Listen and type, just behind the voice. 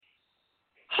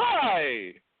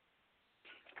Hi!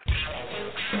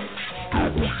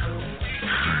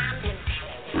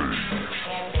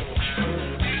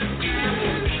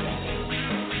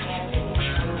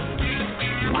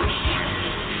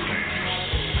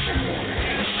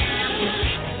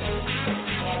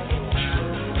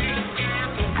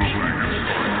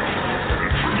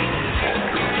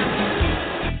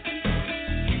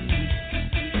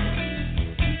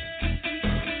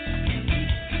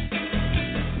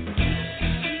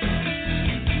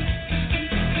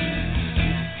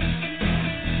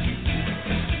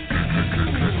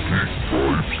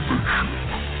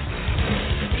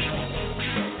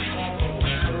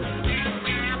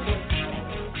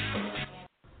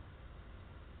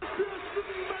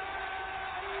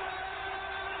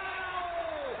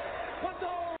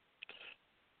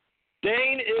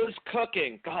 Dane is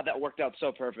cooking. God, that worked out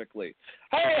so perfectly.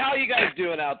 Hey, how you guys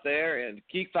doing out there? And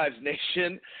Geek Vibes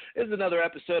Nation is another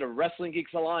episode of Wrestling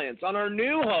Geeks Alliance on our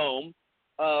new home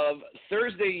of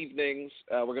Thursday evenings.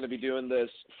 We're going to be doing this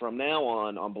from now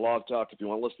on Blog Talk. If you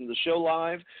want to listen to the show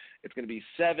live, it's going to be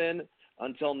 7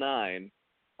 until 9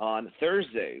 on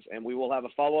Thursdays, and we will have a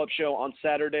follow-up show on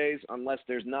Saturdays unless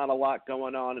there's not a lot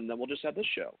going on, and then we'll just have this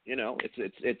show. You know,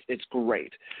 it's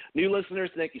great. New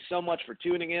listeners, thank you so much for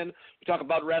tuning in. We talk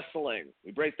about wrestling.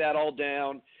 We break that all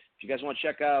down. If you guys want to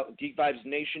check out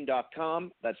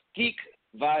geekvibesnation.com, that's Geek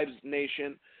Vibes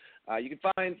Nation. You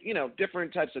can find,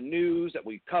 different types of news that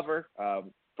we cover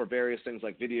for various things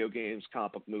like video games,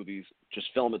 comic book movies, just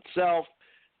film itself,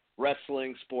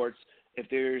 wrestling, sports. If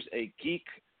there's a geek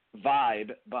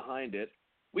vibe behind it,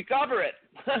 we cover it,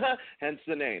 hence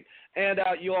the name. And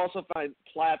you'll also find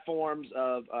platforms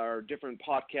of our different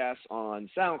podcasts on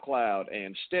SoundCloud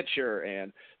and Stitcher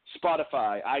and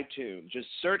Spotify, iTunes. Just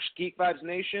search Geek Vibes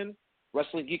Nation,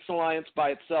 Wrestling Geeks Alliance by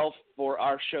itself for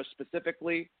our show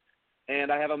specifically. And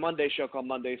I have a Monday show called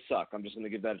Monday Suck. I'm just going to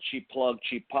give that a cheap plug,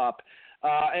 cheap pop.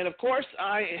 And, of course,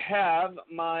 I have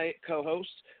my co-host,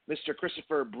 Mr.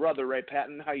 Christopher Brother Ray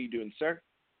Patton. How you doing, sir?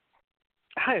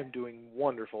 I am doing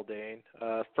wonderful, Dane.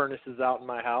 Furnace is out in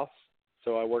my house,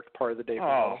 so I worked part of the day from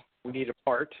home. We need a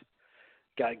part.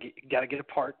 Gotta get a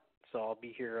part, so I'll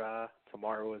be here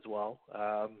tomorrow as well.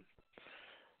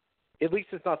 At least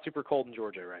it's not super cold in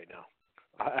Georgia right now.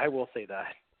 I will say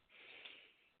that.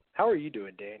 How are you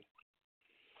doing, Dane?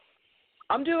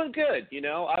 I'm doing good.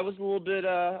 I was a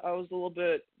little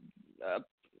bit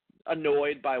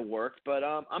annoyed by work, but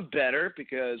I'm better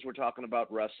because we're talking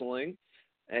about wrestling.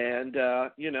 And,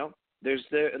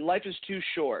 life is too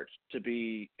short to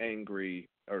be angry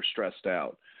or stressed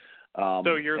out.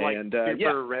 So you're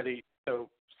super ready. So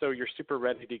you're super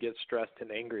ready to get stressed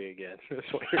and angry again.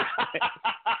 That's what you're saying.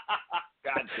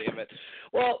 God damn it.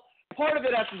 Well, part of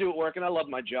it has to do with work, and I love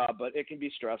my job, but it can be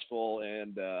stressful,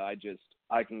 and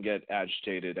I can get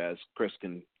agitated, as Chris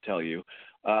can tell you.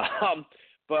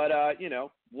 But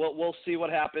we'll see what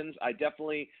happens. I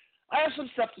have some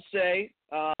stuff to say.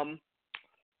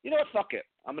 You know what? Fuck it.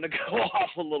 I'm going to go off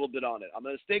a little bit on it. I'm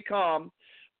going to stay calm,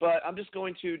 but I'm just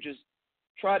going to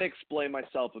try to explain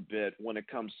myself a bit when it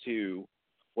comes to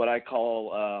what I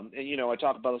call, I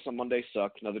talk about this on Monday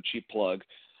Suck, another cheap plug,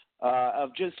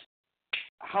 of just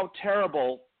how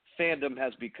terrible fandom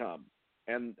has become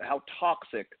and how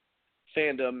toxic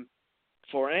fandom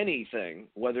for anything,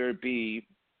 whether it be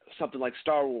something like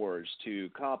Star Wars to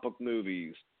comic book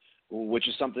movies, which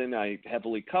is something I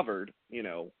heavily covered.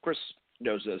 Chris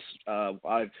knows this.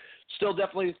 I still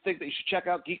definitely think that you should check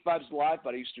out Geek Vibes Live,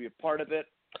 but I used to be a part of it.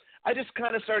 I just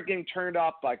kind of started getting turned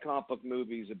off by comic book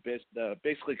movies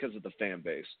basically because of the fan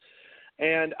base.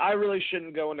 And I really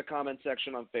shouldn't go in the comment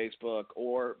section on Facebook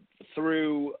or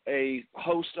through a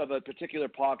host of a particular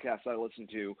podcast I listen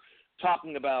to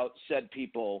talking about said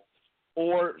people,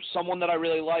 or someone that I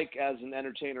really like as an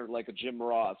entertainer like a Jim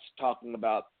Ross talking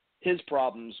about his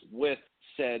problems with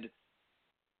said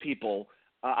people.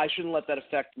 I shouldn't let that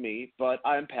affect me, but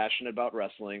I'm passionate about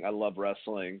wrestling. I love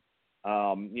wrestling.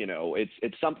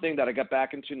 It's something that I got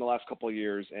back into in the last couple of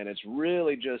years, and it's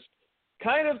really just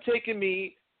kind of taken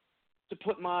me to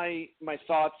put my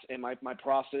thoughts and my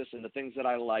process and the things that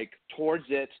I like towards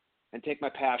it and take my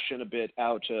passion a bit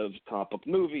out of comic book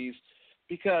movies,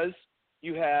 because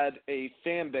you had a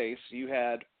fan base. You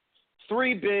had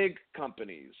three big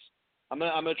companies. I'm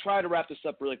gonna try to wrap this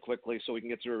up really quickly so we can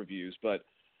get to reviews, but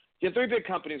you had three big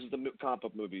companies with the comic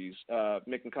book movies,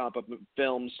 making comic book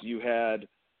films. You had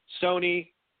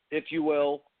Sony, if you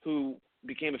will, who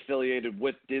became affiliated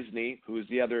with Disney, who is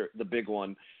the big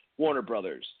one, Warner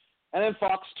Brothers. And then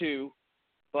Fox too,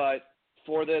 but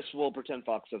for this, we'll pretend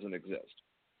Fox doesn't exist.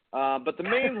 But the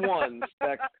main ones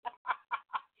that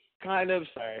kind of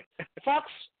Fox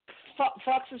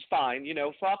Fox is fine.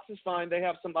 Fox is fine. They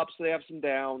have some ups, they have some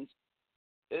downs.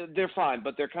 They're fine,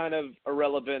 but they're kind of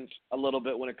irrelevant a little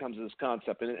bit when it comes to this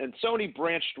concept. And Sony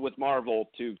branched with Marvel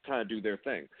to kind of do their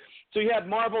thing. So you had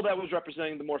Marvel that was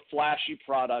representing the more flashy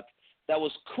product that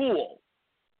was cool,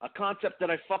 a concept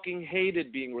that I fucking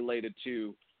hated being related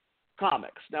to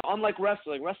comics. Now, unlike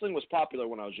wrestling was popular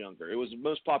when I was younger. It was the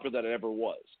most popular that it ever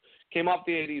was. Came off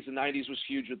the 80s. The 90s was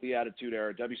huge with the Attitude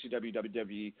Era, WCW,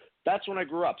 WWE. That's when I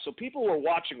grew up. So people were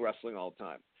watching wrestling all the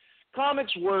time.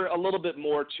 Comics were a little bit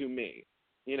more to me.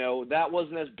 That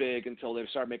wasn't as big until they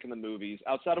started making the movies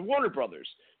outside of Warner Brothers,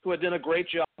 who had done a great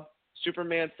job.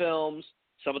 Superman films,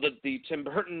 some of the Tim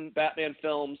Burton Batman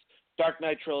films, Dark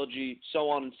Knight trilogy, so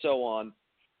on and so on.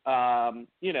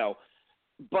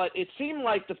 But it seemed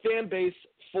like the fan base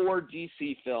for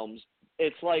DC films,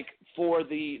 it's like for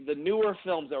the newer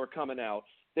films that were coming out,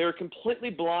 they were completely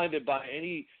blinded by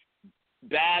any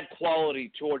bad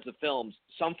quality towards the films,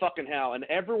 some fucking how, and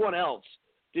everyone else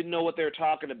didn't know what they were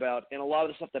talking about, and a lot of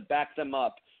the stuff that backed them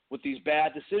up with these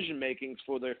bad decision makings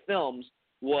for their films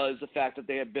was the fact that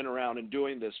they had been around and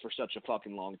doing this for such a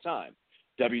fucking long time.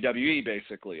 WWE,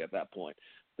 basically, at that point.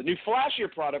 The new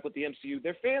flashier product with the MCU,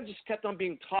 their fans just kept on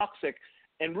being toxic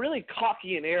and really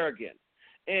cocky and arrogant.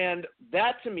 And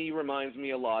that, to me, reminds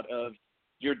me a lot of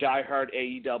your diehard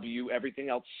AEW, everything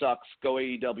else sucks, go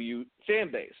AEW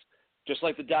fan base. Just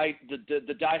like the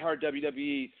diehard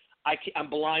WWE, I'm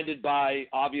blinded by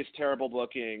obvious terrible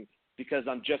booking because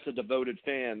I'm just a devoted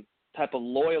fan type of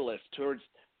loyalist towards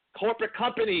corporate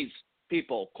companies,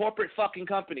 corporate fucking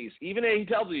companies, even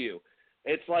AEW.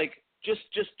 It's like,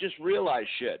 just realize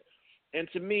shit. And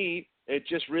to me, it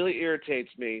just really irritates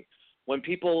me when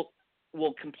people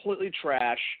will completely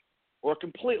trash or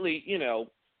completely,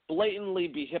 blatantly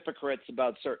be hypocrites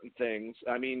about certain things.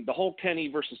 I mean, the whole Kenny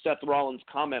versus Seth Rollins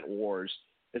comment wars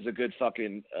is a good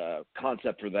fucking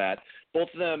concept for that. Both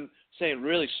of them saying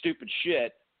really stupid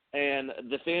shit and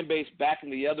the fan base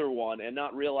backing the other one and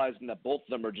not realizing that both of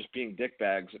them are just being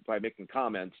dickbags by making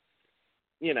comments.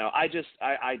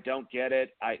 I don't get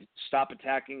it. I stop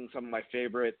attacking some of my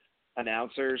favorite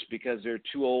announcers because they're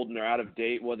too old and they're out of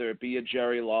date, whether it be a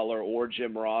Jerry Lawler or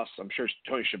Jim Ross. I'm sure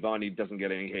Tony Schiavone doesn't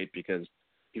get any hate because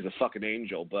he's a fucking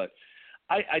angel, but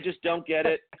I just don't get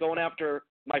it. Going after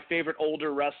my favorite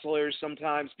older wrestlers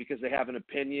sometimes because they have an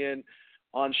opinion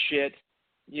on shit.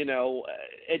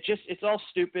 It's all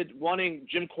stupid. Wanting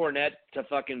Jim Cornette to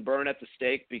fucking burn at the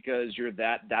stake because you're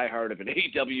that diehard of an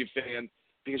AEW fan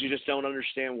because you just don't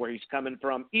understand where he's coming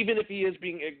from, even if he is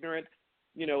being ignorant,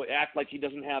 act like he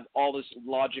doesn't have all this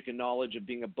logic and knowledge of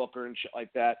being a booker and shit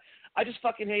like that. I just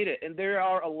fucking hate it. And there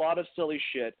are a lot of silly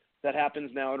shit that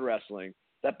happens now in wrestling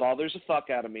that bothers the fuck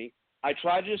out of me. I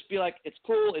try to just be like, it's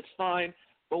cool, it's fine.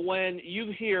 But when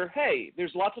you hear, hey,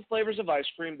 there's lots of flavors of ice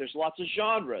cream, there's lots of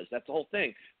genres, that's the whole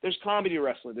thing. There's comedy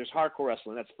wrestling, there's hardcore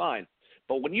wrestling, that's fine.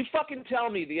 But when you fucking tell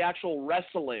me the actual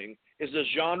wrestling is a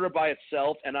genre by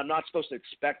itself and I'm not supposed to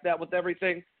expect that with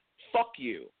everything, fuck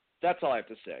you. That's all I have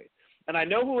to say. And I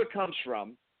know who it comes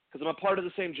from because I'm a part of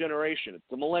the same generation. It's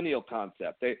the millennial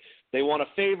concept. They want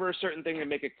to favor a certain thing and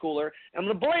make it cooler. And I'm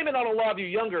going to blame it on a lot of you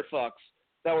younger fucks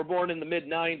that were born in the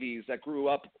mid-'90s that grew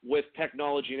up with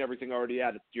technology and everything already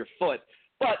at your foot.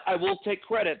 But I will take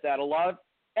credit that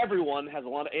everyone has a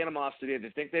lot of animosity. They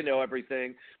think they know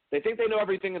everything. They think they know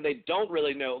everything and they don't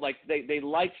really know. Like they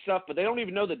like stuff, but they don't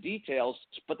even know the details,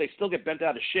 but they still get bent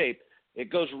out of shape.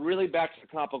 It goes really back to the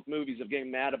comic book movies of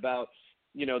getting mad about,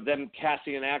 them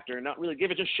casting an actor and not really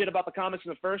giving a shit about the comics in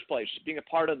the first place, just being a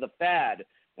part of the fad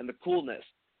and the coolness.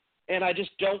 And I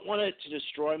just don't want it to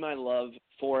destroy my love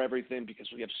for everything because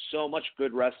we have so much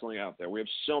good wrestling out there. We have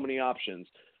so many options.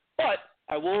 But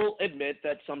I will admit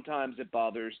that sometimes it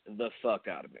bothers the fuck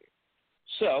out of me.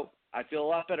 So I feel a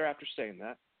lot better after saying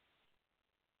that.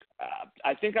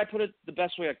 I think I put it the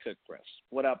best way I could, Chris,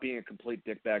 without being a complete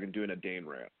dickbag and doing a Dane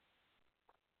rant.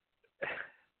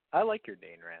 I like your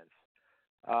Dane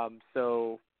rants.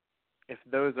 So if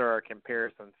those are our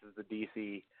comparisons to the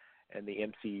DC and the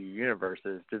MCU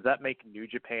universes, does that make New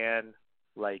Japan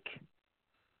like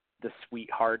the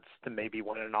sweethearts to maybe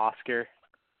win an Oscar?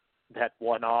 That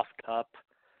one-off cup?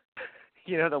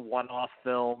 The one-off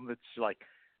film that's like,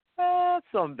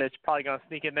 some bitch probably going to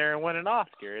sneak in there and win an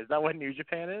Oscar. Is that what New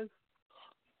Japan is?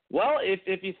 Well,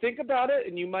 if you think about it,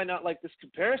 and you might not like this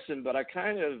comparison, but I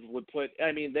kind of would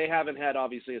they haven't had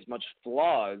obviously as much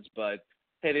flaws, but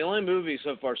hey, the only movie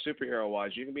so far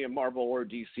superhero-wise, you can be a Marvel or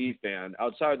DC fan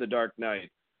outside of The Dark Knight.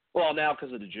 Well, now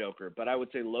because of the Joker, but I would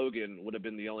say Logan would have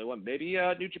been the only one. Maybe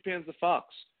New Japan's The Fox.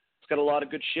 It's got a lot of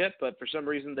good shit, but for some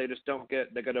reason they just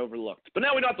they get overlooked. But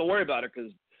now we don't have to worry about it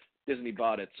because Disney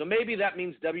bought it. So maybe that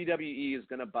means WWE is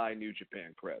going to buy New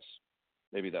Japan, Chris.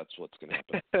 Maybe that's what's going to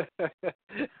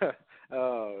happen.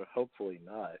 Oh, hopefully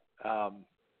not.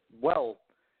 Well,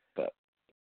 but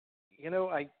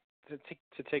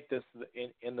to take this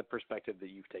in the perspective that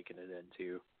you've taken it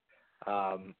into,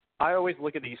 I always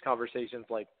look at these conversations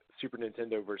like Super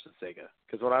Nintendo versus Sega,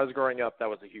 because when I was growing up, that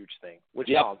was a huge thing. Which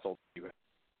console do you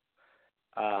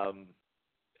have?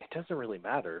 It doesn't really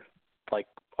matter. Like,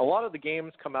 a lot of the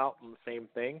games come out in the same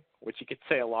thing, which you could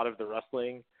say a lot of the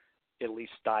wrestling, at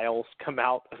least styles, come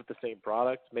out of the same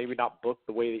product. Maybe not booked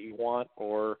the way that you want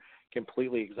or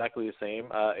completely exactly the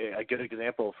same. A good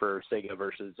example for Sega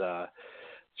versus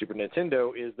Super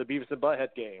Nintendo is the Beavis and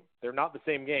Butthead game. They're not the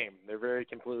same game. They're very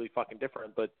completely fucking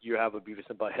different, but you have a Beavis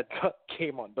and Butthead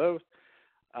game on both.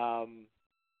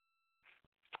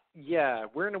 Yeah,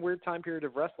 we're in a weird time period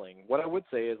of wrestling. What I would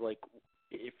say is, like,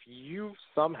 if you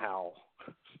somehow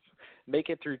make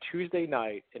it through Tuesday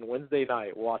night and Wednesday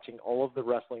night watching all of the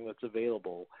wrestling that's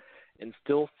available and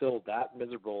still feel that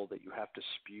miserable that you have to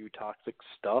spew toxic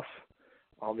stuff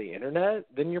on the internet,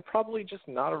 then you're probably just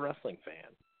not a wrestling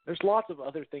fan. There's lots of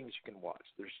other things you can watch.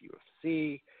 There's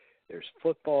UFC, there's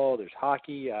football, there's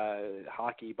hockey.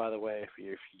 Hockey, by the way,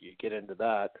 if you get into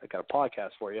that, I got a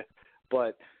podcast for you.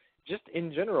 But just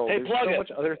in general, there's so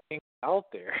much other things out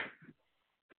there.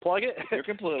 Plug it. You're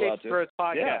completely allowed to. Skate Spurs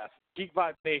Podcast, yeah. Geek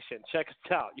Vibe Nation. Check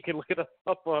us out. You can look us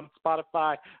up on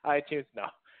Spotify, iTunes. No,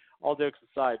 all jokes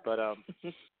aside, but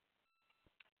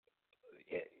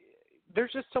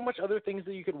there's just so much other things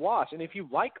that you could watch. And if you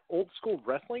like old school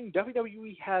wrestling,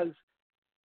 WWE has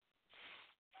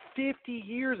 50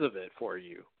 years of it for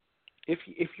you.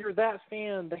 If you're that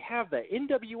fan, they have that.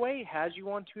 NWA has you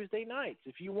on Tuesday nights.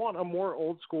 If you want a more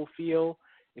old school feel,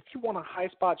 if you want a high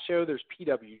spot show, there's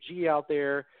PWG out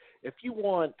there. If you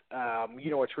want, a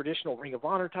traditional Ring of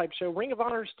Honor type show, Ring of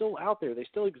Honor is still out there. They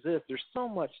still exist. There's so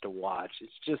much to watch.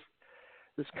 It's just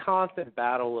this constant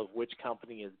battle of which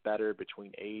company is better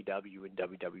between AEW and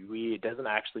WWE. It doesn't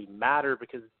actually matter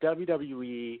because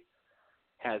WWE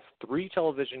has 3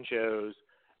 television shows,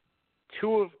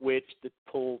 2 of which that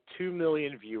pull 2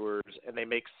 million viewers, and they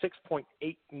make $6.8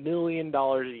 million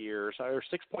a year, or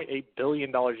 $6.8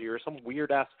 billion a year, some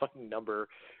weird-ass fucking number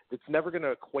that's never going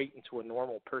to equate into a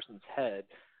normal person's head.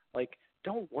 Like,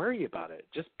 don't worry about it.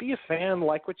 Just be a fan,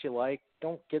 like what you like.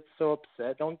 Don't get so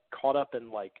upset. Don't caught up in,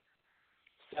 like,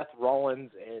 Seth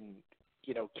Rollins and,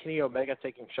 Kenny Omega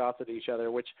taking shots at each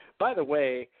other, which, by the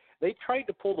way, they tried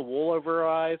to pull the wool over our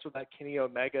eyes with that Kenny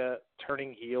Omega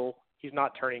turning heel. He's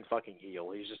not turning fucking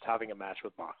heel. He's just having a match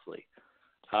with Moxley.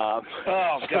 Oh,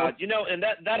 God. And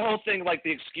that whole thing, like,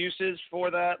 the excuses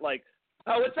for that, like,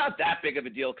 oh, it's not that big of a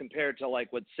deal compared to,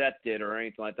 like, what Seth did or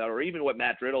anything like that, or even what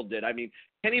Matt Riddle did. I mean,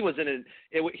 Kenny was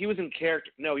he was in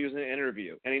character. No, he was in an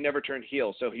interview, and he never turned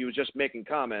heel, so he was just making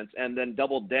comments and then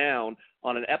doubled down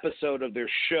on an episode of their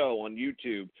show on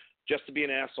YouTube just to be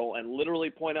an asshole and literally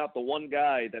point out the one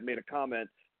guy that made a comment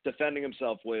defending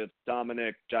himself with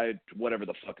Dominic, whatever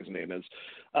the fuck his name is.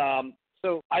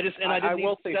 So I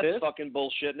will say this fucking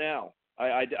bullshit now.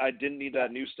 I didn't need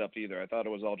that new stuff either. I thought it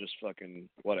was all just fucking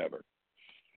whatever.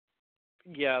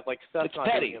 Yeah, like Seth's it's not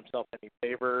petty. doing himself any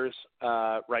favors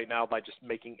right now by just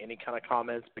making any kind of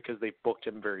comments because they booked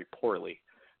him very poorly.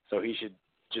 So he should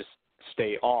just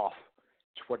stay off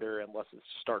Twitter unless it's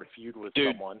start a feud with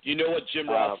someone. Do you know what Jim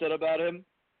Ross said about him?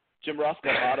 Jim Ross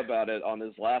got hot about it on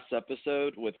his last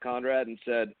episode with Conrad and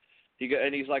said he's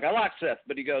like, I like Seth,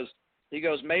 but he goes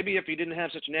maybe if he didn't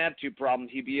have such an attitude problem,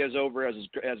 he'd be as over as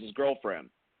his girlfriend.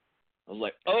 I was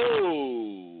like,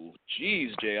 oh,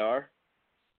 geez, JR.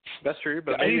 That's true,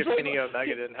 but maybe if Kenny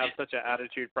Omega didn't have such an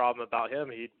attitude problem about him,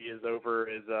 he'd be as over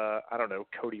as I don't know,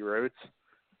 Cody Rhodes.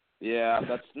 Yeah,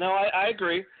 I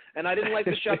agree, and I didn't like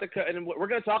the shot and we're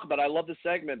going to talk about it. I love the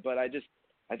segment, but I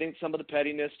think some of the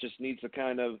pettiness just needs to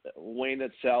kind of wane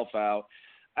itself out.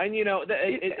 And,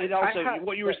 it also,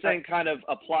 what you were saying kind of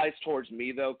applies towards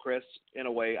me, though, Chris, in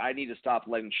a way. I need to stop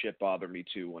letting shit bother me,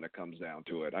 too, when it comes down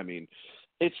to it. I mean,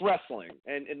 it's wrestling,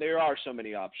 and there are so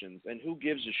many options, and who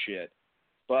gives a shit?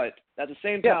 But at the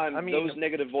same time, those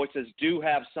negative voices do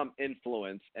have some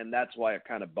influence, and that's why it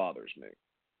kind of bothers me.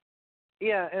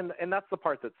 Yeah, and that's the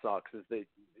part that sucks is that,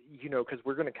 because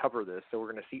we're going to cover this, so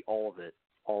we're going to see all of it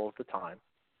all of the time.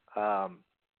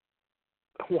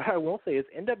 What I will say is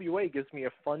NWA gives me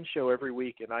a fun show every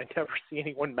week, and I never see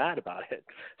anyone mad about it.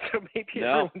 So maybe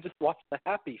everyone just watch the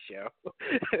Happy Show.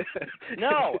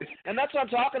 No, and that's what I'm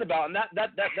talking about. And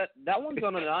that one's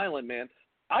on an island, man.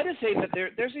 I just hate that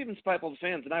there's even spiteful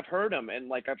fans, and I've heard them, and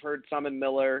like I've heard Simon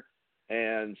Miller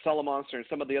and Monster and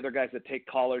some of the other guys that take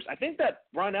callers. I think that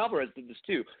Brian Alvarez did this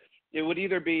too. it would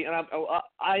either be, and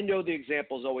I know the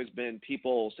example has always been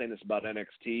people saying this about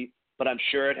NXT, but I'm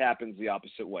sure it happens the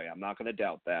opposite way. I'm not going to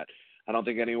doubt that. I don't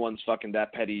think anyone's fucking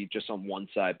that petty just on one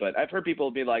side, but I've heard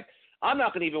people be like, I'm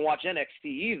not going to even watch NXT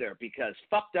either because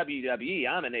fuck WWE.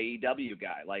 I'm an AEW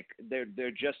guy. Like they're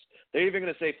even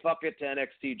going to say fuck it to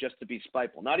NXT just to be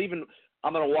spiteful. Not even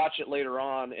I'm going to watch it later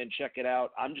on and check it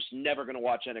out. I'm just never going to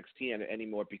watch NXT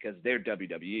anymore because they're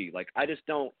WWE. Like I just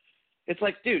don't. It's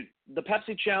like, dude, the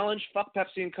Pepsi challenge. Fuck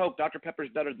Pepsi and Coke. Dr. Pepper's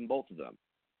better than both of them.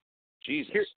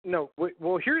 Jesus.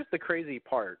 Well, here's the crazy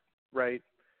part, right?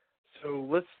 So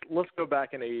let's go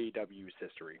back in AEW's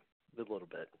history a little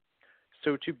bit.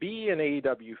 So to be an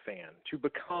AEW fan, to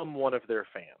become one of their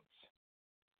fans,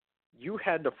 you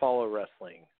had to follow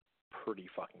wrestling pretty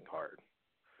fucking hard.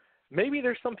 Maybe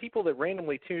there's some people that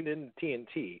randomly tuned in to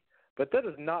TNT, but that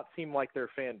does not seem like their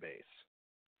fan base.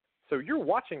 So you're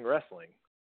watching wrestling,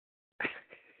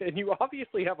 and you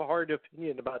obviously have a hard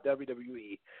opinion about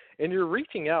WWE, and you're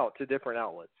reaching out to different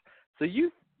outlets. So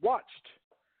you've watched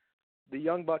the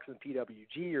Young Bucks in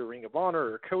PWG or Ring of Honor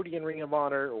or Cody in Ring of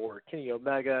Honor or Kenny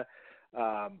Omega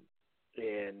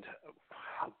and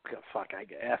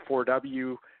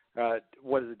F4W,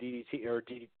 what is it, DDT or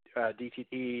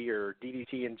DTT or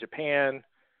DDT in Japan,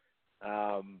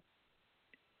 to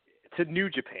New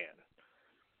Japan.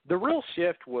 The real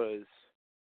shift was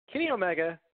Kenny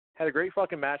Omega had a great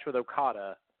fucking match with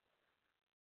Okada,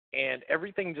 and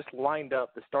everything just lined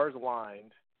up, the stars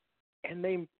aligned, and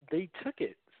they took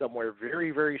it somewhere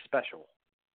very, very special.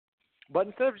 But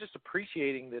instead of just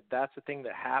appreciating that that's a thing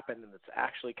that happened and that's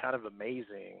actually kind of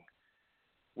amazing,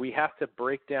 we have to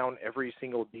break down every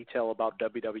single detail about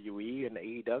WWE and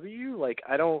AEW. Like,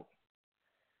 I don't,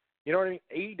 you know what I mean?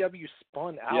 AEW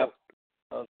spun out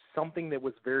of something that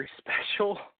was very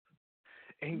special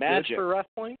and Magic. Good for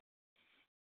wrestling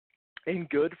and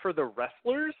good for the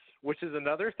wrestlers, which is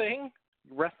another thing.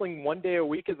 Wrestling 1 day a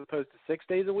week as opposed to 6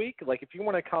 days a week. Like, if you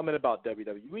want to comment about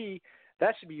WWE,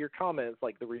 that should be your comments.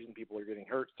 Like, the reason people are getting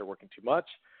hurt is they're working too much.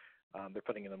 They're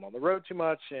putting them on the road too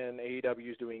much, and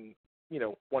AEW is doing,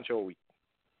 one show a week.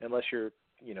 Unless you're,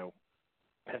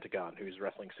 Pentagon, who's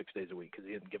wrestling 6 days a week because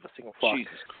he didn't give a single fuck.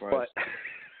 Jesus Christ.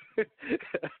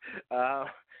 But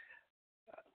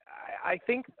I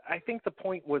think the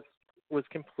point was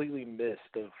completely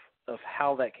missed of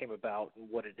how that came about and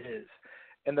what it is.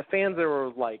 And the fans that were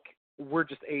like, we're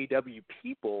just AEW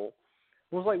people,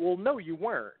 was like, well, no, you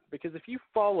weren't. Because if you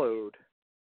followed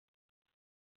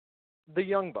the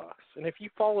Young Bucks, and if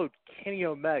you followed Kenny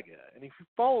Omega, and if you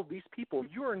followed these people,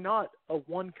 you are not a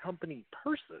one-company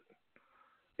person.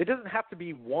 It doesn't have to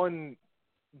be one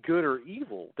good or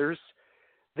evil.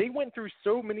 They went through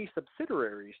so many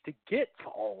subsidiaries to get to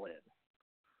All In.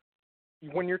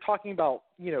 When you're talking about,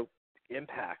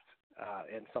 Impact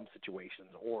in some situations,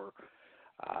 or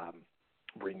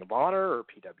Ring of Honor, or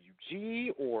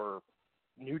PWG, or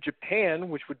New Japan,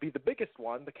 which would be the biggest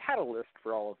one, the catalyst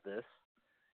for all of this.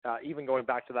 Even going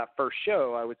back to that first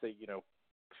show, I would say,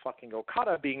 fucking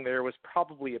Okada being there was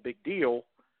probably a big deal.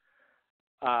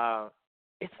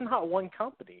 It's not one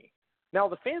company. Now,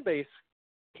 the fan base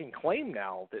can claim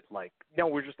now that, no,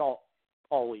 we're just all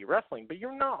elite wrestling, but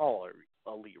you're not all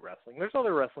elite wrestling. There's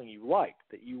other wrestling you liked,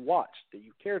 that you watched, that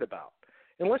you cared about.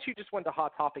 Unless you just went to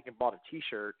Hot Topic and bought a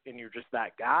T-shirt and you're just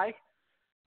that guy,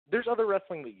 there's other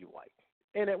wrestling that you like.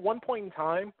 And at one point in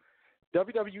time,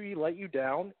 WWE let you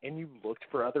down and you looked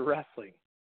for other wrestling.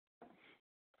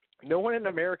 No one in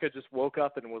America just woke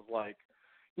up and was like,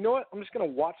 you know what, I'm just going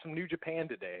to watch some New Japan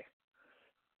today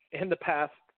in the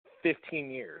past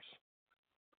 15 years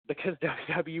because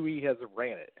WWE has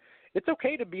ran it. It's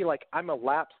okay to be like, I'm a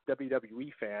lapsed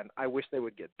WWE fan. I wish they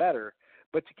would get better.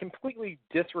 But to completely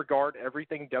disregard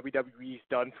everything WWE's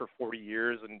done for 40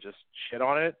 years and just shit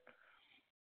on it,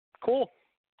 cool.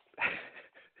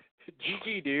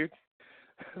 GG, dude.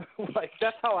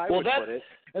 That's how I would put it.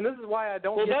 And this is why I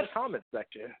don't get the comment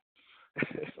section.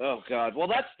 Oh God. Well,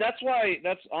 that's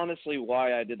honestly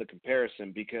why I did the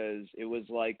comparison, because it was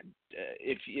like,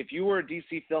 if you were a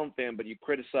DC film fan but you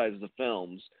criticized the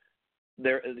films,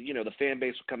 the fan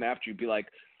base would come after you, be like,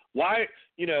 why,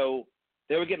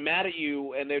 they would get mad at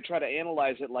you and they would try to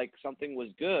analyze it like something was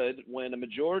good when a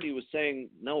majority was saying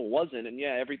no, it wasn't. And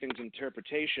yeah, everything's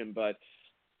interpretation, but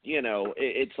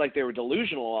it's like they were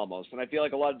delusional almost. And I feel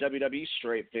like a lot of WWE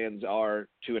straight fans are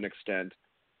to an extent.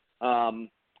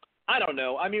 I don't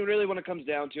know. I mean, really when it comes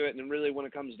down to it, and really when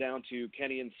it comes down to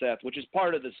Kenny and Seth, which is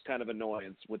part of this kind of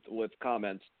annoyance with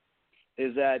comments,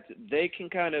 is that they can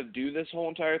kind of do this whole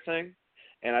entire thing.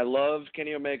 And I love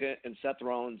Kenny Omega and Seth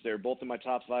Rollins. They're both in my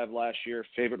top 5 last year,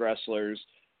 favorite wrestlers.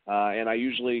 And I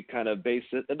usually kind of base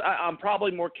it. I'm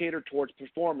probably more catered towards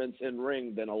performance in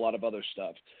ring than a lot of other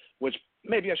stuff, which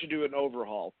maybe I should do an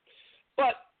overhaul.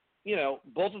 But,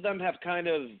 both of them have kind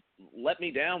of let me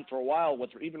down for a while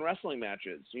with even wrestling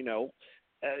matches.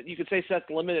 You could say Seth's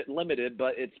limited,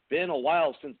 but it's been a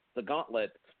while since the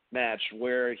Gauntlet match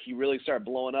where he really started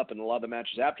blowing up in a lot of the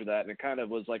matches after that, and it kind of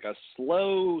was like a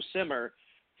slow simmer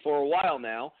for a while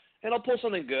now. And I'll pull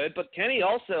something good, but Kenny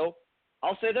also,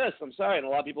 I'll say this, I'm sorry, and a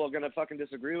lot of people are going to fucking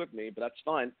disagree with me, but that's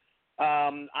fine.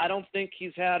 I don't think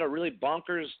he's had a really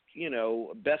bonkers,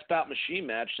 best bout machine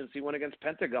match since he went against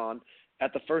Pentagon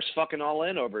at the first fucking All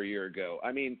In over a year ago.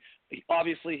 I mean,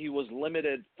 obviously he was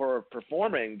limited for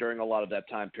performing during a lot of that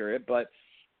time period, but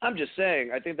I'm just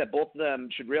saying, I think that both of them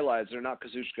should realize they're not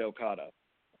Kazuchika Okada.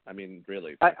 I mean,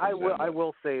 really. I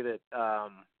will say that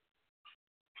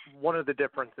one of the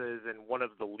differences and one of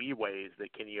the leeways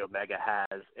that Kenny Omega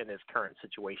has in his current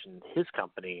situation in his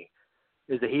company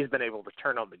is that he's been able to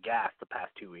turn on the gas the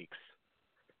past 2 weeks.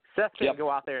 Seth can go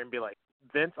out there and be like,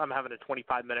 Vince, I'm having a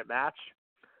 25-minute match.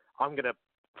 I'm going to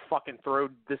fucking throw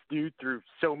this dude through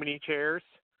so many chairs.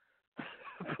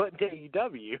 But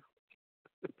AEW,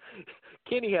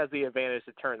 Kenny has the advantage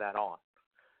to turn that on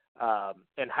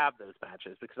and have those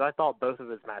matches, because I thought both of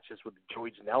his matches with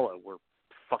Joey Janela were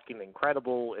fucking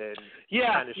incredible. And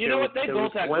yeah, you know what? They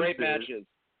both had great matches.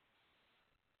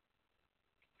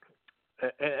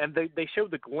 And they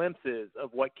showed the glimpses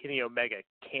of what Kenny Omega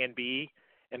can be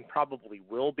and probably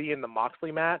will be in the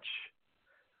Moxley match.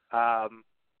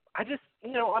 I just,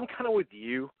 I'm kind of with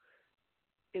you.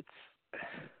 It's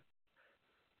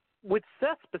with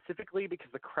Seth specifically, because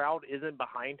the crowd isn't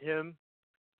behind him,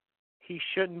 he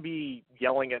shouldn't be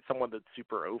yelling at someone that's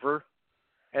super over.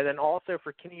 And then also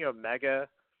for Kenny Omega,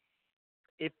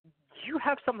 if you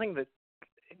have something that,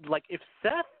 like, if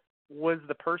Seth was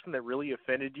the person that really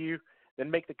offended you,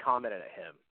 then make the comment at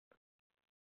him,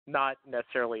 not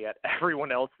necessarily at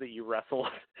everyone else that you wrestled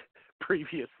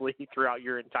previously throughout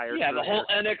your entire career. The whole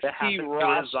NXT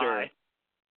roster.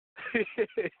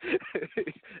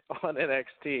 On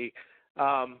NXT.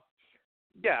 I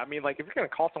mean, like, if you're going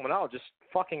to call someone out, just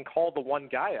fucking call the one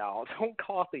guy out. Don't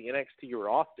call the NXT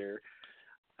roster.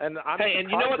 And I'm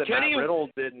surprised that Matt Riddle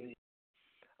didn't.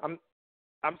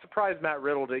 I'm surprised Matt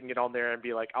Riddle didn't get on there and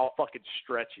be like, I'll fucking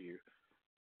stretch you.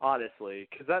 Honestly,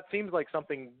 because that seems like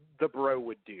something the Bro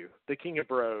would do. The King of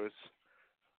Bros.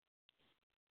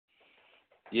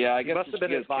 Yeah, I guess it's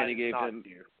because Kenny gave him.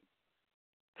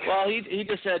 Well, he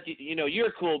just said,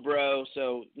 you're cool, bro.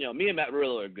 So, me and Matt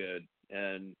Riddle are good,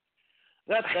 and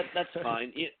that's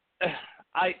fine.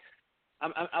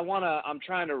 I'm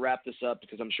trying to wrap this up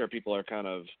because I'm sure people are kind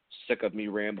of sick of me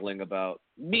rambling about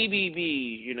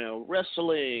BBB,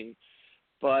 wrestling.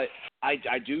 But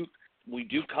we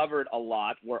do cover it a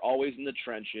lot. We're always in the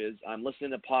trenches. I'm listening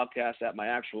to podcasts at my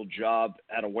actual job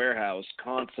at a warehouse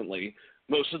constantly.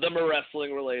 Most of them are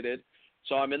wrestling related.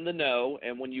 So I'm in the know,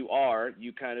 and when you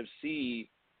kind of see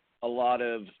a lot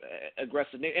of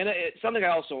aggressive. And it's something I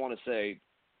also want to say,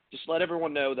 just let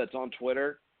everyone know that's on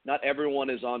Twitter. Not everyone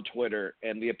is on Twitter,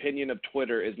 and the opinion of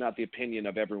Twitter is not the opinion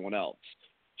of everyone else.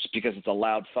 Just because it's a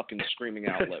loud fucking screaming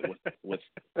outlet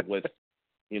with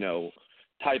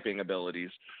typing abilities.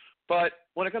 But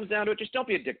when it comes down to it, just don't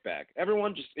be a dickbag.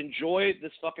 Everyone just enjoy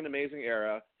this fucking amazing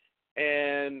era,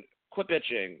 and quit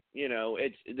bitching.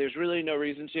 There's really no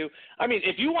reason to. I mean,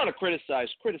 if you want to criticize.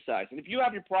 And if you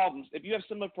have your problems, if you have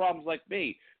similar problems like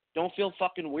me, don't feel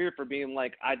fucking weird for being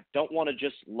like, I don't want to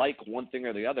just like one thing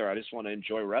or the other. I just want to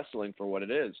enjoy wrestling for what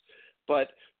it is. But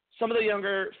some of the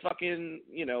younger fucking,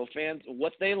 fans,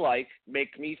 what they like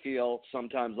make me feel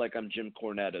sometimes like I'm Jim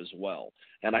Cornette as well.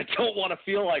 And I don't want to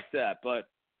feel like that, but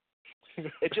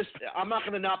it just, I'm not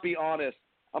going to not be honest.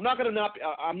 I'm not going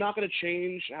to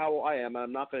change how I am.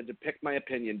 I'm not going to depict my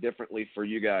opinion differently for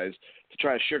you guys to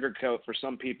try to sugarcoat for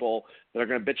some people that are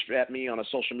going to bitch at me on a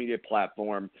social media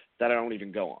platform that I don't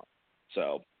even go on.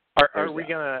 So, what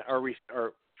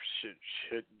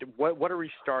are we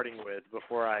starting with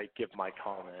before I give my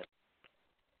comment?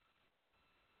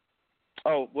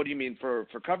 Oh, what do you mean for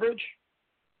coverage?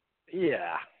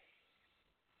 Yeah.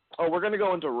 Oh, we're going to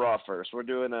go into Raw first. We're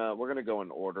going to go in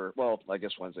order. Well, I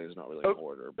guess Wednesday is not really in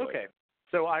order. But... Okay.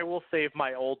 So I will save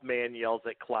my old man yells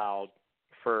at Cloud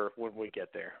for when we get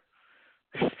there.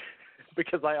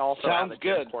 Because I also have a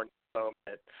Jim Cornette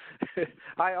moment.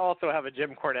 I also have a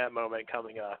Jim Cornette moment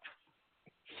coming up.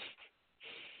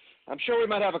 I'm sure we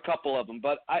might have a couple of them.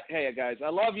 But, hey, guys, I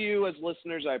love you as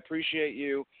listeners. I appreciate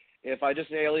you. If I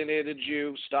just alienated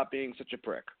you, stop being such a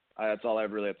prick. That's all I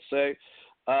really have to say.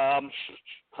 I'm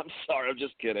sorry, I'm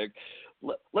just kidding.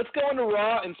 Let's go into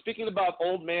Raw. And speaking about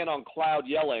old man on cloud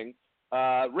yelling,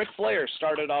 Ric Flair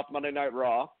started off Monday Night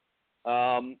Raw.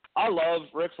 I love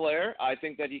Ric Flair. I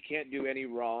think that he can't do any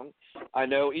wrong. I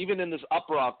know even in this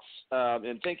Uproxx,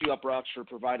 and thank you Uproxx for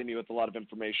providing me with a lot of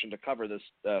information to cover this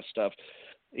stuff.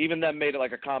 Even them made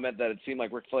like a comment that it seemed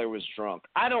like Ric Flair was drunk.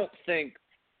 I don't think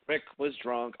Ric was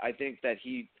drunk. I think that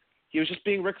he was just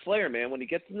being Ric Flair, man. When he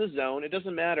gets in the zone, it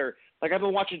doesn't matter. Like I've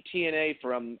been watching TNA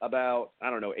from about, I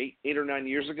don't know, 8 or 9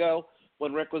 years ago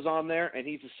when Ric was on there, and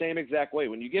he's the same exact way.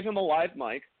 When you give him a live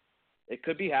mic, it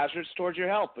could be hazardous towards your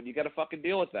health, but you got to fucking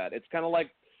deal with that. It's kind of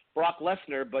like Brock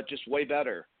Lesnar, but just way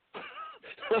better.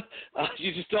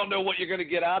 You just don't know what you're going to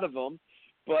get out of him,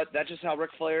 but that's just how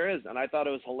Ric Flair is. And I thought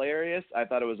it was hilarious. I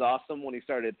thought it was awesome when he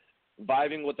started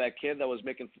vibing with that kid that was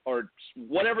making, or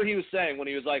whatever he was saying when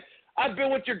he was like, I've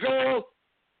been with your girl,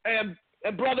 and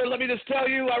brother, let me just tell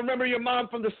you, I remember your mom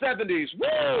from the 70s.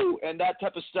 Woo! And that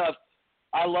type of stuff.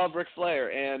 I love Ric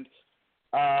Flair. And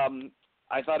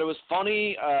I thought it was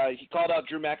funny. He called out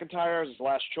Drew McIntyre as his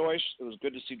last choice. It was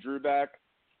good to see Drew back.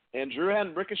 And Drew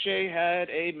and Ricochet had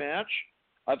a match.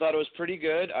 I thought it was pretty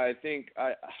good. I think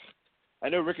I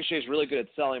know Ricochet's really good at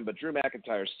selling, but Drew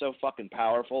McIntyre is so fucking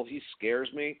powerful. He scares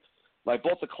me. Like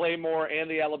both the Claymore and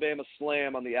the Alabama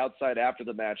Slam on the outside after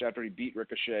the match, after he beat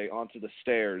Ricochet onto the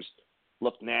stairs,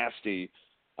 looked nasty.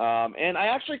 And I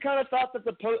actually kind of thought that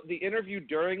the interview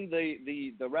during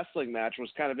the wrestling match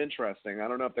was kind of interesting. I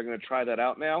don't know if they're going to try that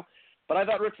out now, but I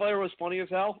thought Ric Flair was funny as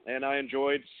hell, and I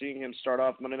enjoyed seeing him start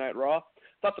off Monday Night Raw.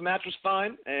 Thought the match was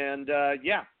fine, and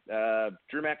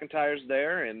Drew McIntyre's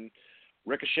there, and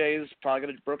Ricochet's probably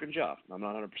got a broken jaw. I'm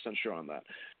not 100% sure on that.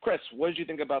 Chris, what did you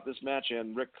think about this match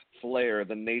and Ric Flair,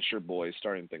 the Nature Boy,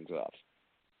 starting things off?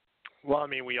 Well, I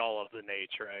mean, we all love the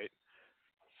Nature, right?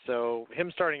 So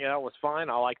him starting out was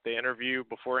fine. I liked the interview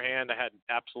beforehand. I had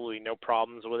absolutely no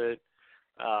problems with it.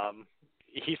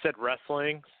 He said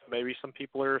wrestling. So maybe some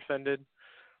people are offended.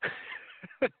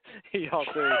 He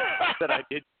also said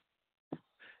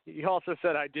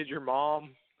I did your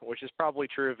mom, which is probably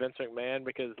true of Vince McMahon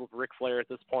because Ric Flair at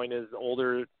this point is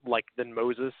older than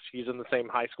Moses. He's in the same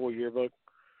high school yearbook,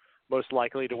 most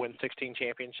likely to win 16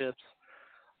 championships.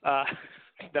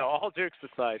 No, all jokes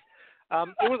aside.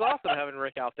 It was awesome having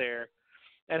Rick out there,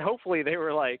 and hopefully they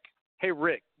were like, hey,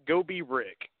 Rick, go be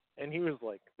Rick. And he was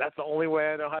like, that's the only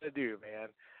way I know how to do, man.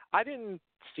 I didn't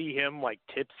see him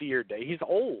tipsy or day. He's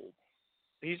old.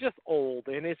 He's just old,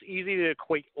 and it's easy to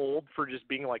equate old for just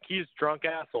being like, he's drunk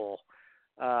asshole.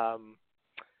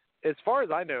 As far as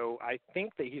I know, I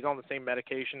think that he's on the same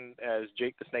medication as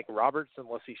Jake the Snake Roberts,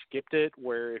 unless he skipped it,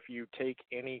 where if you take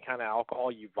any kind of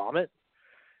alcohol, you vomit.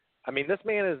 I mean, this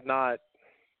man is not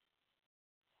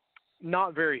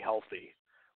very healthy.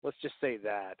 Let's just say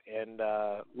that. And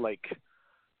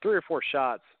 3 or 4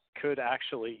 shots could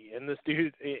actually end this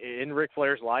dude in Ric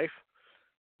Flair's life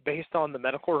based on the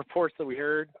medical reports that we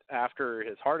heard after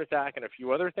his heart attack and a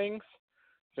few other things.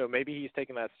 So maybe he's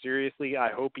taking that seriously.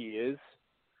 I hope he is.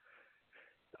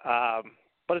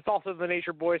 But it's also the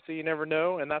Nature Boy, so you never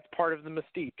know, and that's part of the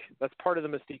mystique. That's part of the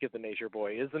mystique of the Nature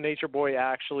Boy. Is the Nature Boy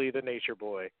actually the Nature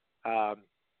Boy?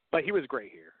 But he was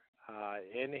great here.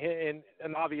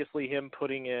 And obviously him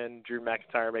putting in Drew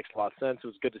McIntyre makes a lot of sense. It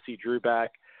was good to see Drew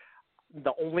back.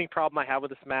 The only problem I have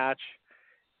with this match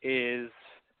is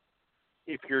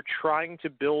if you're trying to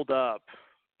build up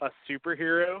a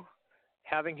superhero,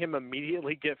 having him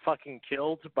immediately get fucking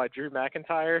killed by Drew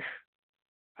McIntyre,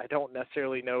 I don't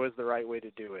necessarily know is the right way to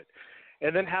do it.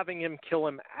 And then having him kill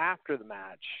him after the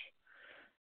match,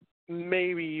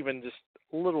 maybe even just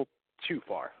a little too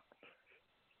far.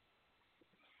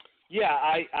 Yeah,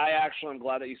 I actually am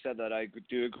glad that you said that. I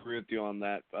do agree with you on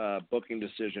that booking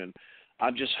decision.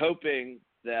 I'm just hoping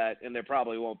that, and there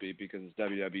probably won't be because it's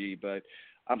WWE, but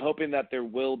I'm hoping that there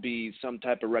will be some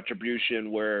type of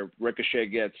retribution where Ricochet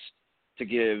gets to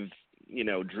give,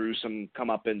 Drew some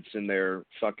comeuppance in their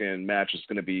fucking match. It's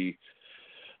going to be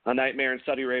a nightmare in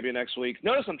Saudi Arabia next week.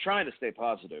 Notice I'm trying to stay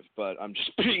positive, but I'm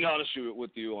just being honest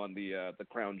with you on the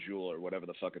Crown Jewel or whatever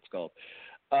the fuck it's called.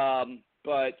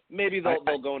 But maybe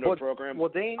they'll go into a program. Well,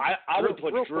 Dane, I would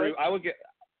put Drew. Quick.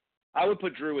 I would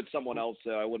put Drew with someone else.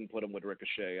 I wouldn't put him with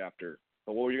Ricochet after.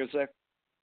 But what were you gonna say?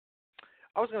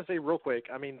 I was gonna say real quick.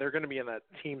 I mean, they're gonna be in that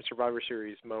Team Survivor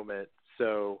Series moment,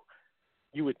 so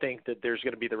you would think that there's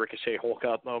gonna be the Ricochet Hulk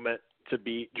up moment to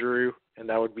beat Drew, and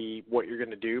that would be what you're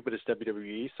gonna do. But it's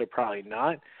WWE, so probably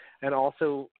not. And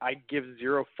also, I give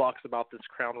zero fucks about this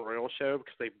Crown Royal show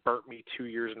because they burnt me 2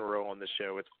 years in a row on this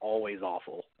show. It's always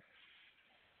awful.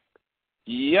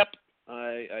 Yep,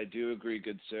 I do agree,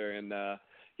 good sir. And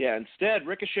instead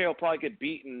Ricochet will probably get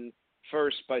beaten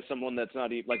first by someone that's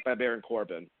not even like by Baron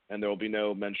Corbin, and there will be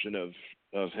no mention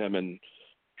of him and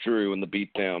Drew in the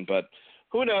beatdown. But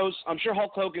who knows? I'm sure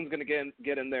Hulk Hogan's going to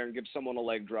get in there and give someone a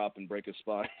leg drop and break his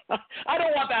spine. I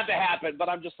don't want that to happen, but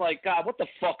I'm just like, God, what the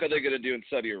fuck are they going to do in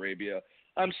Saudi Arabia?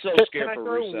 I'm so scared for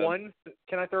Rusev.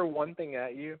 Can I throw one thing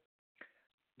at you?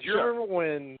 Do you Sure. remember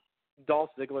when Dolph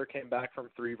Ziggler came back from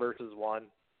 3 versus 1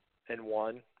 and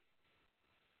won?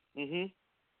 Mhm.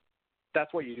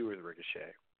 That's what you do with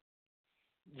Ricochet.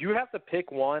 You have to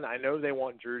pick one. I know they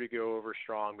want Drew to go over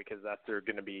strong because that's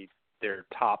going to be their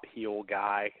top heel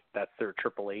guy. That's their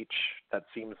Triple H. That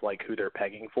seems like who they're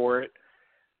pegging for it.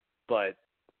 But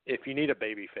if you need a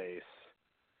babyface,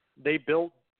 they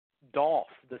built Dolph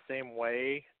the same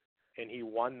way, and he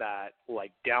won that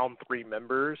like down 3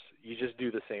 members. You just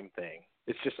do the same thing.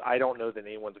 It's just I don't know that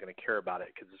anyone's going to care about it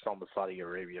because it's on the Saudi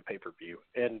Arabia pay-per-view,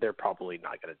 and they're probably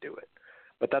not going to do it.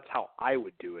 But that's how I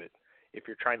would do it if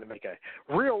you're trying to make a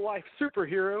real-life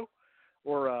superhero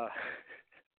or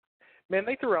man,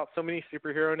 they threw out so many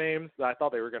superhero names that I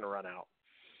thought they were going to run out,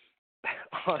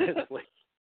 honestly.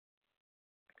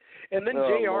 And then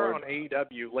JR Lord. on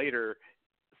AEW later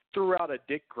threw out a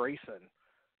Dick Grayson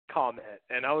comment,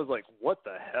 and I was like, what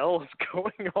the hell is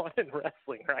going on in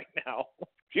wrestling right now?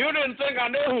 You didn't think I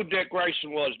knew who Dick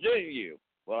Grayson was, did you?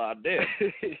 Well, I did.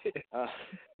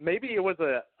 Maybe it was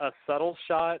a subtle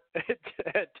shot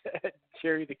at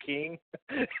Jerry the King.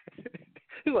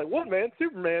 He's like, one man's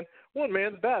Superman, one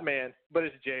man's Batman, but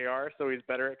it's JR, so he's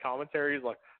better at commentary. He's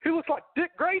like, he looks like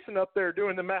Dick Grayson up there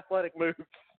doing them athletic moves.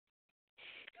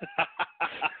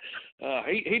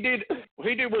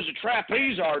 He was a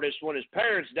trapeze artist when his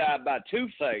parents died by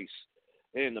Two-Face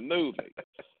in the movie.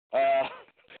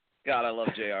 God, I love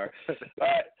JR. All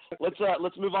right,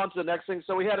 let's move on to the next thing.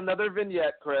 So we had another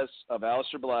vignette, Chris, of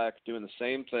Aleister Black doing the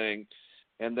same thing,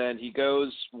 and then he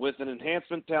goes with an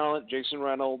enhancement talent, Jason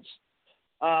Reynolds.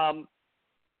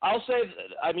 I'll say,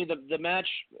 the match,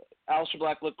 Aleister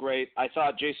Black looked great. I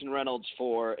thought Jason Reynolds,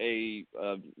 for a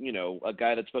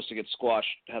guy that's supposed to get squashed,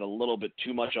 had a little bit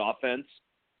too much offense.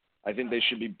 I think they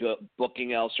should be booking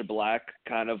Aleister Black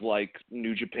kind of like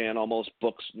New Japan almost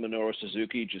books Minoru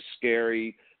Suzuki, just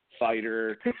scary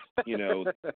fighter,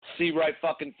 see right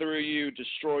fucking through you,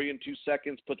 destroy you in 2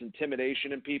 seconds, puts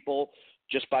intimidation in people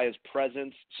just by his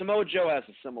presence. Samoa Joe has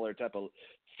a similar type of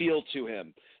feel to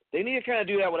him. They need to kind of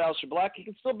do that with Aleister Black. He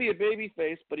can still be a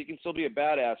babyface, but he can still be a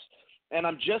badass. And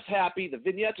I'm just happy. The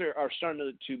vignettes are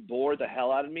starting to bore the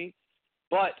hell out of me.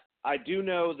 But I do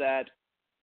know that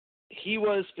he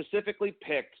was specifically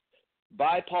picked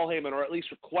by Paul Heyman, or at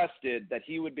least requested that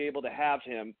he would be able to have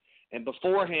him. And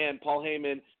beforehand, Paul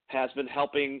Heyman has been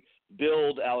helping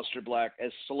build Aleister Black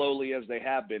as slowly as they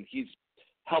have been. He's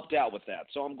helped out with that.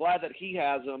 So I'm glad that he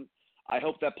has him. I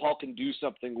hope that Paul can do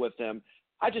something with him.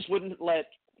 I just wouldn't let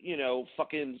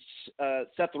fucking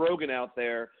Seth Rogen out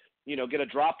there, get a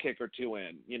drop kick or 2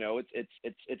 in.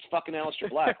 It's fucking Aleister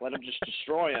Black. Let him just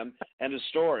destroy him and his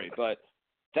story. But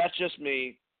that's just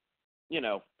me.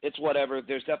 It's whatever.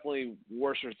 There's definitely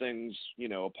worser things,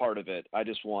 a part of it. I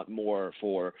just want more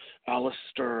for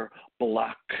Aleister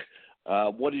Black.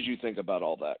 What did you think about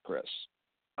all that, Chris?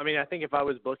 I mean, I think if I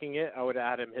was booking it, I would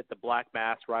have had him hit the black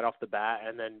mask right off the bat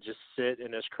and then just sit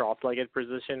in his cross-legged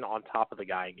position on top of the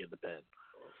guy and get the pin.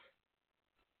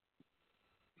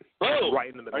 Oh,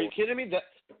 right in the middle. Are you kidding me?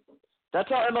 That's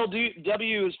how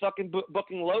MLW is fucking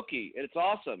booking Loki, and it's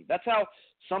awesome. That's how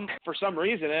for some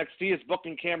reason NXT is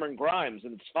booking Cameron Grimes,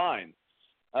 and it's fine.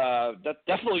 That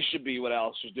definitely should be what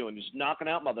Aleister's doing, just knocking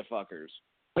out motherfuckers.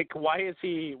 Like, why is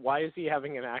he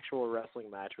having an actual wrestling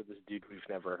match with this dude we've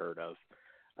never heard of?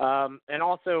 And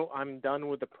also, I'm done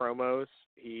with the promos.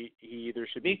 He either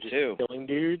should be just killing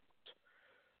dudes.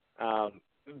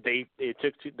 They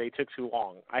took too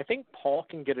long. I think Paul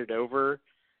can get it over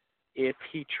if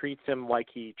he treats him like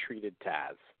he treated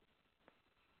Taz.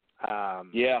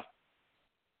 Yeah.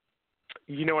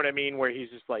 You know what I mean? Where he's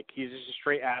just a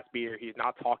straight ass beater. He's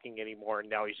not talking anymore, and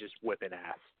now he's just whipping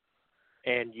ass.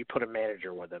 And you put a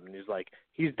manager with him, and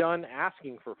he's done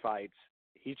asking for fights.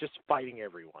 He's just fighting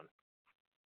everyone.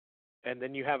 And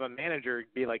then you have a manager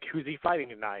be like, who's he fighting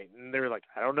tonight? And they're like,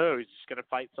 I don't know. He's just going to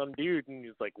fight some dude. And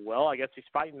he's like, well, I guess he's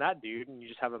fighting that dude. And you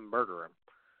just have him murder him.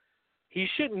 He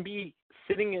shouldn't be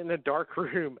sitting in a dark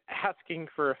room asking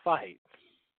for a fight.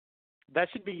 That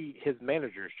should be his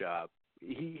manager's job.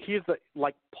 He's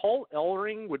like Paul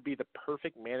Ellering would be the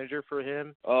perfect manager for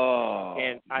him. Oh,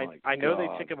 and I know they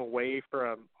took him away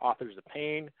from Authors of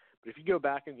Pain. But if you go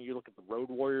back and you look at the Road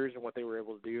Warriors and what they were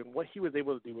able to do and what he was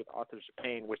able to do with Authors of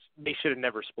Pain, which they should have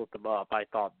never split them up. I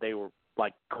thought they were,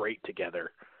 great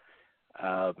together.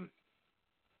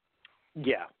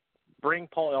 Yeah. bring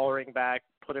Paul Ellering back,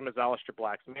 put him as Aleister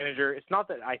Black's manager. It's not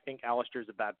that I think Aleister's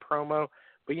a bad promo,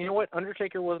 but you know what?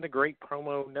 Undertaker wasn't a great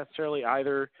promo necessarily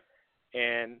either,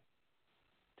 and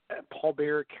Paul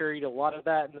Bearer carried a lot of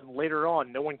that. And then later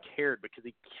on, no one cared because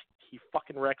he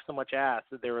fucking wrecked so much ass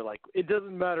that they were like, it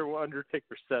doesn't matter what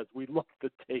Undertaker says. We love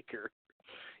the Taker.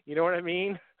 You know what I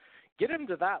mean? Get him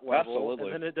to that level,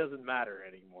 Absolutely. and then it doesn't matter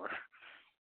anymore.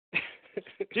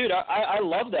 Dude, I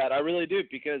love that. I really do,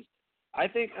 because I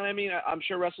think, I mean, I'm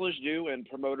sure wrestlers do and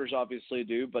promoters obviously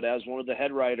do, but as one of the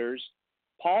head writers,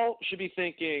 Paul should be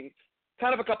thinking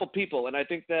kind of a couple people, and I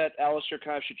think that Aleister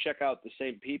kind of should check out the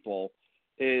same people,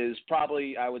 is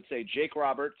probably, I would say, Jake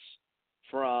Roberts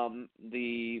from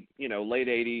the, late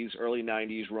 80s, early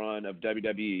 90s run of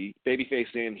WWE,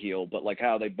 babyface and heel, but like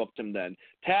how they booked him then.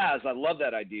 Taz, I love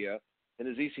that idea, in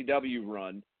his ECW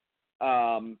run.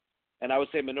 And I would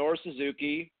say Minoru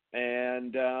Suzuki,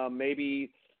 and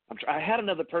maybe I had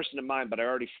another person in mind, but I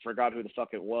already forgot who the fuck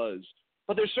it was.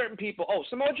 But there's certain people. Oh,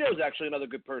 Samoa Joe is actually another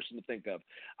good person to think of.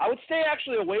 I would stay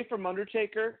actually away from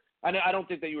Undertaker. I don't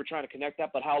think that you were trying to connect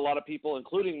that, but how a lot of people,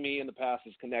 including me in the past,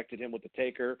 has connected him with the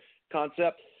Taker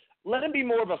concept. Let him be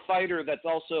more of a fighter that's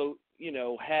also,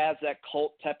 has that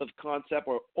cult type of concept,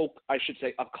 or I should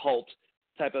say a cult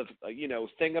type of,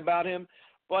 thing about him.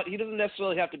 But he doesn't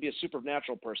necessarily have to be a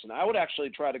supernatural person. I would actually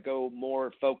try to go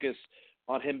more focus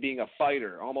on him being a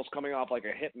fighter, almost coming off like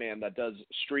a hitman that does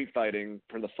street fighting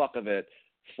for the fuck of it,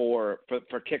 for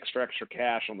kicks for extra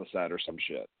cash on the side or some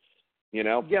shit.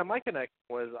 Yeah, my connection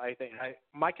was,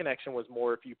 my connection was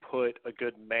more if you put a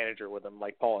good manager with him,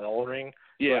 like Paul Ellering,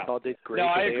 who I thought did great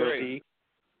I with agree.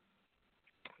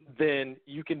 AOP, then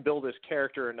you can build his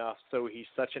character enough so he's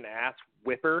such an ass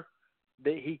whipper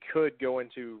that he could go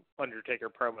into Undertaker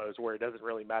promos where it doesn't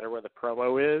really matter where the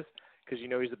promo is, because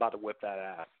he's about to whip that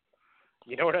ass.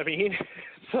 You know what I mean?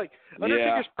 It's like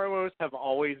Undertaker's promos have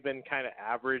always been kind of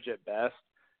average at best.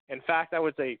 In fact, I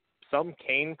would say some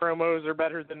Kane promos are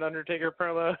better than Undertaker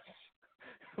promos.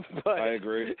 But, I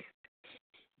agree.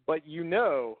 But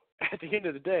at the end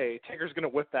of the day, Taker's going to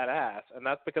whip that ass, and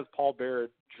that's because Paul Bearer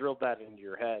drilled that into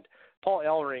your head. Paul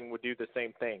Ellering would do the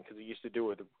same thing because he used to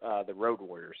do it with the Road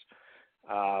Warriors.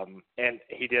 And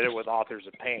he did it with Authors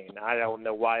of Pain. I don't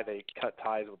know why they cut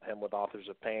ties with him with Authors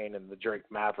of Pain and the Drake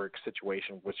Maverick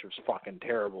situation, which was fucking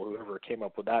terrible. Whoever came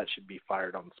up with that should be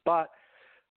fired on the spot.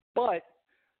 But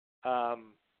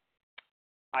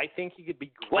I think he could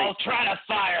be great. Well, try to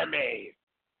fire me.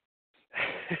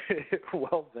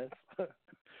 Well, Vince,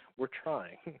 we're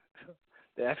trying.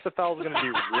 The XFL is going to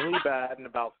do really bad in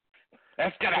about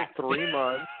 3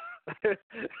 months.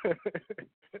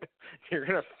 You're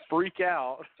going to freak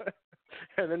out,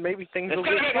 and then maybe things will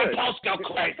get good. It's going to make my pulse go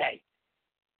crazy.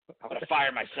 I'm going to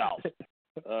fire myself.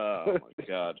 Oh, my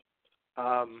God.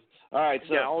 All right,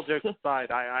 so all jokes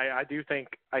aside, I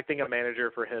think a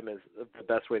manager for him is the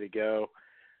best way to go.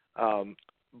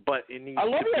 But it needs. I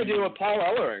love the idea with Paul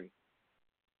Ellering.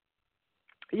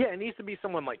 Yeah, it needs to be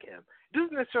someone like him. It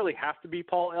doesn't necessarily have to be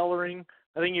Paul Ellering.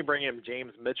 I think you bring in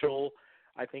James Mitchell.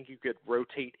 I think you could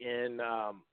rotate in,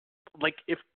 like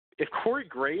if Corey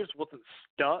Graves wasn't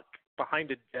stuck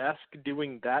behind a desk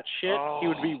doing that shit, he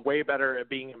would be way better at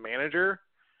being a manager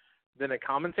than a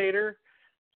commentator,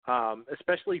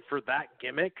 especially for that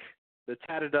gimmick, the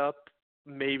tatted up,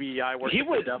 maybe I work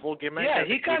the devil gimmick. Yeah,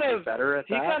 he kind of better at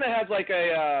that. He kind of has like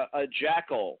a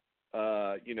Jackal,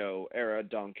 era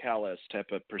Don Callis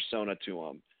type of persona to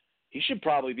him. He should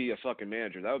probably be a fucking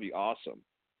manager. That would be awesome.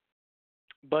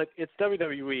 But it's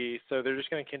WWE, so they're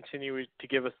just going to continue to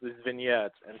give us these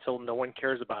vignettes until no one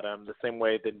cares about him, the same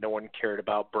way that no one cared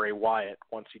about Bray Wyatt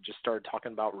once he just started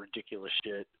talking about ridiculous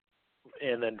shit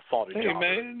and then fought a jobber. Hey,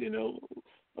 man,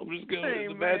 I'm just going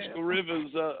the magical rivers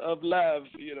of life,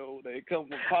 they come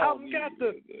upon me.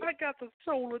 I got the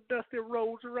soul of Dusty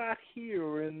Rhodes right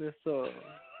here in this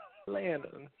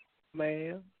lantern,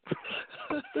 man.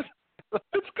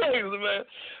 It's crazy, man.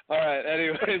 All right.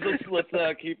 Anyways, let's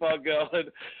keep on going.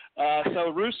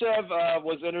 So Rusev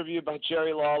was interviewed by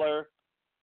Jerry Lawler.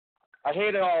 I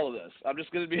hated all of this. I'm just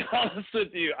going to be honest with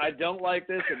you. I don't like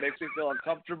this. It makes me feel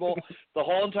uncomfortable. The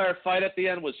whole entire fight at the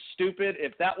end was stupid.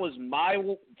 If that was my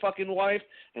fucking wife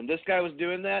and this guy was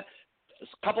doing that,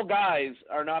 a couple guys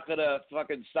are not going to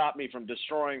fucking stop me from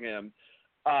destroying him.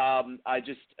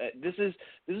 This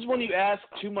is when you ask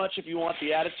too much if you want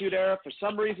the Attitude Era. For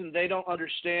some reason, they don't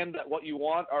understand that what you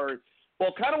want are,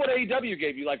 well, kind of what AEW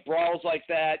gave you, like brawls like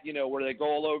that, where they go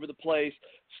all over the place.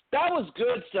 That was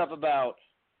good stuff about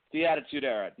the Attitude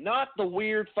Era, not the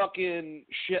weird fucking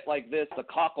shit like this, the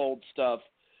cockhold stuff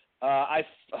Oh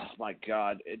my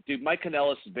God, dude, Mike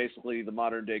Kanellis is basically the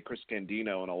modern day Chris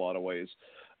Candido in a lot of ways.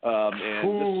 And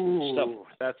Ooh, this stuff,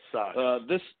 that sucks.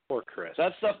 this Poor Chris.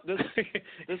 that stuff,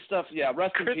 this stuff, yeah.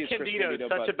 Rest in Chris peace, Chris Candido is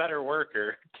Candido. such a better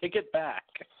worker. Take it back.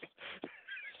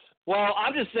 Well,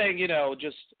 I'm just saying,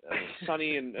 just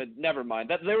Sonny and never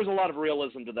mind. There was a lot of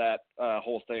realism to that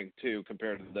whole thing too,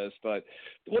 compared to this. But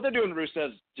what they're doing to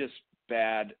Rusev's just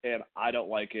bad, and I don't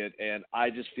like it. And I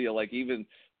just feel like even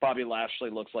Bobby Lashley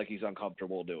looks like he's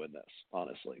uncomfortable doing this.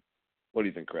 Honestly, what do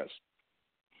you think, Chris?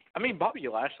 I mean, Bobby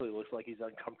Lashley looks like he's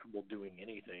uncomfortable doing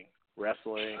anything.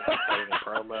 Wrestling, cutting a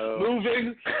promo.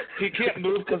 Moving. He can't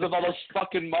move because of all those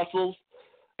fucking muscles.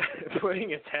 Putting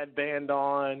his headband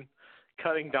on,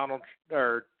 cutting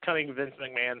Vince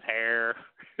McMahon's hair.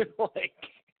 Like,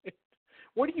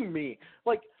 what do you mean?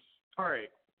 Like, all right,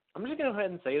 I'm just going to go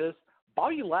ahead and say this.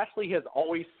 Bobby Lashley has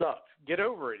always sucked. Get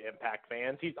over it, Impact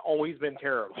fans. He's always been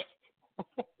terrible.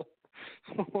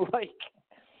 Like...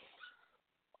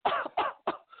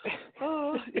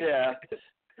 Yeah.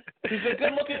 He's a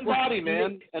good-looking body,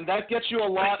 man, and that gets you a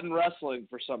lot in wrestling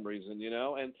for some reason,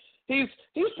 And he's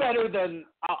better than,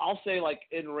 I'll say, like,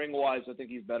 in ring-wise, I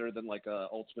think he's better than, like, a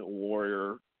Ultimate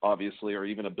Warrior, obviously, or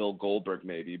even a Bill Goldberg,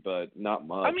 maybe, but not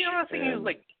much. I mean, I'm not saying he's,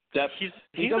 like,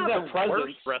 he's not not the presence.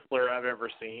 worst wrestler I've ever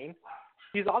seen.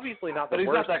 He's obviously not the but he's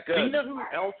worst. Not that good. Do you know who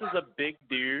else is a big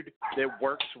dude that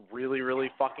works really, really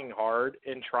fucking hard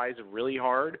and tries really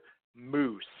hard?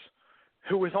 Moose,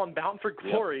 who was on Bound for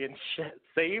Glory and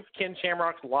saved Ken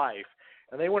Shamrock's life.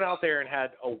 And they went out there and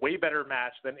had a way better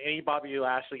match than any Bobby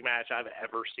Lashley match I've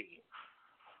ever seen.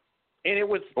 And it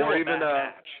was still a bad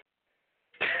match.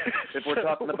 If we're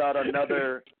talking about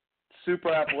another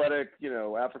super athletic,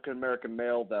 African-American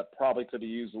male that probably could have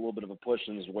used a little bit of a push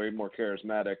and is way more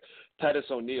charismatic, Titus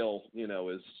O'Neil,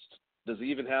 does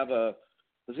he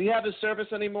have his service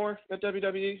anymore at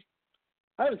WWE?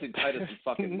 I haven't seen Titus in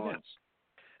fucking months.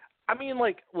 I mean,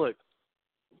 like, look,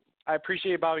 I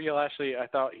appreciate Bobby Lashley. I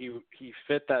thought he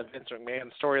fit that Vince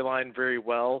McMahon storyline very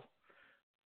well.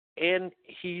 And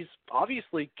he's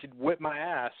obviously could whip my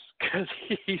ass because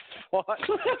he's fought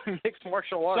mixed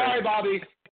martial arts. Sorry, Bobby.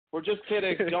 We're just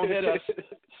kidding. Don't hit us.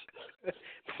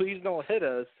 Please don't hit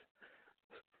us.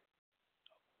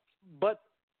 But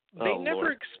they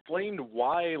never explained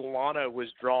why Lana was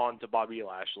drawn to Bobby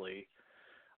Lashley,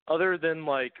 other than,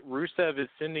 like, Rusev is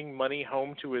sending money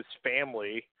home to his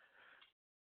family.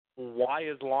 Why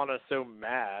is Lana so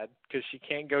mad? Because she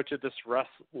can't go to this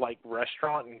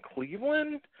restaurant in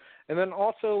Cleveland? And then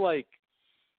also, like,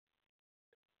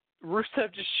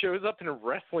 Rusev just shows up in a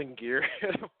wrestling gear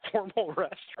at a formal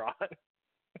restaurant.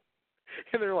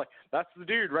 And they're like, that's the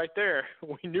dude right there.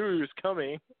 We knew he was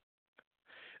coming.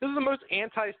 This is the most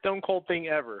anti-Stone Cold thing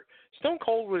ever. Stone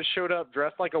Cold would have showed up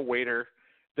dressed like a waiter,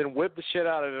 then whip the shit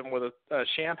out of him with a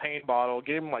champagne bottle,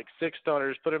 get him like 6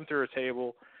 stunners, put him through a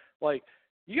table. Like,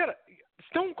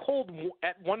 Stone Cold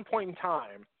at one point in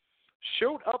time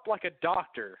showed up like a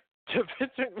doctor to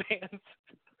Vince McMahon's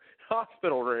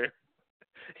hospital room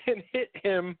and hit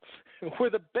him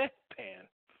with a bedpan.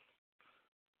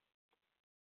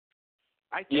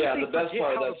 I think they the best forget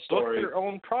part how of that to story. book their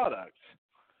own product.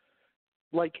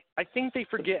 Like, I think they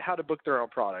forget how to book their own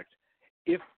product.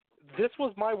 If this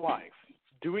was my wife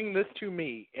doing this to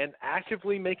me and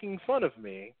actively making fun of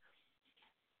me,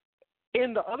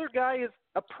 and the other guy is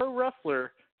a pro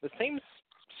wrestler, the same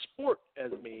sport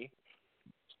as me,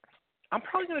 I'm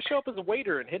probably going to show up as a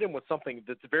waiter and hit him with something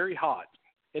that's very hot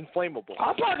and flammable.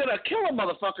 I'm probably going to kill a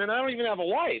motherfucker and I don't even have a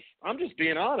wife. I'm just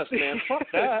being honest, man. Fuck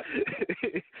that.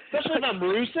 Especially if I'm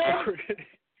Rusev.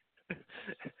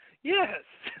 Yes.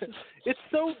 It's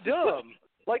so dumb.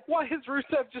 Like, why is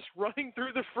Rusev just running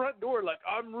through the front door like,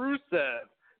 I'm Rusev?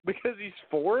 Because he's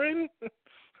foreign?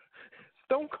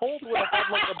 Stone Cold would have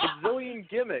had like a bazillion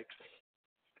gimmicks.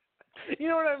 You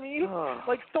know what I mean?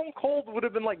 Like, Stone Cold would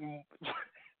have been like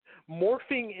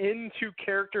morphing into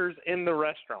characters in the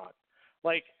restaurant.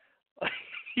 Like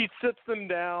he sits them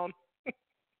down,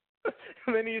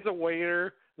 and then he's a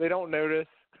waiter. They don't notice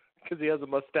because he has a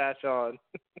mustache on.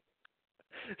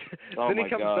 Then he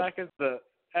comes back as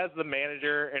the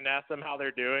manager and asks them how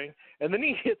they're doing, and then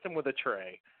he hits them with a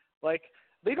tray. Like,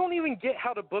 they don't even get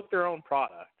how to book their own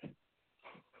product.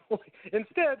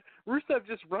 Instead, Rusev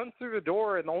just runs through the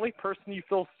door, and the only person you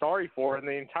feel sorry for in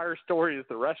the entire story is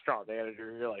the restaurant manager.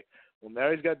 And you're like, well,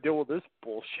 now he's got to deal with this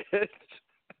bullshit.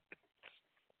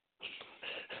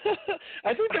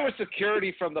 I think there was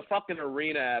security from the fucking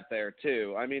arena out there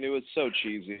too. I mean, it was so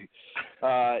cheesy.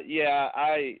 Yeah,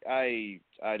 I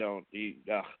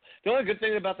The only good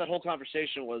thing about that whole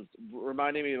conversation was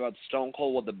reminding me about Stone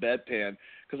Cold with the bedpan,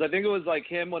 because I think it was like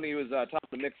him when he was talking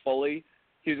to Mick Foley.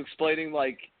 He was explaining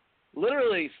like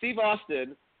literally Steve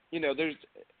Austin.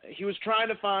 He was trying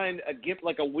to find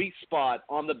a weak spot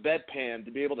on the bedpan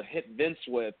to be able to hit Vince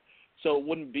with, so it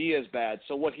wouldn't be as bad.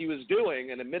 So what he was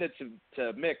doing, and admitted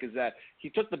to Mick, is that he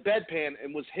took the bedpan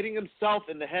and was hitting himself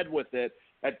in the head with it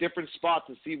at different spots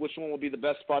to see which one would be the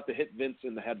best spot to hit Vince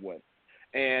in the head with.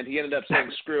 And he ended up saying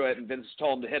screw it, and Vince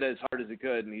told him to hit it as hard as he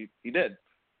could, and he did.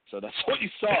 So that's what you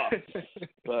saw.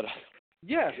 But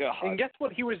yeah, God. And guess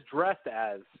what he was dressed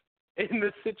as in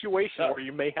this situation where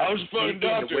you may have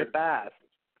to whip ass?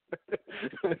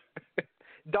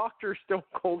 Dr. Stone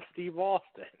Cold Steve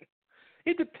Austin.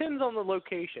 It depends on the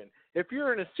location. If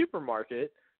you're in a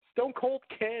supermarket, Stone Cold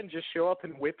can just show up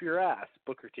and whip your ass,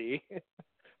 Booker T.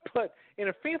 But in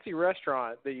a fancy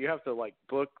restaurant that you have to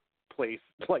book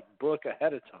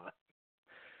ahead of time,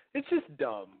 it's just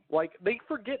dumb. Like, they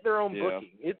forget their own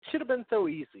booking. It should have been so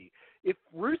easy. If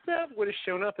Rusev would have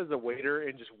shown up as a waiter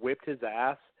and just whipped his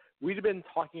ass, we'd have been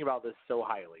talking about this so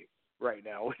highly right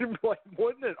now. We'd have been like,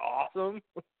 wasn't it awesome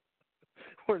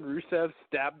when Rusev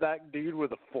stabbed that dude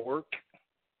with a fork?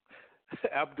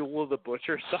 Abdullah the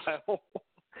Butcher style.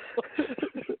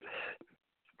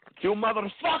 You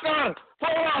motherfucker!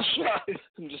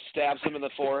 And just stabs him in the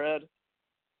forehead.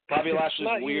 Bobby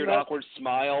Lashley's weird, awkward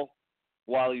smile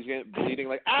while he's bleeding,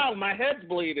 like, ow, my head's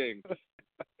bleeding.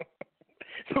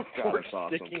 The fork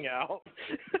sticking out.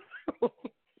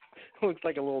 Looks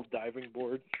like a little diving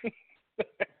board.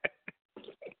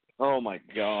 Oh my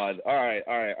God! All right.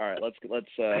 Let's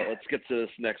get to this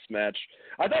next match.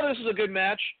 I thought this was a good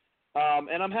match,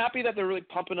 and I'm happy that they're really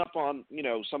pumping up on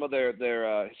some of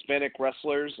their Hispanic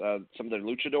wrestlers, some of their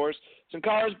luchadors. Sin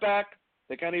Cara's back.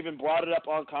 They kind of even brought it up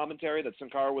on commentary that Sin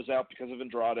Cara was out because of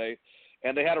Andrade,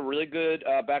 and they had a really good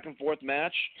back and forth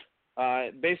match.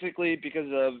 Basically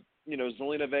because of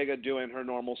Zelina Vega doing her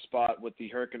normal spot with the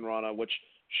Hurricane Rana, which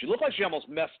she looked like she almost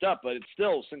messed up, but it's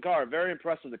still Sin Cara, very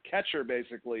impressive to catch her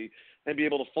basically and be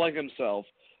able to fling himself.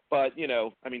 But,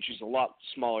 she's a lot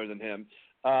smaller than him.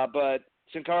 But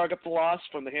Sin Cara got the loss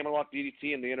from the Hammerlock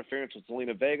DDT and the interference with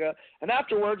Zelina Vega. And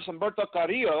afterwards, Humberto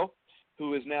Carrillo,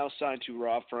 who is now signed to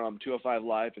Raw from 205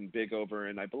 Live and Big Over,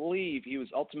 and I believe he was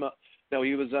Ultimo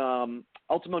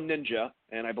Ninja,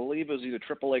 and I believe it was either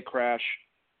AAA Crash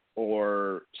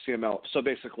or CML. So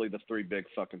basically the three big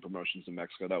fucking promotions in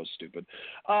Mexico. That was stupid.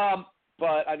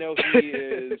 But I know he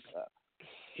is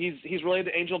he's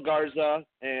related to Angel Garza,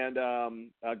 and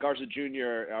Garza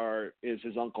Jr. is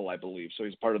his uncle, I believe. So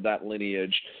he's part of that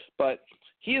lineage. But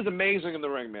he is amazing in the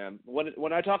ring, man.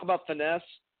 When I talk about finesse,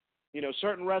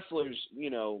 certain wrestlers,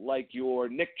 like your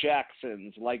Nick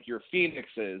Jacksons, like your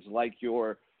Phoenixes, like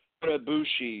your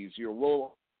Bushis, your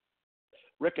Will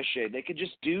Ricochet, they could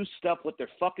just do stuff with their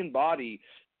fucking body.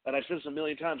 And I've said this a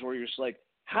million times where you're just like,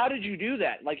 how did you do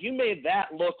that? Like, you made that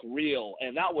look real,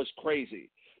 and that was crazy.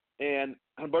 And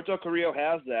Humberto Carrillo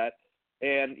has that.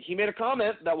 And he made a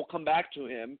comment that will come back to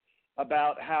him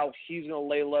about how he's going to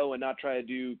lay low and not try to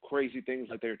do crazy things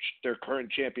like their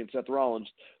current champion, Seth Rollins.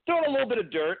 Throwing a little bit of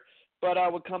dirt, but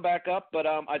would come back up. But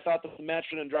I thought that the match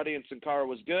with Andrade and Sin Cara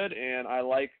was good, and I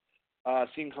like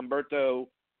seeing Humberto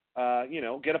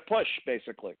get a push,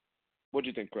 basically. What do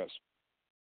you think, Chris?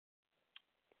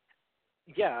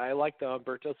 Yeah, I like the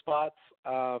Humberto spots.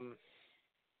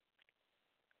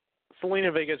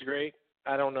 Zelina Vega's great.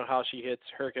 I don't know how she hits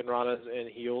Hurricane Ranas and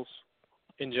heels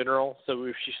in general. So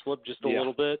if she slipped just a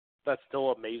little bit, that's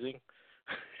still amazing.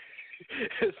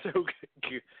 So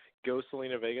go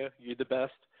Zelina Vega. You're the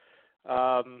best.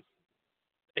 And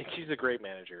she's a great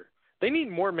manager. They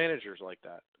need more managers like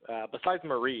that. Besides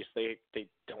Maurice, they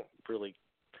don't really,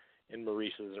 and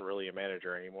Maurice isn't really a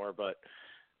manager anymore, but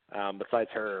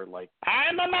besides her,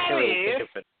 I'm a Maurice!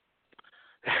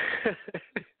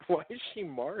 Why is she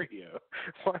Mario?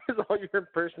 Why is all your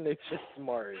impersonations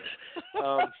Mario?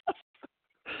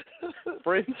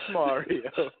 Prince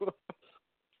Mario.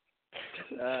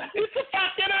 It's a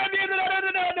fucking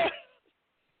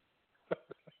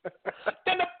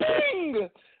then a ping!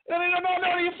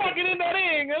 No, you fucking in the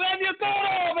ring, and then you go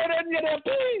over, and then you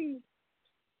ping!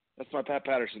 That's my Pat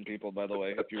Patterson, people, by the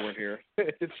way, if you weren't here.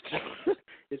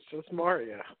 It's just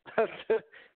Mario.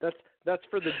 That's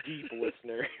for the deep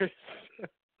listeners.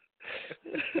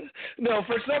 No,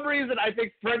 for some reason, I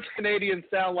think French Canadians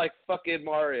sound like fucking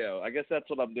Mario. I guess that's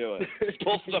what I'm doing.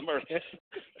 Both of them are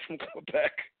from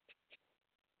Quebec.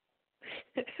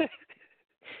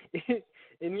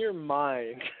 In your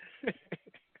mind,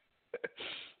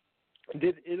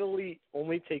 Did Italy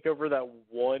only take over that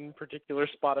one particular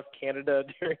spot of Canada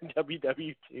during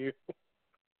WW2?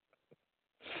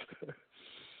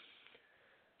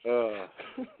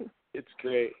 It's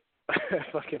great. I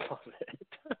fucking love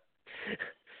it.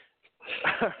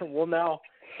 Well, now,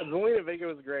 Zelina Vega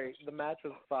was great. The match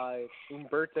was fine.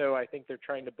 Humberto, I think they're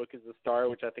trying to book as a star,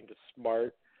 which I think is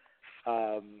smart.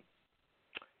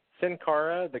 Sin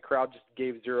Cara, the crowd just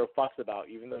gave zero fuss about,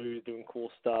 even though he was doing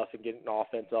cool stuff and getting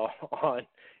offense on.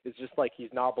 It's just like he's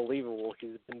not believable.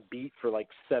 He's been beat for like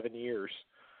 7 years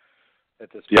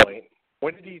at this point.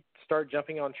 When did he start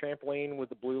jumping on trampoline with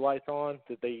the blue lights on?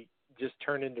 Did they just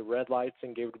turn into red lights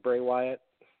and gave it to Bray Wyatt?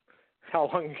 How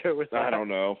long ago was that? I don't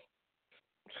know.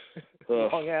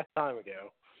 Long ass time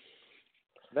ago.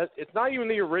 It's not even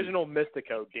the original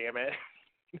Mystico, damn it.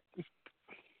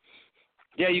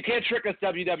 Yeah, you can't trick us,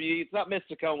 WWE. It's not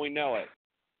Mystico, and we know it.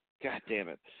 God damn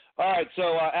it. All right,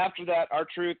 so after that,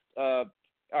 R-Truth. All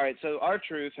right, so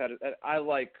R-Truth had.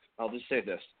 I'll just say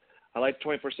this. I like the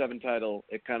 24/7 title.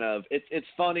 It's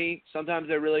funny. Sometimes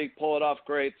they really pull it off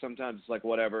great. Sometimes it's like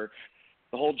whatever.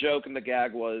 The whole joke and the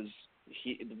gag was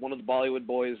one of the Bollywood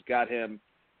boys got him,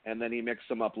 and then he mixed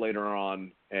them up later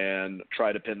on and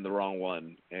tried to pin the wrong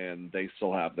one, and they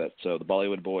still have that. So the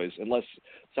Bollywood boys, unless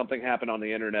something happened on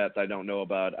the internet that I don't know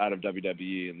about out of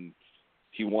WWE, and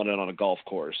he won it on a golf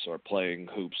course or playing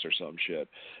hoops or some shit.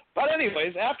 But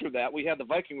anyways, after that, we had the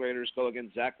Viking Raiders go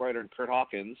against Zack Ryder and Kurt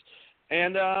Hawkins,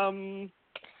 and I'm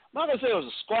not going to say it was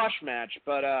a squash match,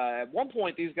 but at one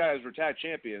point these guys were tag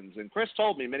champions, and Chris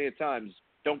told me many times,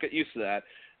 don't get used to that.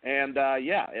 And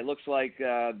yeah, it looks like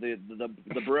the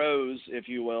bros, if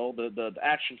you will, the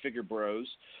action figure bros,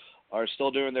 are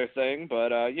still doing their thing.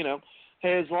 But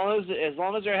hey, as long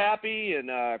as they're happy and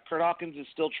Kurt Hawkins is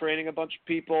still training a bunch of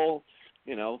people,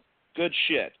 good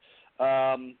shit.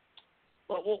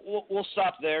 We'll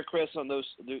stop there, Chris, on those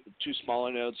two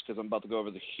smaller notes because I'm about to go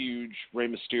over the huge Rey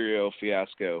Mysterio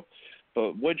fiasco.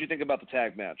 But what did you think about the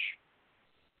tag match?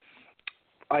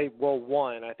 I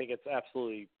think it's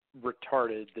absolutely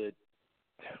retarded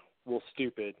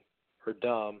stupid or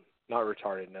dumb, not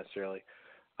retarded necessarily,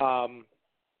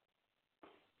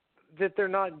 that they're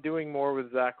not doing more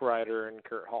with Zack Ryder and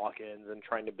Kurt Hawkins and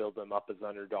trying to build them up as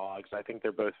underdogs. I think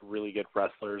they're both really good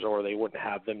wrestlers, or they wouldn't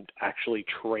have them actually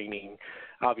training.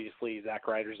 Obviously, Zack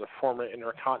Ryder's a former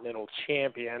Intercontinental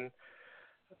Champion,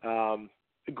 a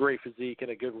great physique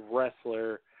and a good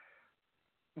wrestler,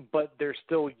 but they're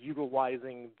still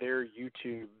utilizing their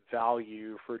YouTube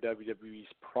value for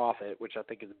WWE's profit, which I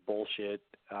think is bullshit.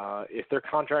 If their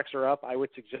contracts are up, I would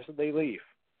suggest that they leave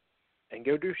and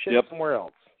go do shit somewhere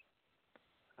else.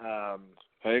 I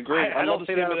agree. I love to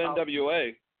see him at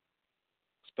NWA,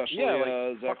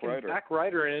 especially Zack Ryder. Zack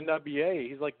Ryder in NWA,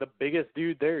 he's like the biggest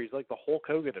dude there. He's like the Hulk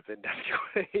Hogan of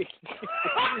NWA.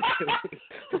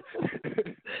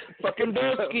 Fucking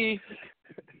Boski.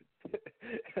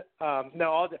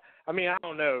 No, I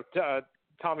don't know.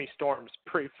 Tommy Storm's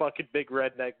pretty fucking big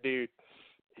redneck dude.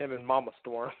 Him and Mama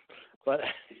Storm. But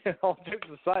all jokes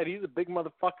aside, he's a big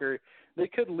motherfucker. They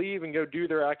could leave and go do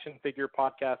their action figure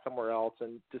podcast somewhere else,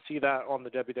 and to see that on the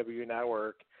WWE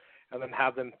Network, and then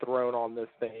have them thrown on this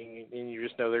thing, and you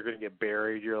just know they're going to get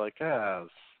buried. You're like, I'm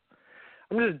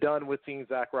just done with seeing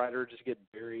Zack Ryder just get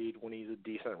buried when he's a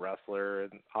decent wrestler,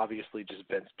 and obviously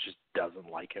Vince just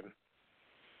doesn't like him.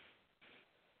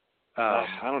 I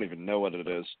don't even know what it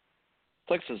is. It's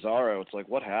like Cesaro. It's like,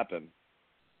 what happened?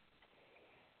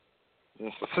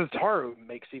 Cesaro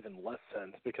makes even less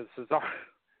sense because Cesaro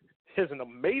is an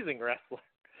amazing wrestler.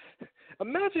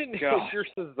 Imagine if you're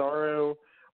Cesaro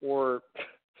or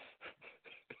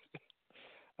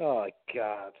oh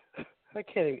God, I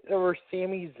can't even. Or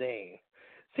Sami Zayn.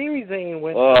 Sami Zayn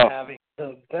went from having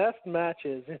the best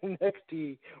matches in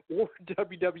NXT or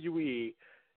WWE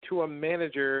to a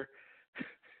manager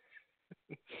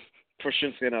for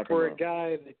Shinsuke Nakamura. For a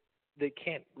guy that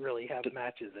can't really have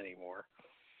matches anymore.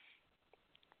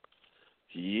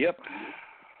 Yep.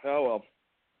 Oh, well.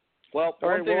 Well,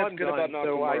 one thing that's good about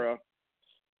Nakamura,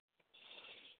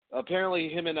 apparently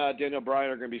him and Daniel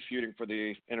Bryan are going to be feuding for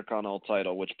the Intercontinental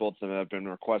title, which both of them have been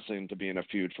requesting to be in a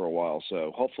feud for a while.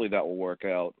 So hopefully that will work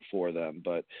out for them.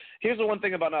 But here's the one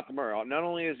thing about Nakamura. Not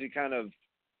only is he kind of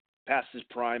past his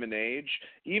prime in age,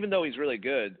 even though he's really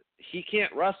good, he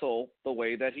can't wrestle the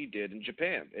way that he did in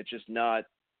Japan. It's just not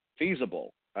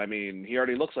feasible. I mean, he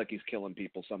already looks like he's killing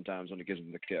people sometimes when he gives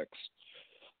them the kicks.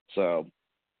 So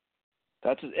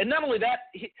that's it. And not only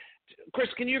that, Chris,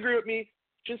 can you agree with me?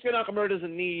 Shinsuke Nakamura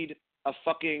doesn't need a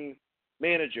fucking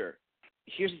manager.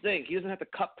 Here's the thing. He doesn't have to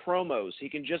cut promos. He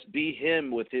can just be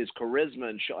him with his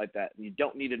charisma and shit like that. And you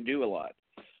don't need to do a lot.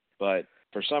 But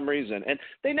for some reason. And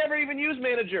they never even use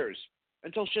managers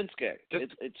until Shinsuke.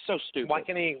 It's so stupid. Why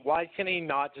can he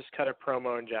not just cut a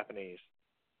promo in Japanese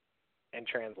and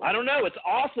translate? I don't know. It's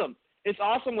awesome. It's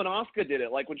awesome when Asuka did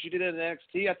it. Like when she did it in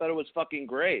NXT, I thought it was fucking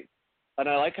great. And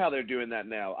I like how they're doing that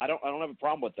now. I don't have a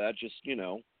problem with that. Just,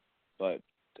 but.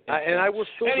 And I will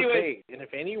still debate. And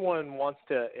if anyone wants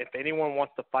to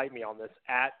fight me on this,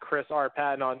 at Chris R.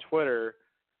 Patton on Twitter,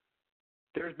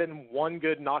 there's been one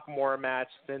good Nakamura match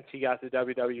since he got to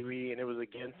WWE, and it was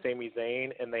against Sami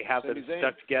Zayn, and they have them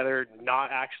stuck together, not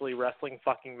actually wrestling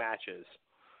fucking matches.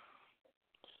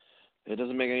 It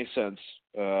doesn't make any sense.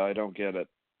 I don't get it.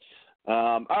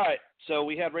 All right, so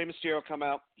we had Rey Mysterio come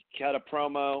out. He had a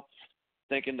promo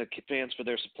thanking the fans for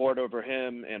their support over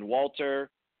him and Walter.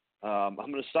 I'm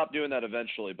going to stop doing that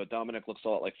eventually, but Dominic looks a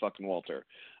lot like fucking Walter.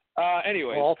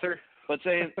 Anyway. Walter? But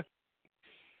saying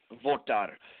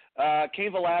Walter.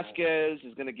 Cain Velasquez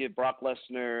is going to give Brock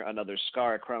Lesnar another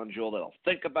scar, a crown jewel that I'll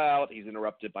think about. He's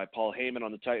interrupted by Paul Heyman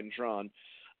on the Titantron,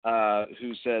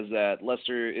 who says that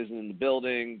Lesnar isn't in the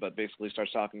building, but basically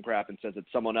starts talking crap and says that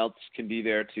someone else can be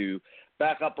there to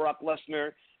back up Brock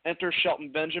Lesnar. Enter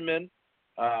Shelton Benjamin,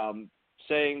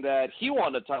 saying that he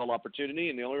wanted a title opportunity,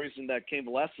 and the only reason that Cain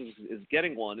Velasquez is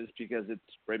getting one is because it's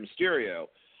Rey Mysterio.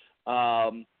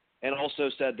 And also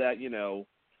said that,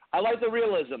 I like the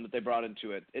realism that they brought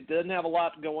into it. It didn't have a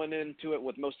lot going into it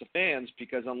with most of the fans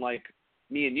because unlike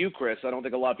me and you, Chris, I don't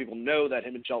think a lot of people know that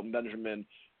him and Shelton Benjamin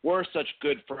were such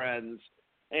good friends.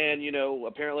 And,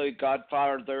 apparently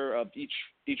godfather of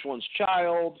each one's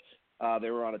child.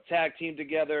 They were on a tag team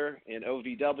together in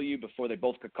OVW before they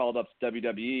both got called up to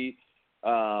WWE.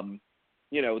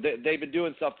 They've been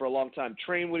doing stuff for a long time,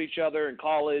 trained with each other in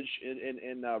college,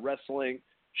 in wrestling.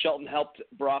 Shelton helped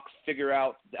Brock figure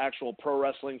out the actual pro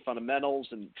wrestling fundamentals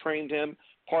and trained him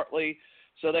partly.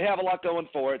 So they have a lot going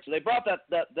for it. So they brought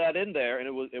that in there, and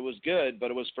it was good, but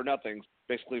it was for nothing.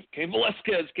 Basically, Cain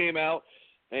Velasquez came out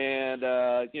and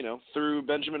threw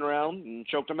Benjamin around and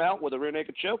choked him out with a rear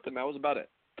naked choke, and that was about it.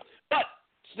 But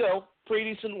still,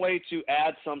 pretty decent way to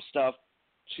add some stuff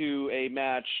to a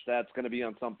match that's going to be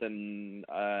on something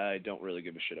I don't really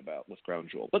give a shit about with Crown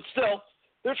Jewel. But still,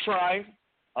 they're trying.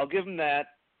 I'll give them that.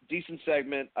 Decent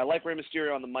segment. I like Rey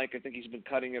Mysterio on the mic. I think he's been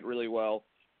cutting it really well.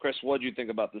 Chris, what do you think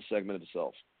about this segment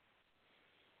itself?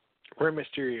 Rey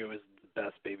Mysterio is the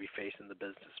best babyface in the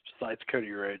business besides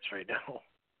Cody Rhodes right now.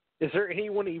 Is there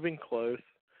anyone even close?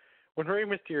 When Rey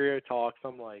Mysterio talks,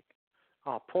 I'm like,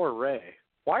 oh, poor Rey.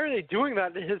 Why are they doing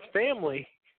that to his family?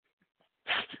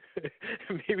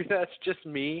 Maybe that's just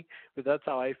me, but that's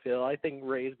how I feel. I think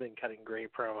Rey's been cutting great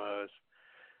promos.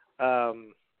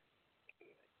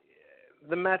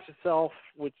 The match itself,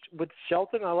 with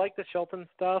Shelton, I like the Shelton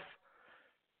stuff.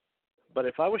 But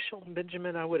if I was Shelton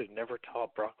Benjamin, I would have never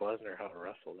taught Brock Lesnar how to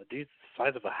wrestle. The dude's the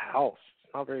size of a house.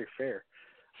 It's not very fair.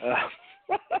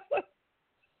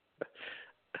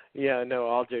 Yeah, no,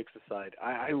 all jokes aside.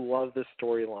 I love this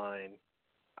storyline.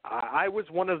 I was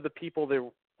one of the people that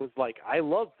was like, I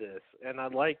love this, and I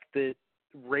like that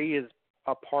Rey is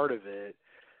a part of it.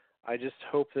 I just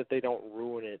hope that they don't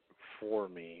ruin it for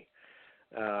me.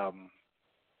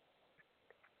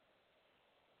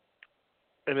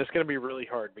 And it's going to be really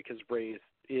hard because Rey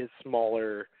is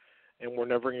smaller, and we're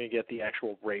never going to get the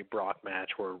actual Rey-Brock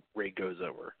match where Rey goes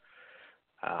over.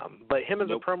 But him as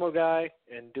a promo guy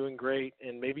and doing great,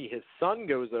 and maybe his son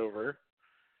goes over,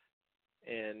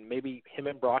 and maybe him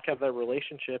and Brock have that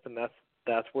relationship, and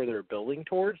that's where they're building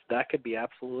towards. That could be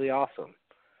absolutely awesome.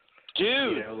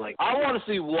 Dude, I want to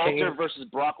see Walter versus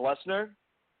Brock Lesnar.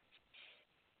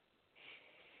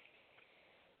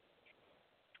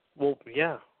 Well,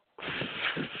 yeah.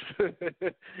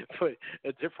 But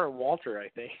a different Walter, I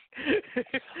think.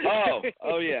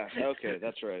 Oh yeah. Okay,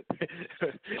 that's right.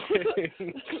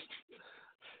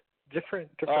 different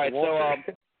All right, Walter.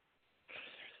 So,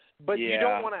 but you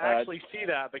don't want to actually see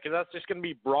that because that's just going to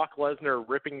be Brock Lesnar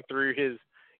ripping through his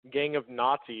gang of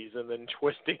Nazis and then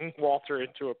twisting Walter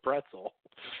into a pretzel.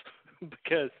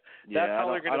 Because that's how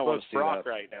they're going to book Brock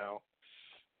right now.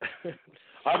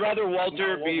 I'd rather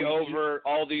Walter be over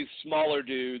all these smaller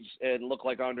dudes and look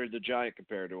like Andre the Giant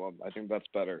compared to him. I think that's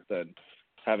better than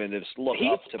having to just look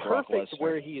up to Brock Lesnar. He's perfect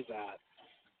where he's at.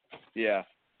 Yeah.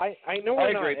 I know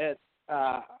we're not at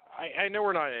I know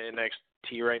we're not at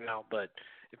NXT right now, but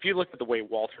if you look at the way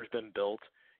Walter's been built,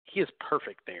 he is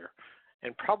perfect there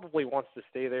and probably wants to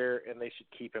stay there, and they should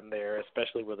keep him there,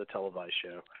 especially with a televised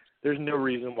show. There's no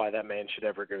reason why that man should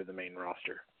ever go to the main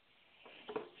roster.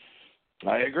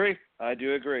 I agree. I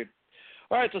do agree.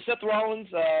 All right, so Seth Rollins,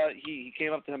 he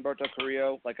came up to Humberto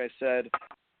Carrillo, like I said,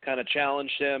 kind of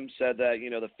challenged him, said that,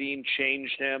 The Fiend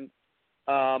changed him.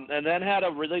 and then had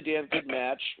a really damn good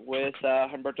match with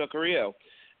Humberto Carrillo.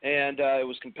 And it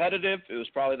was competitive. It was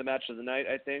probably the match of the night,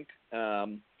 I think.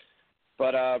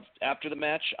 But after the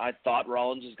match, I thought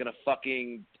Rollins was going to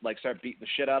fucking start beating the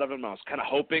shit out of him. I was kind of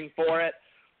hoping for it.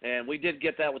 And we did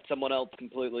get that with someone else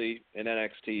completely in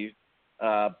NXT.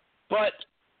 But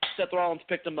Seth Rollins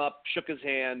picked him up, shook his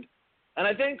hand. And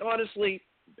I think, honestly,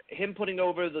 him putting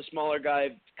over the smaller guy,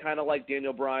 kind of like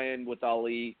Daniel Bryan with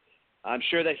Ali, I'm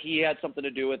sure that he had something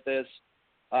to do with this.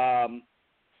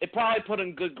 It probably put him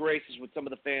in good graces with some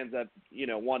of the fans that,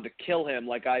 wanted to kill him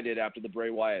like I did after the Bray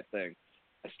Wyatt thing.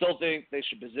 I still think they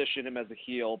should position him as a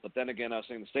heel, but then again, I was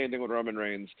saying the same thing with Roman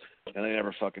Reigns, and they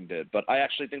never fucking did. But I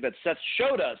actually think that Seth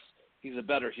showed us he's a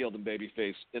better heel than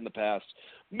babyface in the past.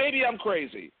 Maybe I'm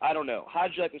crazy. I don't know.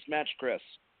 How'd you like this match, Chris?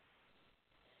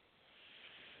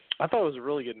 I thought it was a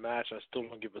really good match. I still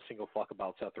don't give a single fuck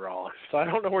about Seth Rollins. So I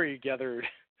don't know where you gathered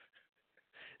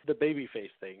the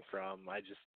babyface thing from. I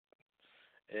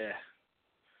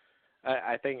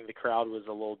think the crowd was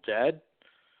a little dead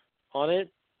on it,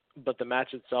 but the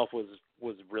match itself was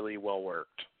really well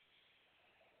worked.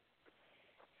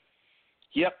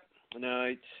 Yep.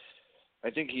 No,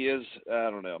 I think he is. I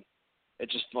don't know.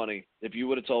 It's just funny. If you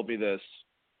would have told me this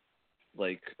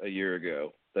a year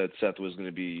ago, that Seth was going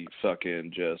to be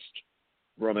fucking just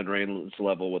Roman Reigns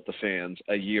level with the fans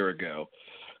a year ago,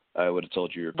 I would have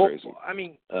told you you're crazy. Well, I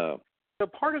mean, so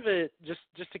part of it, just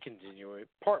to continue it,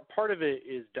 part of it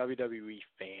is WWE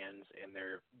fans and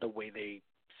the way they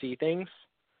see things.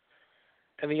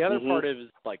 And the other part is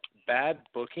bad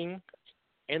booking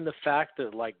and the fact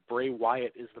that Bray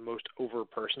Wyatt is the most over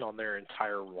person on their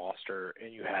entire roster,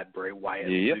 and you had Bray Wyatt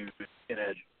lose in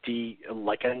a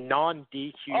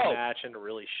non-DQ match in a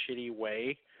really shitty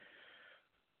way.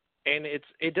 And it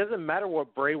doesn't matter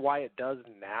what Bray Wyatt does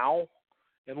now,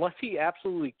 unless he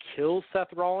absolutely kills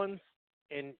Seth Rollins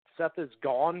and Seth is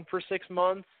gone for 6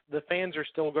 months, the fans are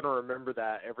still going to remember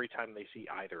that every time they see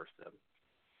either of them.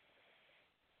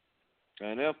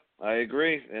 I know. I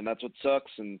agree. And that's what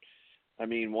sucks. And, I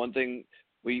mean, one thing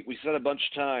we said a bunch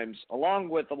of times, along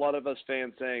with a lot of us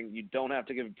fans saying you don't have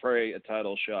to give Bray a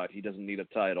title shot. He doesn't need a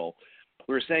title.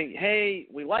 We were saying, hey,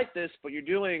 we like this, but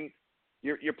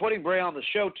you're putting Bray on the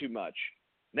show too much.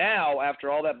 Now, after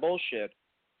all that bullshit,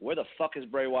 where the fuck has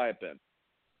Bray Wyatt been?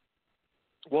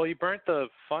 Well, he burnt the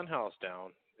Funhouse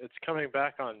down. It's coming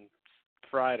back on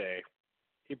Friday.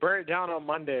 He burnt it down on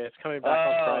Monday. It's coming back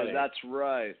on Friday. Oh, that's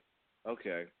right.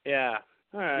 Okay. Yeah.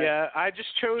 All right. Yeah, I just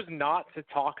chose not to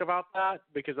talk about that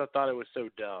because I thought it was so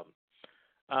dumb.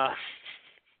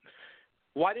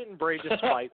 Why didn't Bray just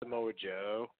fight Samoa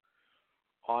Joe?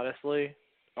 Honestly.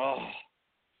 Oh,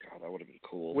 God, that would have been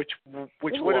cool. Which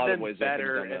would have been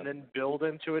better, and then build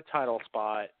into a title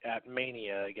spot at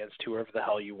Mania against whoever the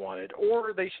hell you wanted.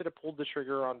 Or they should have pulled the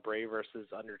trigger on Bray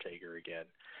versus Undertaker again.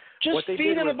 Just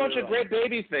feed in a bunch of great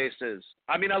baby faces.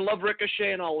 I mean, I love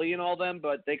Ricochet and Ali and all them,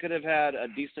 but they could have had a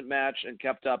decent match and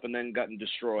kept up and then gotten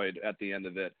destroyed at the end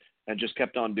of it and just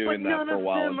kept on doing that for a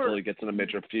while until he gets in a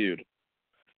major feud.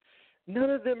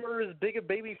 None of them are as big a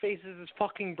baby faces as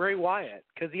fucking Bray Wyatt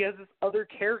because he has this other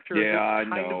character that's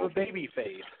kind of a baby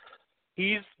face.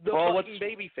 He's the fucking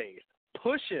baby face.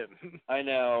 Push him. I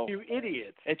know. You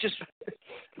idiot. It just,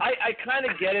 I kind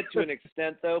of get it to an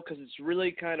extent though, because it's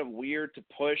really kind of weird to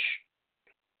push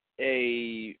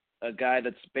a guy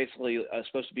that's basically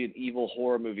supposed to be an evil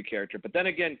horror movie character. But then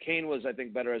again, Kane was, I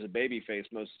think, better as a baby face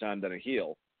most of the time than a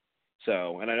heel.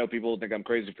 So, and I know people think I'm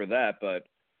crazy for that, but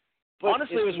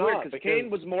honestly, it was weird because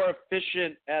Kane was more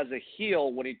efficient as a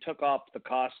heel when he took off the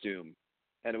costume,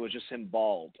 and it was just him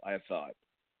bald, I thought.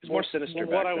 It's more sinister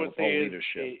back then with whole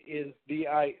leadership. Is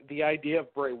the idea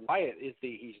of Bray Wyatt is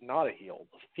that he's not a heel.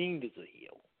 The Fiend is a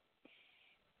heel.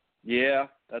 Yeah,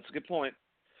 that's a good point.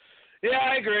 Yeah,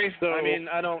 I agree. So, I mean,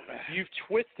 You've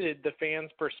twisted the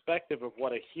fans' perspective of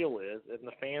what a heel is, and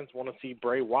the fans want to see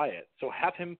Bray Wyatt. So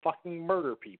have him fucking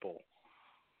murder people.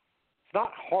 It's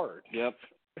not hard. Yep.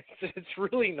 It's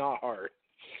really not hard.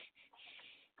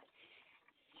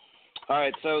 All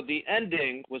right, so the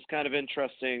ending was kind of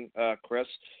interesting, Chris.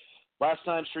 Last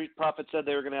time, Street Profits said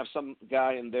they were going to have some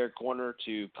guy in their corner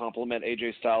to complement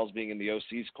AJ Styles being in the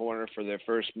OC's corner for their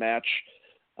first match.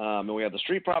 And we have the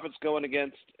Street Profits going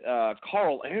against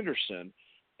Carl Anderson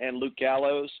and Luke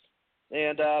Gallows.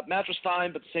 And match was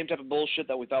fine, but the same type of bullshit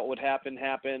that we thought would happen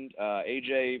happened.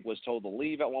 AJ was told to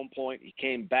leave at one point. He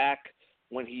came back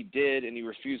when he did, and he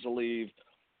refused to leave.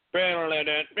 Kevin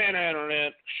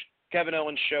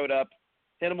Owens showed up,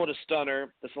 hit him with a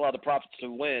stunner. This allowed the Profits to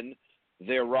win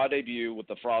their Raw debut with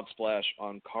the Frog Splash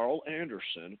on Carl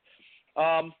Anderson.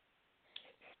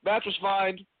 Match was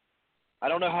fine. I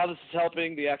don't know how this is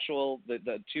helping the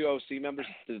two OC members,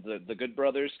 the Good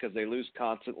Brothers, because they lose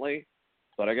constantly.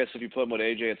 But I guess if you put them with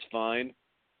AJ, it's fine.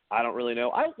 I don't really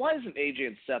know. Why isn't AJ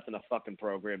and Seth in a fucking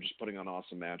program just putting on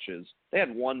awesome matches? They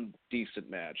had one decent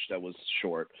match that was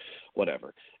short.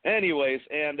 Whatever. Anyways,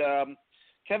 and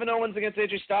Kevin Owens against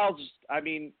AJ Styles, I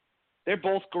mean, they're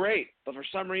both great. But for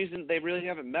some reason, they really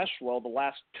haven't meshed well the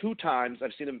last two times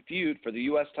I've seen them feud for the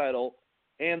U.S. title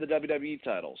and the WWE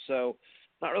title. So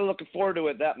not really looking forward to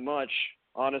it that much,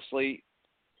 honestly.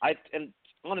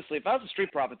 Honestly, if I was the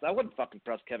Street Profits, I wouldn't fucking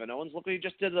press Kevin Owens. Look what he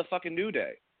just did to the fucking New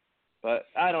Day. But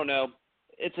I don't know.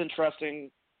 It's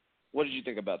interesting. What did you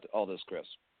think about all this, Chris?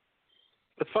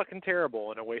 It's fucking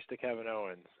terrible and a waste of Kevin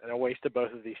Owens and a waste of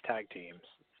both of these tag teams.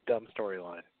 It's a dumb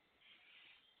storyline.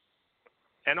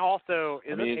 And also,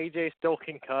 isn't AJ still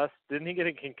concussed? Didn't he get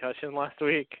a concussion last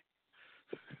week?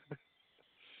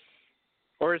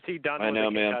 Or is he done with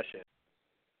a concussion?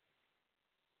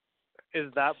 Man.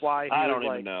 Is that why he was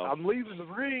like, I'm leaving the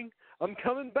ring, I'm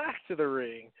coming back to the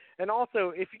ring? And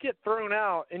also, if you get thrown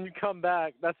out and you come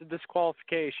back, that's a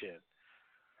disqualification.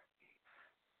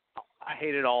 I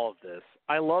hated all of this.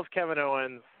 I love Kevin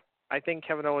Owens. I think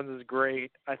Kevin Owens is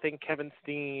great. I think Kevin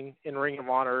Steen in Ring of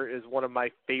Honor is one of my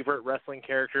favorite wrestling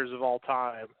characters of all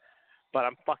time. But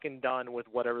I'm fucking done with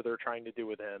whatever they're trying to do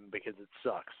with him because it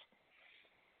sucks.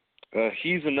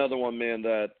 He's another one, man,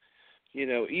 that, you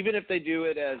know, even if they do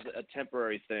it as a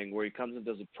temporary thing where he comes and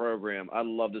does a program, I'd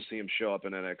love to see him show up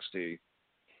in NXT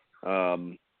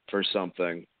for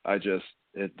something.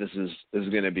 This is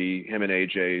going to be him and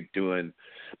AJ doing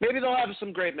 – maybe they'll have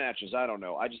some great matches. I don't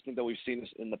know. I just think that we've seen this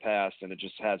in the past, and it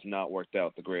just has not worked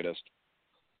out the greatest.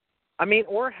 I mean,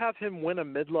 or have him win a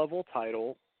mid-level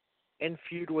title and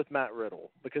feud with Matt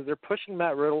Riddle because they're pushing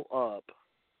Matt Riddle up.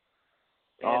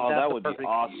 Oh, that would be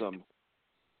awesome.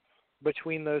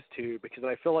 Between those two, because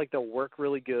I feel like they'll work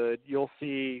really good. You'll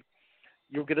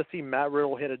get to see Matt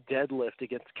Riddle hit a deadlift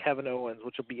against Kevin Owens,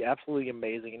 which will be absolutely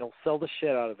amazing, and he'll sell the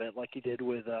shit out of it like he did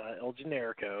with El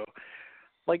Generico.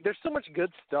 Like, there's so much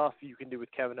good stuff you can do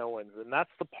with Kevin Owens, and that's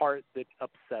the part that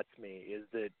upsets me, is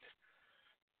that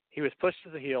he was pushed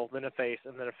as a heel, then a face,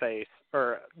 and then a face.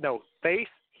 Or, no, face,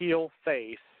 heel,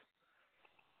 face.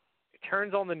 It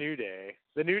turns on the New Day.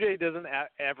 The New Day doesn't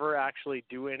ever actually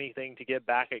do anything to get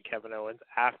back at Kevin Owens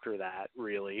after that,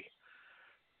 really.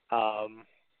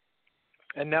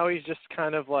 And now he's just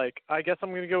kind of like, I guess I'm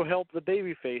going to go help the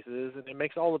baby faces, and it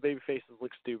makes all the baby faces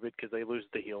look stupid because they lose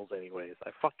the heels anyways.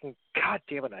 God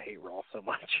damn it, I hate Raw so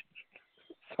much.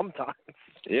 Sometimes.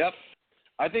 Yep.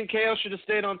 I think KO should have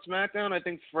stayed on SmackDown. I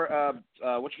think Bray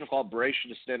should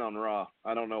have stayed on Raw.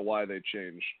 I don't know why they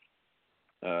changed.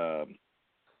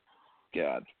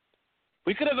 God.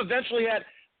 We could have eventually had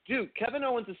 – dude, Kevin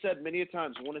Owens has said many a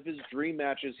times one of his dream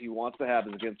matches he wants to have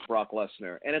is against Brock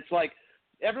Lesnar. And it's like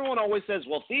everyone always says,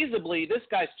 well, feasibly, this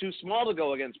guy's too small to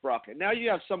go against Brock. And now you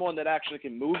have someone that actually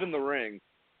can move in the ring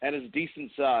and is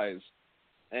decent size,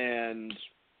 and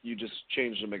you just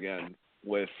change them again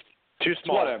with – too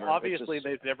small. Whatever. Obviously,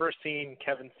 they've never seen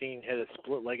Kevin Steen hit a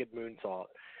split-legged moonsault.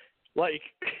 Like,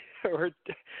 or a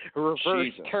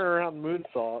reverse turnaround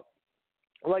moonsault.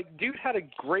 Like, dude had a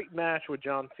great match with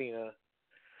John Cena,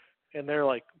 and they're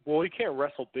like, well, he can't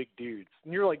wrestle big dudes.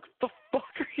 And you're like, the fuck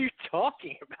are you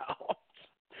talking about?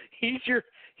 He's your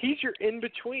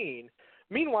in-between.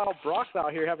 Meanwhile, Brock's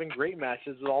out here having great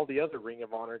matches with all the other Ring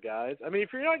of Honor guys. I mean, if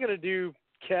you're not going to do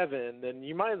Kevin, then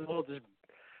you might as well just,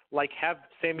 like, have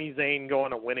Sami Zayn go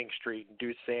on a winning streak and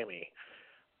do Sami.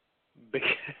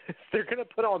 Because they're going to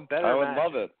put on better matches. I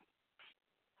would love it.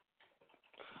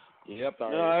 Yep.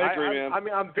 Sorry. No, I agree, man. I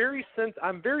mean, I'm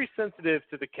very sensitive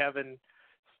to the Kevin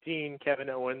Steen, Kevin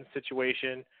Owens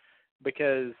situation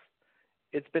because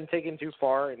it's been taken too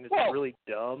far and it's really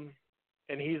dumb.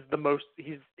 And he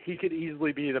could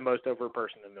easily be the most over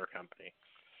person in their company.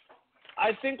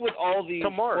 I think with all these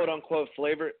quote unquote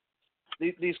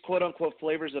these quote unquote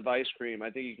flavors of ice cream,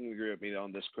 I think you can agree with me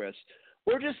on this, Chris.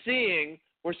 We're just seeing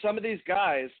where some of these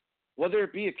guys, whether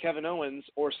it be a Kevin Owens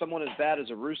or someone as bad as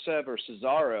a Rusev or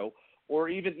Cesaro, or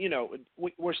even,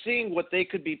 we're seeing what they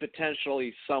could be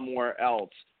potentially somewhere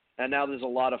else. And now there's a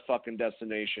lot of fucking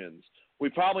destinations. We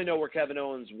probably know where Kevin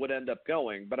Owens would end up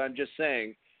going, but I'm just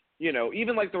saying,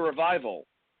 even like the Revival,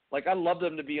 like I'd love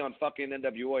them to be on fucking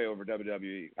NWA over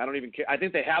WWE. I don't even care. I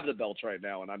think they have the belts right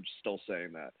now, and I'm still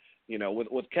saying that.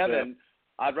 With Kevin,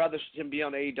 I'd rather him be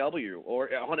on AEW or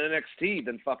on NXT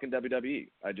than fucking WWE.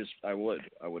 I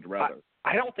would rather.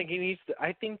 I don't think he needs to.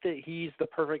 I think that he's the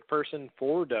perfect person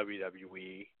for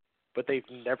WWE, but they've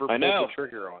never pulled the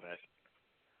trigger on it.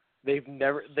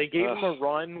 They gave him a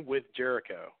run with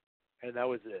Jericho, and that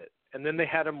was it. And then they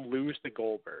had him lose to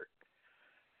Goldberg.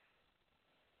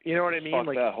 You know what I mean?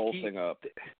 Fuck that whole thing up.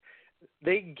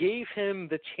 They gave him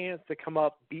the chance to come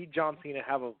up, beat John Cena,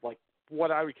 have a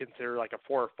what I would consider like a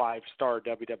 4 or 5 star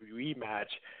WWE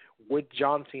match with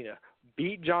John Cena,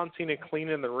 beat John Cena clean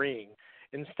in the ring.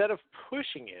 Instead of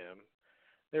pushing him,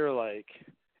 they were like,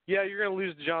 yeah, you're going to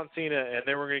lose to John Cena, and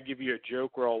then we're going to give you a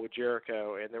joke role with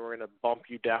Jericho, and then we're going to bump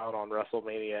you down on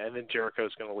WrestleMania, and then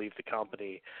Jericho's going to leave the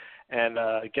company. And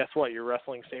guess what? You're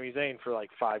wrestling Sami Zayn for like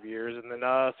 5 years, and then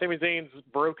Sami Zayn's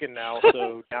broken now,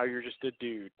 so now you're just a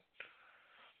dude.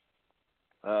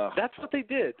 That's what they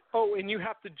did. Oh, and you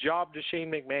have to job to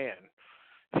Shane McMahon.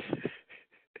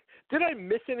 Did I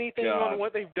miss anything on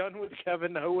what they've done with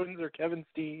Kevin Owens or Kevin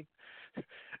Steen?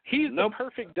 He's the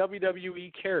perfect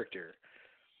WWE character.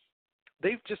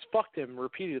 They've just fucked him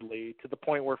repeatedly to the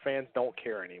point where fans don't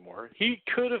care anymore. He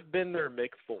could have been their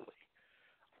Mick Foley.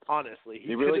 Honestly,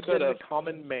 he really could have been the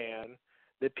common man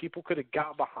that people could have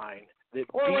got behind. That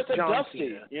or beat like a John Dusty,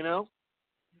 Cena. you know?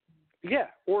 Yeah,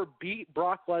 or beat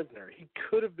Brock Lesnar. He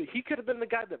could have been the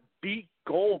guy that beat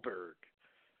Goldberg.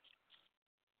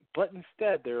 But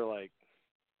instead, they're like,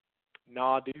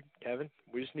 nah, dude, Kevin,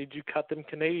 we just need you to cut them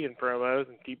Canadian promos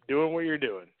and keep doing what you're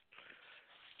doing.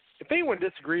 If anyone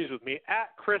disagrees with me, at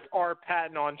Chris R.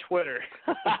 Patton on Twitter,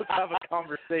 let's have a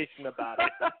conversation about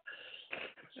it.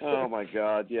 Oh, my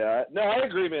God, yeah. No, I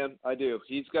agree, man. I do.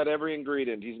 He's got every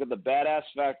ingredient. He's got the badass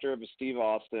factor of a Steve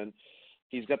Austin.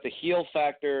 He's got the heel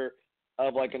factor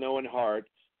of like an Owen Hart.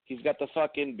 He's got the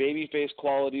fucking babyface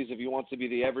qualities if he wants to be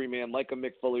the everyman like a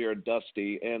Mick Foley or a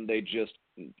Dusty, and they just,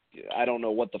 I don't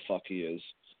know what the fuck he is.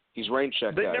 He's rain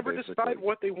check guy, They never basically. decide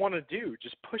what they want to do.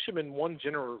 Just push him in one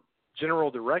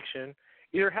general direction.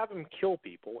 Either have him kill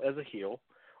people as a heel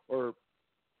or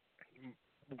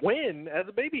win as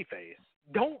a babyface.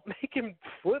 Don't make him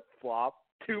flip-flop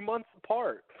 2 months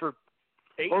apart for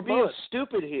 8 months. Or be a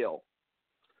stupid heel.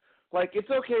 Like, it's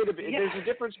okay to be – there's a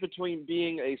difference between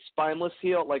being a spineless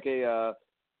heel, like a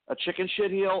chicken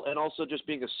shit heel, and also just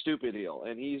being a stupid heel.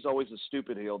 And he's always a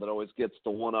stupid heel that always gets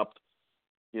the one-up,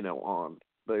 on,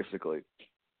 basically.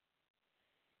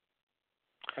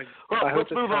 I hope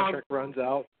his contract runs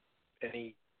out and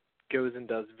he goes and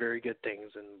does very good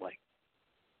things in, like,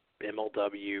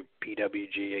 MLW,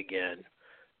 PWG again,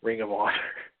 Ring of Honor.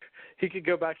 He could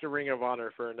go back to Ring of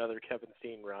Honor for another Kevin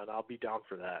Steen run. I'll be down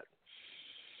for that.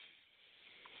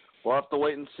 We'll have to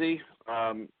wait and see.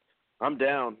 I'm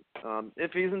down.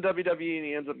 If he's in WWE and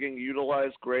he ends up getting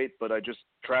utilized, great, but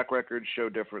track records show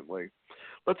differently.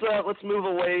 Let's move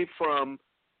away from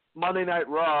Monday Night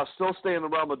Raw, still stay in the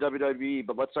realm of WWE,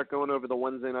 but let's start going over the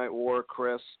Wednesday Night War,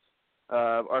 Chris.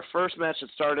 Our first match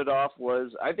that started off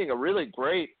was, I think, a really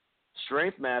great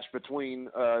strength match between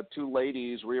two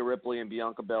ladies, Rhea Ripley and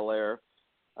Bianca Belair.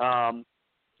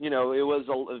 It was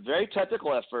a very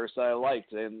technical at first. I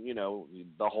liked, and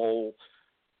the whole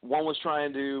one was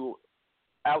trying to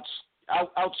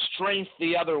outstrength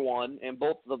the other one, and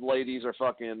both of the ladies are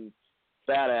fucking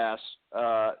badass.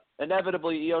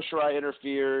 Inevitably, Io Shirai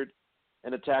interfered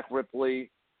and attacked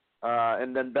Ripley,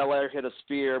 and then Belair hit a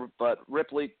spear, but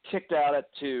Ripley kicked out at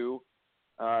 2.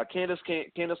 Candice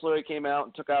LeRae came out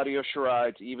and took out Io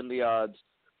Shirai to even the odds.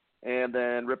 And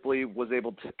then Ripley was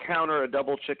able to counter a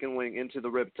double chicken wing into the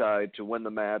riptide to win the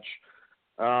match.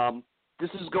 This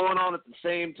is going on at the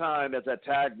same time as that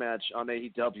tag match on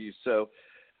AEW. So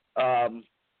I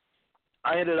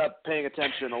ended up paying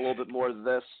attention a little bit more to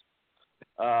this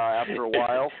after a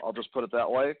while. I'll just put it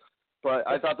that way. But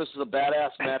I thought this was a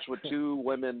badass match with two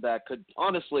women that could,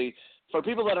 honestly, for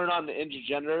people that are not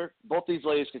intergender, both these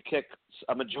ladies could kick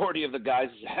a majority of the guys'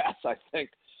 ass, I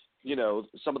think.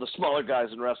 Some of the smaller guys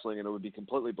in wrestling, and it would be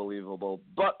completely believable.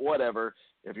 But whatever.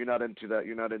 If you're not into that,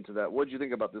 you're not into that. What did you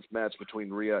think about this match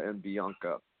between Rhea and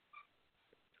Bianca?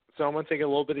 So I'm going to take a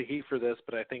little bit of heat for this,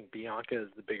 but I think Bianca is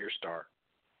the bigger star.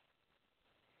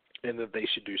 And that they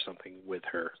should do something with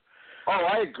her. Oh,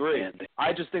 I agree.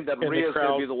 I just think that Rhea's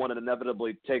going to be the one that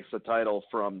inevitably takes the title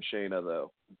from Shayna,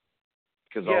 though.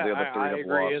 Because all the other three have lost. I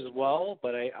agree as well,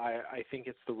 but I think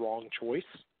it's the wrong choice.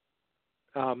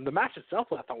 The match itself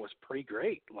I thought was pretty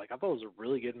great. I thought it was a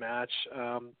really good match.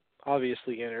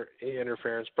 Obviously,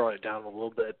 interference brought it down a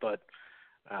little bit, but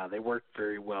they worked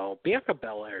very well. Bianca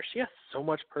Belair, she has so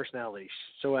much personality.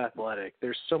 She's so athletic.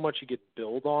 There's so much you could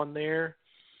build on there.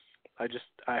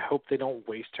 I hope they don't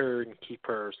waste her and keep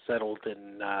her settled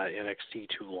in NXT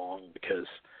too long, because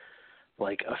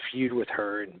a feud with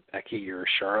her and Becky or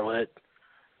Charlotte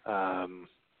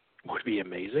would be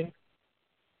amazing.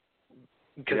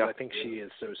 Because I think she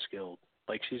is so skilled.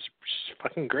 She's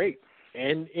fucking great.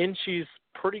 And she's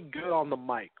pretty good on the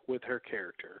mic with her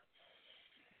character.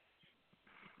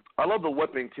 I love the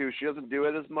whipping too. She doesn't do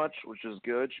it as much, which is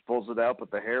good. She pulls it out,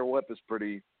 but the hair whip is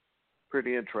pretty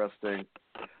interesting.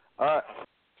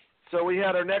 So we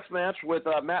had our next match with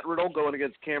Matt Riddle going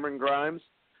against Cameron Grimes.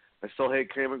 I still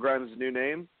hate Cameron Grimes' new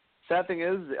name. Sad thing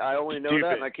is, I only know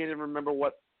that, and I can't even remember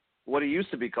what he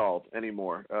used to be called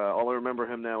anymore. All I remember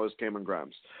him now is Cameron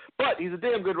Grimes. But he's a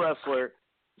damn good wrestler.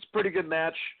 It's a pretty good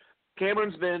match.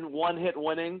 Cameron's been one-hit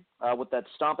winning with that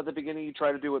stomp at the beginning he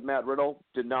tried to do with Matt Riddle.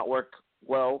 Did not work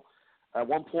well. At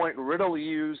one point, Riddle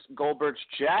used Goldberg's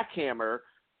jackhammer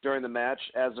during the match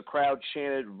as the crowd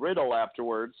chanted Riddle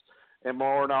afterwards, and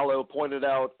Mauro Ranallo pointed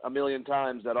out a million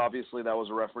times that obviously that was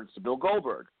a reference to Bill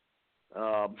Goldberg.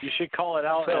 You should call it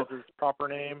out as its proper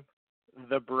name,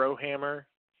 the Brohammer.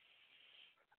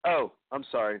 Oh, I'm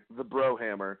sorry, the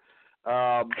Brohammer.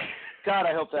 God,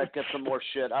 I hope that gets some more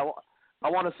shit. I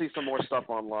want to see some more stuff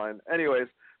online. Anyways,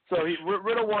 so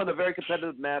Riddle won a very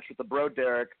competitive match with the Bro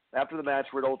Derek. After the match,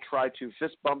 Riddle tried to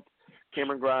fist bump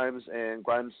Cameron Grimes, and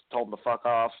Grimes told him to fuck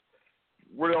off.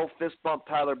 Riddle fist bumped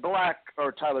Tyler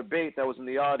Bate, that was in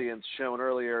the audience shown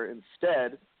earlier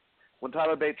instead. When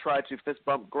Tyler Bate tried to fist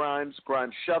bump Grimes,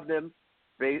 Grimes shoved him.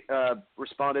 Bate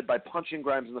responded by punching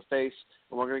Grimes in the face,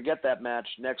 and we're going to get that match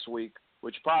next week,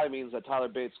 which probably means that Tyler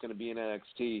Bate's going to be in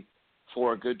NXT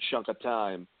for a good chunk of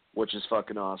time, which is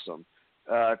fucking awesome.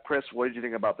 Chris, what did you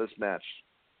think about this match?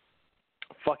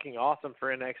 Fucking awesome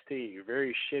for NXT.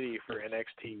 Very shitty for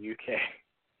NXT UK.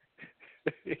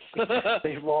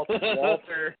 They've lost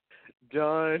Walter,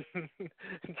 Dunn,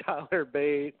 Tyler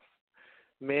Bates.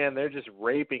 Man, they're just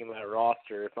raping that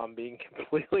roster, if I'm being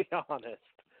completely honest.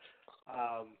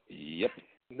 Yep.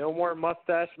 No more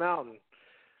Mustache Mountain.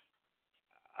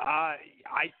 I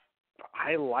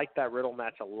like that Riddle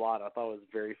match a lot. I thought it was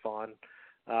very fun.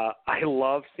 I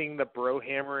love seeing the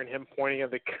Brohammer and him pointing at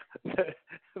the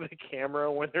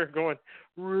camera when they're going,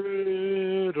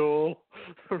 Riddle,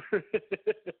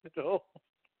 Riddle,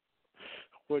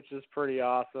 which is pretty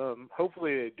awesome.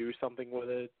 Hopefully they do something with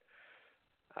it.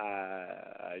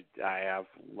 I have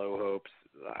low hopes.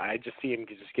 I just see him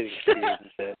just getting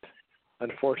shit,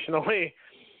 unfortunately.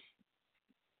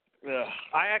 Ugh.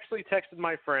 I actually texted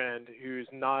my friend who's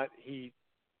not,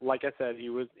 like I said,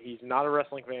 he's not a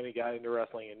wrestling fan. He got into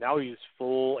wrestling, and now he's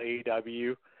full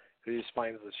AEW. He just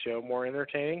finds the show more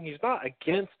entertaining. He's not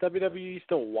against WWE. He's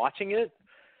still watching it,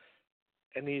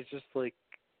 and he's just like,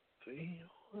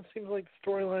 it seems like the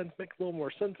storylines make a little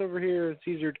more sense over here. It's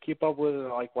easier to keep up with, and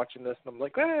I like watching this. And I'm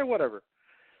like, whatever.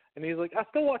 And he's like, I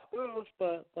still watch those,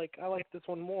 but like I like this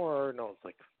one more. And I was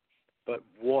like, but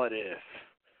what if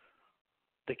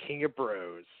the King of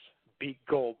Bros beat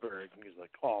Goldberg? And he's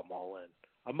like, oh, I'm all in.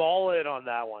 I'm all in on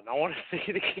that one. I want to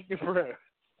see the King of Bros.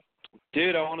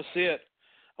 Dude, I want to see it.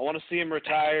 I want to see him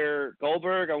retire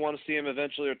Goldberg. I want to see him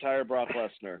eventually retire Brock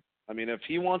Lesnar. I mean, if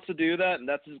he wants to do that and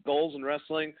that's his goals in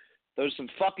wrestling, those are some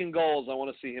fucking goals I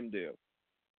want to see him do.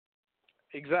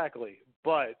 Exactly.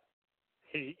 But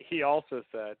he also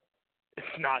said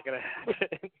it's not going to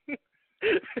happen.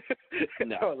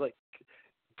 No. I was like,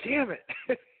 damn it.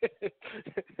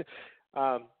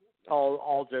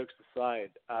 All jokes aside,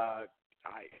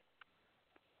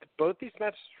 both these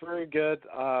matches were very good.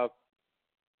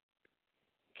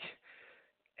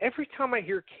 Every time I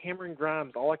hear Cameron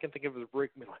Grimes, all I can think of is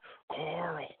Rick being like,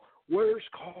 Carl, where's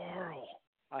Carl?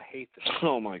 I hate this.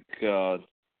 Oh, my God.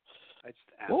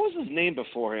 What was his name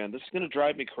beforehand? This is going to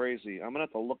drive me crazy. I'm going to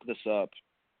have to look this up.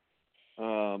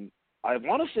 I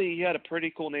want to say he had a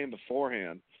pretty cool name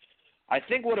beforehand. I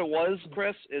think what it was,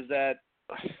 Chris, is that,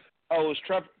 it was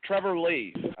Trevor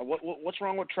Lee. What's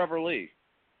wrong with Trevor Lee?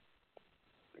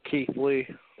 Keith Lee.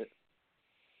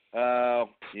 Oh,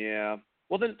 yeah.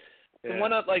 Well, then why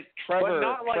not like Trevor? But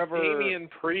not like Trevor... Damian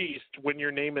Priest when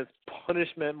your name is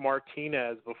Punishment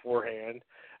Martinez beforehand,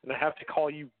 and I have to call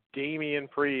you Damian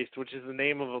Priest, which is the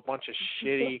name of a bunch of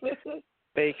shitty,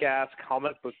 fake-ass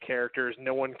comic book characters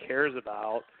no one cares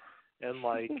about. And,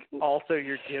 like, also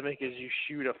your gimmick is you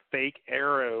shoot a fake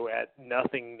arrow at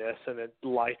nothingness and it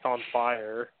lights on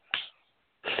fire.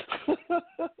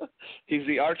 He's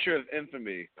the Archer of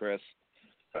Infamy, Chris.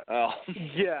 Oh.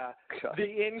 Yeah. God.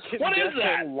 The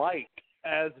incandescent light,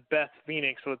 as Beth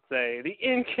Phoenix would say. The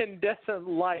incandescent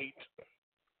light.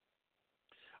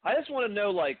 I just want to know,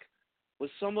 like,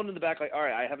 was someone in the back like, all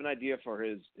right, I have an idea for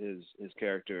his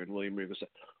character, and William Regal said,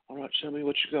 all right, show me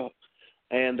what you got.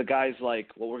 And the guy's like,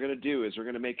 what we're going to do is we're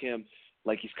going to make him,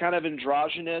 like, he's kind of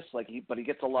androgynous, but he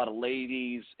gets a lot of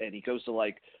ladies, and he goes to,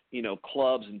 like,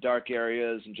 clubs and dark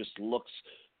areas and just looks,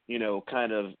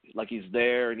 kind of like he's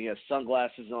there, and he has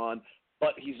sunglasses on.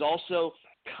 But he's also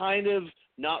kind of,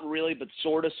 not really, but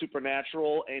sort of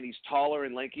supernatural, and he's taller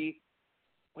and lanky.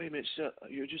 Wait a minute, so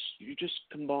you just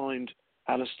combined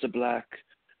Aleister Black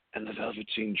and the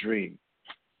Velveteen Dream.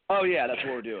 Oh yeah, that's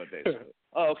what we're doing, basically.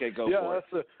 Oh, okay, go for it.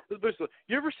 Yeah, that's basically.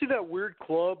 You ever see that weird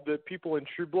club that people in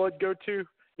True Blood go to?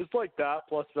 It's like that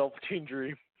plus Velveteen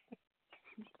Dream.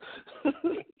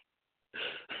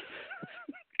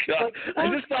 God, like,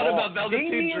 I just thought about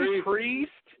Velveteen Dream.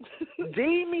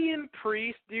 Damian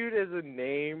Priest, dude, as a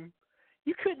name.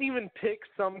 You couldn't even pick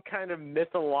some kind of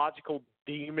mythological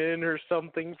demon or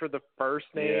something for the first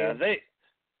name. Yeah,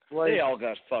 they all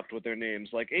got fucked with their names.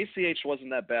 Like, ACH wasn't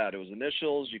that bad. It was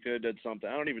initials. You could have done something.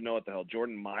 I don't even know what the hell.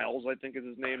 Jordan Miles, I think, is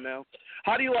his name now.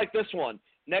 How do you like this one?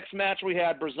 Next match we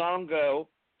had Breezango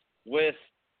with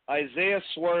Isaiah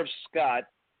Swerve Scott,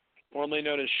 formerly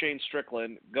known as Shane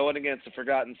Strickland, going against the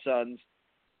Forgotten Sons.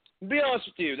 To be honest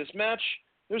with you, this match,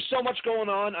 there's so much going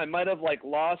on. I might have,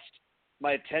 lost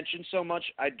my attention so much.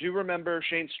 I do remember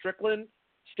Shane Strickland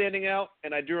standing out,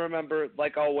 and I do remember,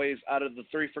 like always, out of the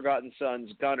three Forgotten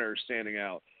Sons, Gunner standing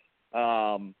out.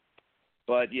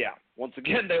 But, yeah, once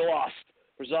again, they lost.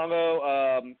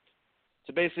 Breezango,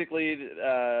 so basically,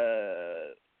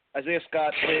 Isaiah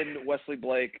Scott pinned Wesley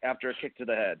Blake after a kick to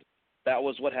the head. That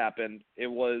was what happened. It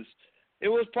was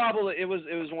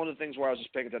one of the things where I was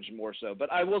just paying attention more so.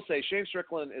 But I will say, Shane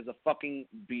Strickland is a fucking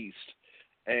beast,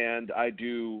 and I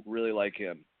do really like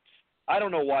him. I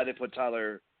don't know why they put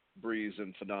Tyler Breeze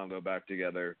and Fandango back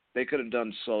together. They could have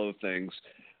done solo things.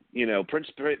 You know, Prince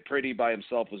Pretty by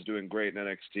himself was doing great in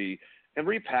NXT. And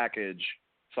repackage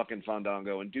fucking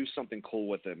Fandango and do something cool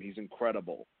with him. He's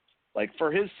incredible. Like,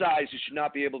 for his size, you should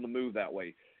not be able to move that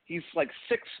way. He's like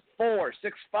 6'4",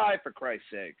 6'5", for Christ's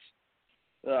sakes.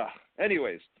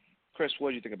 Anyways, Chris, what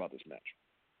do you think about this match?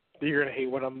 You're going to hate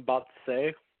what I'm about to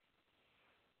say.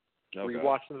 Okay.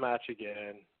 Rewatch the match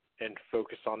again and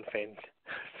focus on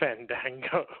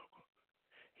Fandango.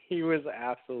 He was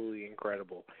absolutely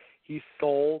incredible. He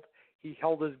sold. He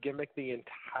held his gimmick the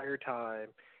entire time.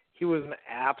 He was an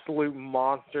absolute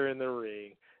monster in the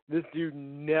ring. This dude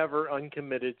never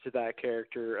uncommitted to that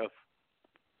character of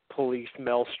police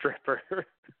male stripper.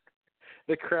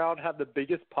 The crowd had the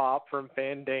biggest pop from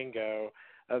Fandango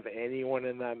of anyone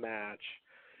in that match.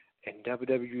 And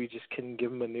WWE just couldn't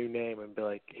give him a new name and be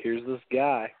like, here's this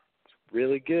guy. It's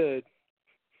really good.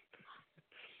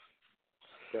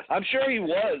 I'm sure he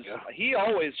was. He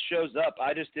always shows up.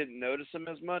 I just didn't notice him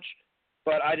as much.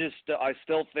 But I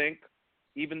still think,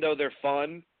 even though they're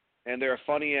fun and they're a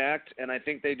funny act, and I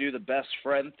think they do the best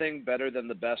friend thing better than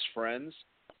the best friends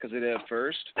because they did it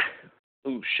first.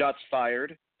 Ooh, shots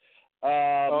fired.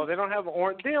 They don't have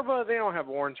Orange. They don't have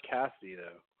Orange Cassidy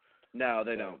though. No,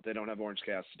 they don't. They don't have Orange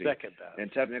Cassidy. Second best.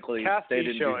 And technically, Cassidy's they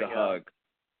didn't do the hug.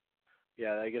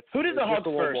 Yeah, that gets. Who did the hug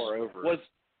first?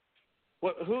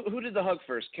 Who did the hug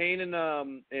first? Kane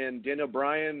and Daniel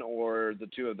Bryan, or the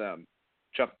two of them?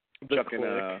 Chuck and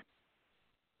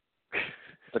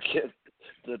the kid.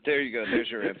 There you go. There's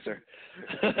your answer.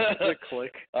 The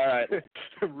Click. All right.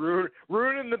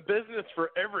 Ruining the business for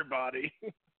everybody.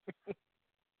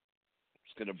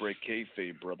 It's gonna break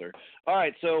kayfabe, brother. All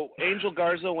right. So Angel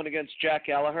Garza went against Jack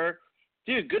Gallagher.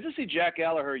 Dude, good to see Jack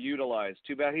Gallagher utilized.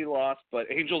 Too bad he lost, but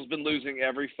Angel's been losing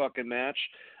every fucking match.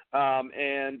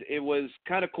 And it was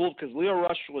kind of cool because Leo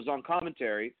Rush was on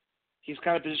commentary. He's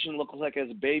kind of positioned to look like as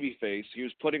a babyface. He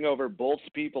was putting over both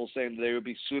people, saying that they would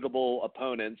be suitable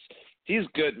opponents. He's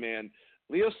good, man.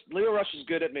 Leo Rush is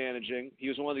good at managing. He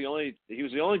was the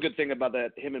only good thing about that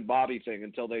him and Bobby thing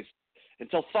until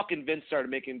fucking Vince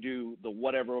started making him do the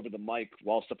whatever over the mic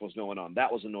while stuff was going on.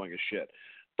 That was annoying as shit.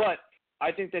 But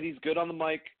I think that he's good on the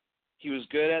mic. He was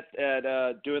good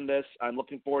at doing this. I'm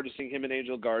looking forward to seeing him and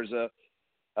Angel Garza.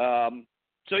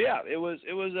 So yeah, it was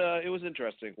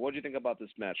interesting. What do you think about this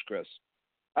match, Chris?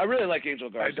 I really like Angel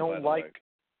Garza.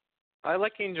 I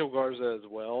like Angel Garza as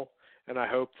well, and I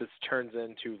hope this turns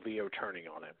into Leo turning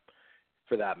on him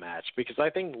for that match because I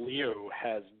think Leo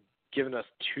has given us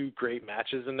two great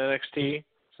matches in NXT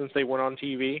since they went on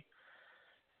TV,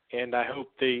 and I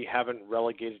hope they haven't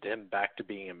relegated him back to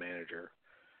being a manager.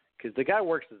 Because the guy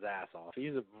works his ass off.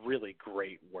 He's a really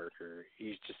great worker.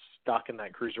 He's just stuck in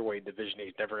that cruiserweight division.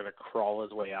 He's never going to crawl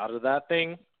his way out of that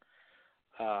thing.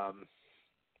 But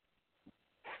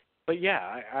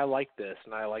yeah, I like this,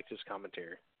 and I like this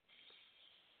commentary.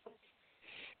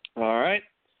 All right.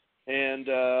 And,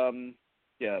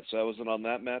 so I wasn't on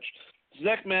that match. This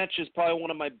next match is probably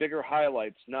one of my bigger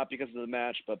highlights, not because of the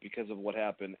match, but because of what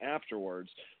happened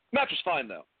afterwards. The match was fine,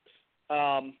 though.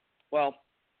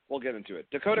 We'll get into it.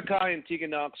 Dakota Kai and Tegan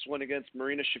Nox went against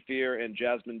Marina Shafir and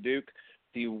Jasmine Duke.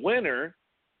 The winner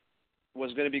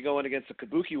was going to be going against the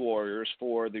Kabuki Warriors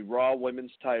for the Raw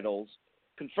Women's titles,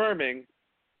 confirming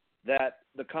that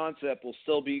the concept will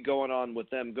still be going on with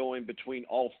them going between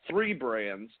all three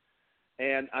brands,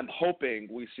 and I'm hoping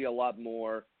we see a lot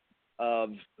more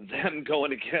of them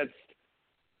going against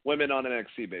women on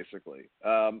NXT, basically.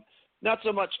 Not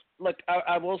so much. Look,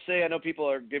 I will say, I know people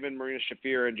are giving Marina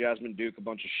Shafir and Jasmine Duke a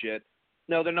bunch of shit.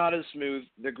 No, they're not as smooth.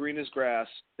 They're green as grass.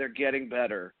 They're getting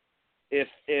better. If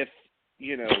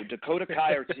Dakota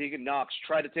Kai or Tegan Nox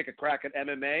try to take a crack at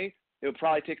MMA, it would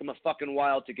probably take them a fucking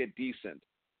while to get decent.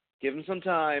 Give them some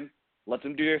time. Let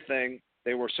them do their thing.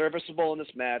 They were serviceable in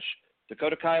this match.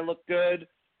 Dakota Kai looked good.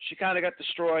 She kind of got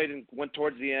destroyed and went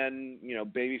towards the end,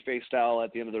 babyface style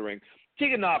at the end of the ring.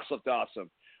 Tegan Nox looked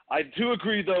awesome. I do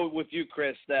agree, though, with you,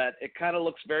 Chris, that it kind of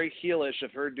looks very heelish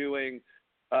of her doing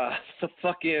the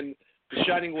fucking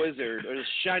Shining Wizard or the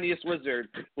shiniest wizard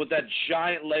with that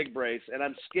giant leg brace, and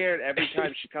I'm scared every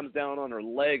time she comes down on her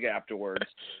leg afterwards.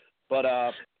 But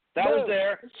that was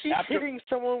there. She's hitting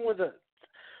someone with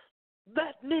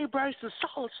that knee brace is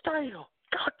solid steel.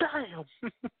 God damn.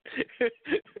 Are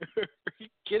you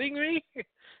kidding me?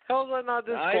 How is that not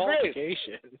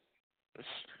disqualification?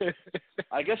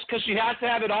 I guess because she has to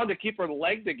have it on to keep her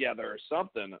leg together or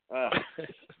something.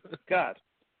 God.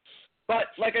 But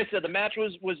like I said, the match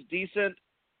was decent.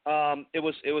 It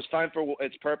was fine for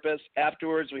its purpose.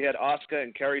 Afterwards, we had Asuka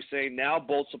and Kairi Sane now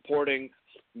both supporting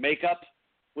makeup,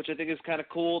 which I think is kind of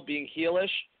cool, being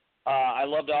heelish. I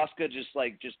loved Asuka just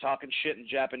talking shit in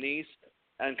Japanese,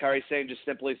 and Kairi Sane just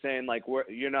simply saying like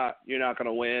you're not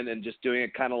gonna win, and just doing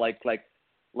it kind of like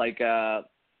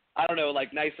I don't know,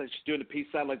 like nice, like she's doing the peace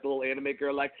sign like the little anime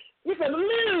girl, like we're gonna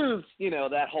lose,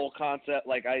 that whole concept.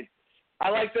 Like I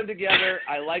like them together.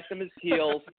 I like them as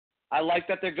heels. I like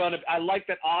that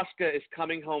Asuka is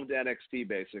coming home to NXT,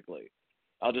 basically.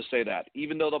 I'll just say that.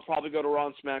 Even though they'll probably go to Raw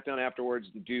and SmackDown afterwards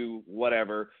and do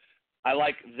whatever, I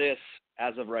like this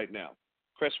as of right now.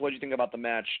 Chris, what do you think about the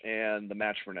match and the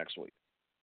match for next week?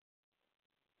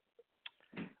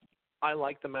 I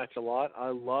like the match a lot.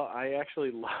 I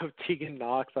actually love Tegan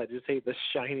Nox. I just hate the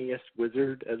shiniest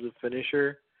wizard as a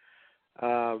finisher.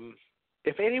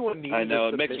 If anyone needs a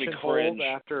submission hold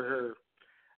after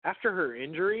her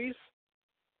injuries,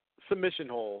 submission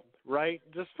hold, right?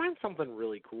 Just find something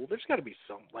really cool. There's got to be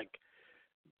some, like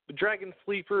Dragon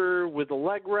Sleeper with a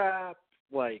leg wrap,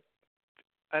 like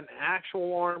an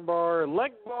actual arm bar,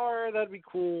 leg bar, that'd be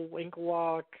cool, ankle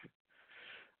lock.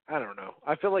 I don't know.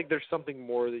 I feel like there's something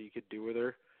more that you could do with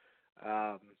her.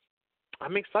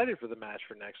 I'm excited for the match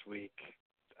for next week.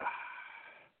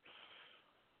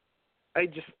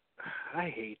 I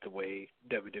hate the way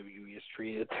WWE has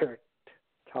treated their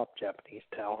top Japanese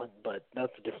talent, but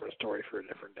that's a different story for a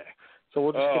different day. So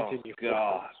we'll just continue. Oh,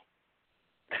 God.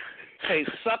 Hey,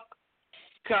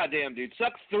 goddamn, dude.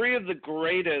 Suck three of the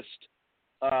greatest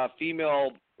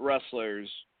female wrestlers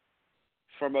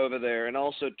from over there, and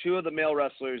also two of the male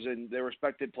wrestlers in their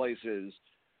respective places,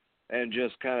 and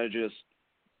just kind of just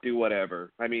do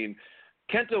whatever. I mean,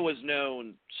 Kenta was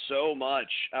known so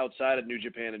much outside of New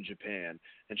Japan and Japan,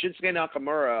 and Shinsuke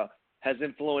Nakamura has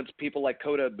influenced people like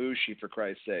Kota Ibushi, for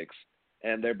Christ's sakes,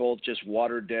 and they're both just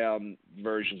watered down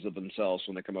versions of themselves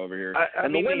when they come over here. I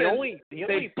mean, the only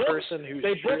person who's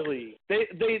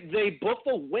they book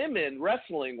the women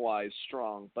wrestling wise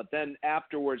strong, but then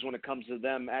afterwards when it comes to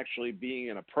them actually being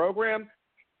in a program,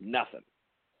 nothing.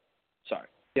 Sorry.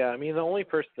 Yeah, I mean the only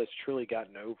person that's truly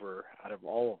gotten over out of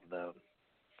all of them,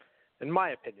 in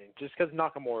my opinion, just because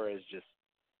Nakamura is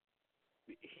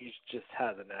he just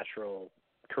has a natural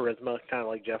charisma, kind of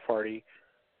like Jeff Hardy,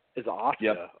 is Asuka.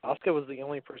 Yep. Asuka was the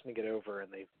only person to get over,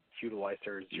 and they've utilized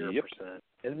her 0%. Yep.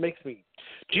 It makes me.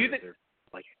 Do you think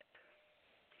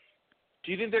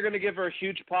they're going to give her a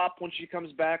huge pop when she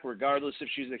comes back, regardless if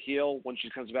she's a heel, when she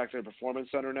comes back to the Performance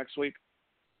Center next week?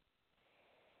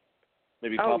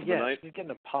 Maybe pop of the night? She's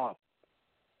getting a pop.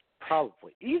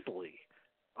 Probably. Easily.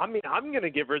 I mean, I'm going to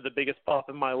give her the biggest pop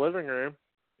in my living room.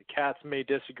 The cats may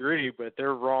disagree, but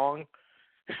they're wrong.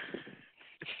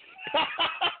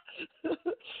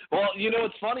 Well,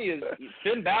 what's funny is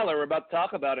Finn Balor, we're about to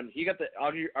talk about him, he got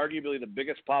arguably the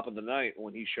biggest pop of the night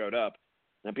when he showed up.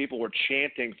 And people were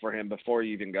chanting for him before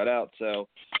he even got out. So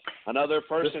another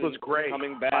person this was great,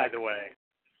 coming back. By the way.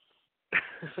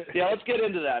 Yeah, let's get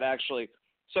into that, actually.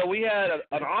 So we had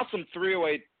an awesome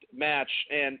three-way match,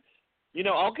 and,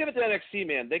 I'll give it to NXT,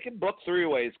 man. They can book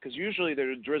three-ways because usually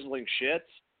they're drizzling shits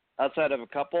outside of a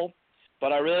couple.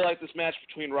 But I really like this match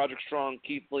between Roderick Strong,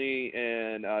 Keith Lee,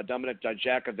 and Dominik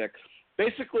Dijakovic.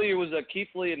 Basically, it was a Keith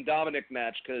Lee and Dominik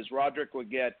match because Roderick would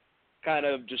get kind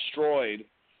of destroyed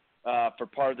for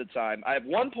part of the time. I have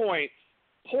one point.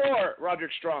 Poor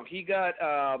Roderick Strong. He got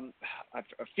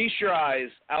feast your eyes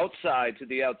outside to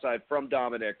the outside from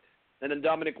Dominik. and then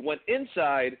Dominic went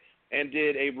inside and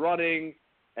did a running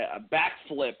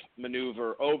backflip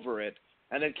maneuver over it.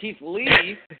 And then Keith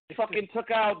Lee fucking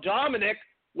took out Dominic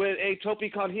with a tope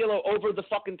con hilo over the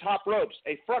fucking top ropes,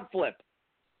 a front flip,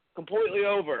 completely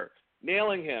over,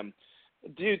 nailing him.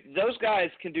 Dude, those guys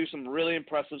can do some really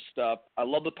impressive stuff. I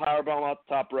love the powerbomb off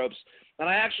the top ropes, and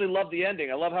I actually love the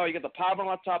ending. I love how he got the powerbomb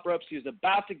off the top ropes. He was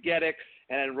about to get it,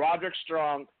 and then Roderick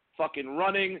Strong fucking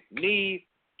running, knee,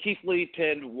 Keith Lee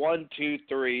pinned 1, 2,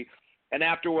 3. And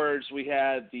afterwards, we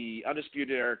had the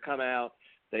Undisputed Era come out.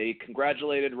 They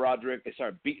congratulated Roderick. They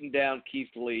started beating down Keith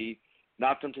Lee,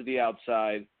 knocked him to the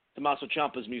outside. Tommaso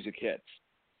Ciampa's music hits.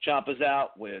 Ciampa's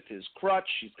out with his crutch.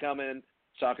 He's coming,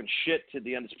 talking shit to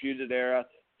the Undisputed Era.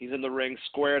 He's in the ring,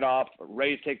 squared off,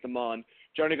 ready to take them on.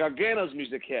 Johnny Gargano's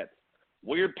music hits.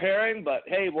 Weird pairing, but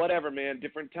hey, whatever, man.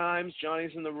 Different times.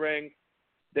 Johnny's in the ring.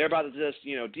 They're about to just,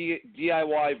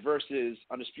 DIY versus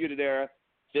Undisputed Era.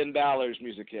 Finn Balor's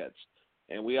music hits.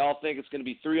 And we all think it's going to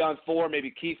be 3-on-4.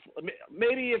 Maybe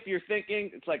if you're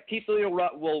thinking, it's like Keith Lee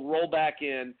will roll back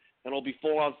in, and it'll be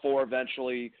 4-on-4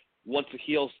 eventually once the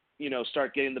heels,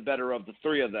 start getting the better of the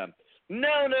three of them.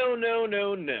 No.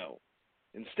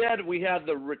 Instead, we have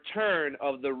the return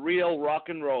of the real rock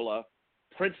and roller,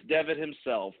 Prince Devitt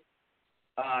himself.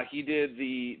 He did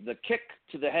the kick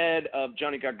to the head of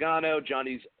Johnny Gargano.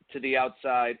 Johnny's to the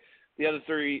outside. The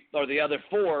other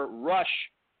four rush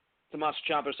Tommaso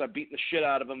Ciampa, start beating the shit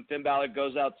out of him. Finn Balor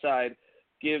goes outside,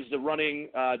 gives the running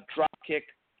drop kick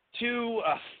to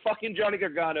fucking Johnny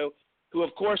Gargano, who,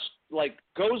 of course,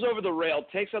 goes over the rail,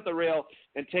 takes out the rail,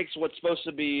 and takes what's supposed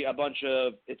to be a bunch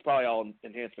of, it's probably all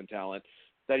enhancement talent,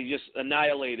 that he just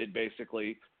annihilated,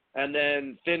 basically. And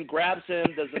then Finn grabs him,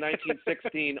 does the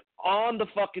 1916 on the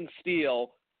fucking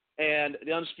steel, and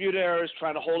the Undisputed Era is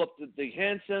trying to hold up the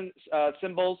hand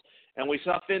symbols, and we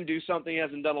saw Finn do something he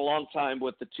hasn't done a long time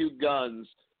with the two guns,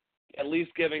 at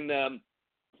least giving them,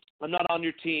 I'm not on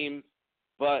your team,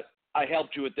 but I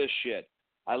helped you with this shit.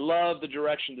 I love the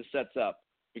direction this sets up.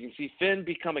 We can see Finn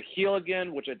become a heel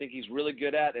again, which I think he's really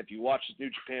good at. If you watch his New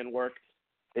Japan work,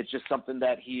 it's just something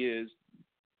that he is,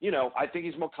 I think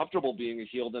he's more comfortable being a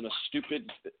heel than a stupid,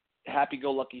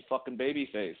 happy-go-lucky fucking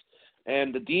babyface.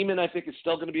 And the Demon, I think, is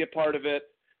still going to be a part of it.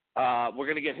 We're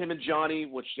going to get him and Johnny,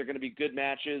 which they're going to be good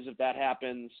matches if that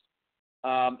happens.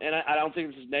 And I don't think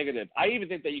this is negative. I even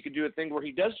think that you could do a thing where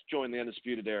he does join the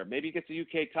Undisputed Era. Maybe he gets a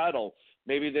UK title.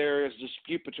 Maybe there is a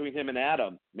dispute between him and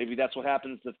Adam. Maybe that's what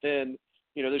happens to Finn.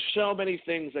 There's so many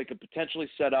things they could potentially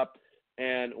set up.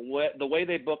 And the way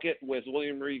they book it with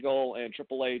William Regal and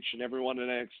Triple H and everyone in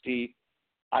NXT,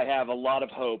 I have a lot of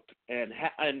hope. And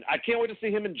I can't wait to see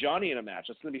him and Johnny in a match.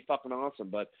 That's going to be fucking awesome.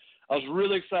 But I was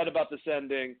really excited about this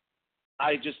ending.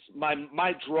 My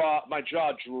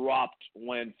jaw dropped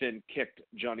when Finn kicked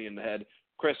Johnny in the head.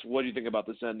 Chris, what do you think about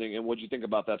this ending, and what do you think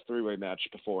about that three-way match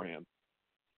beforehand?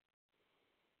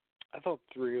 I thought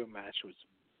the three-way match was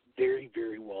very,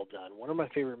 very well done. One of my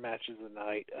favorite matches of the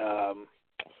night.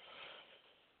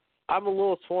 I'm a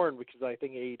little torn because I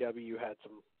think AEW had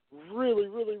some really,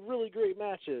 really, really great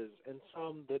matches and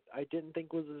some that I didn't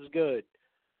think was as good.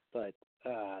 But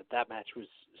that match was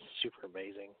super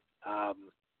amazing.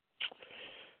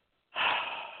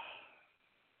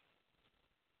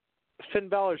 Finn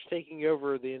Balor's taking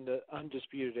over the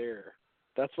Undisputed Era.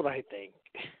 That's what I think.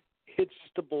 It's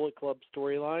just a Bullet Club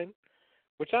storyline,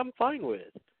 which I'm fine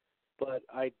with. But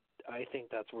I think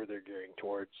that's where they're gearing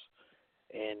towards.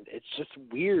 And it's just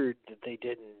weird that they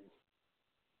didn't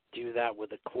do that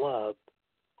with a club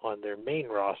on their main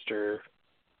roster,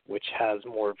 which has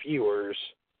more viewers.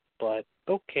 But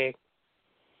okay.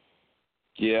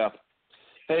 Yeah.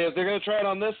 Hey, if they're going to try it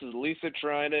on this, at least they're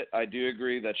trying it. I do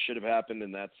agree that should have happened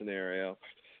in that scenario.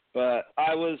 But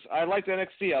I liked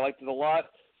NXT. I liked it a lot,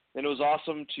 and it was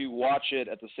awesome to watch it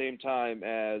at the same time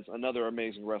as another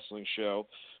amazing wrestling show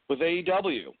with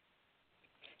AEW.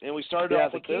 And we started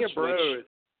off with King this. of Bros.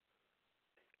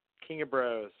 King of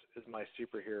Bros is my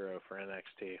superhero for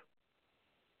NXT.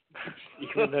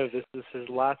 Even though this is his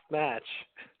last match,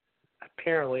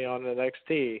 apparently on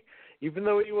NXT, even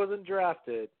though he wasn't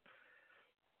drafted,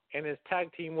 and his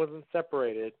tag team wasn't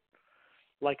separated,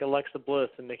 like Alexa Bliss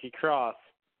and Nikki Cross,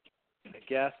 I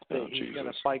guess that he's going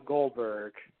to fight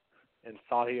Goldberg in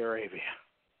Saudi Arabia.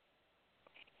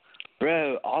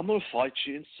 Bro, I'm going to fight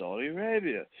you in Saudi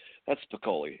Arabia. That's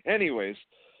Spicoli. Anyways,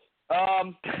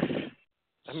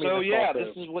 this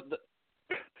is what the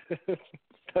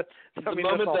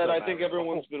moment that I think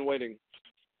everyone's been waiting.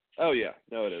 Oh, yeah.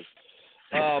 No, it is.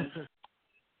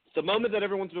 The moment that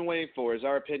everyone's been waiting for is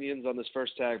our opinions on this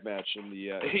first tag match in the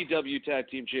AEW Tag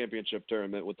Team Championship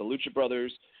Tournament with the Lucha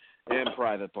Brothers and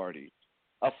Private Party.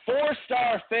 A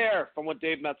 4-star affair, from what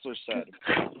Dave Metzler said.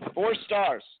 4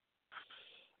 stars.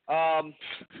 All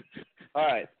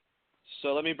right.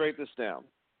 So let me break this down.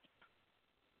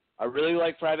 I really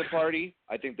like Private Party.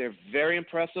 I think they're very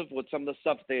impressive with some of the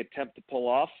stuff they attempt to pull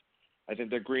off. I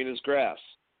think they're green as grass.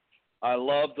 I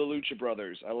love the Lucha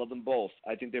Brothers. I love them both.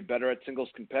 I think they're better at singles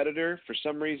competitor. For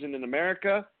some reason in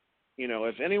America,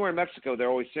 if anywhere in Mexico, they're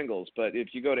always singles. But if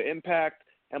you go to Impact,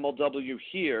 MLW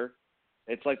here,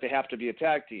 it's like they have to be a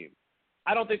tag team.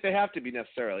 I don't think they have to be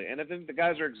necessarily. And I think the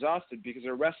guys are exhausted because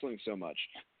they're wrestling so much.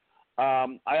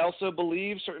 I also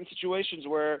believe certain situations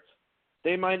where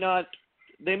they might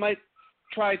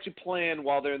try to plan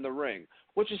while they're in the ring,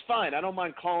 which is fine. I don't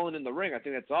mind calling in the ring. I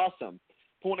think that's awesome.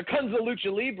 But when it comes to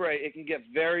Lucha Libre, it can get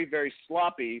very, very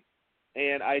sloppy.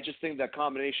 And I just think that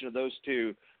combination of those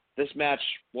two, this match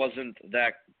wasn't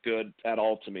that good at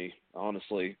all to me,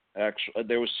 honestly. Actually,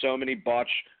 there was so many botch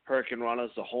Hurricane Ranas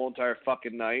the whole entire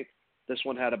fucking night. This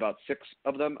one had about 6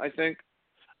 of them, I think.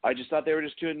 I just thought they were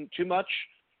just doing too much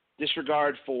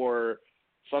disregard for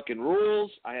fucking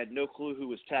rules. I had no clue who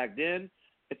was tagged in.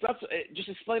 Just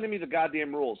explain to me the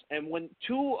goddamn rules. And when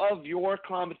 2 of your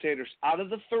commentators out of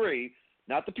the 3,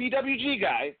 not the PWG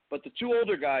guy, but the 2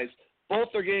 older guys, both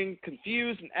are getting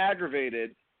confused and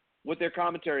aggravated with their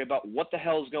commentary about what the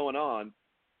hell is going on,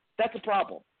 that's a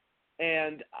problem.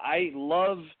 And I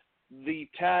love the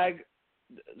tag.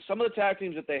 Some of the tag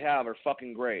teams that they have are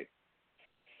fucking great.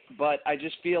 But I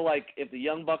just feel like if the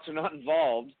Young Bucks are not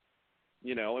involved,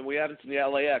 and we haven't seen the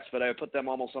LAX, but I put them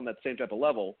almost on that same type of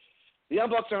level. The Young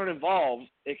Bucks aren't involved,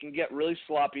 it can get really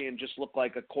sloppy and just look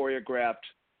like a choreographed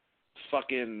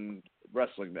fucking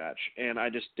wrestling match. And I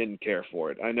just didn't care for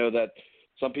it. I know that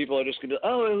some people are just going to be,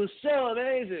 oh, it was so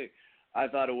amazing. I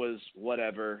thought it was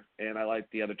whatever, and I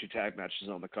liked the other 2 tag matches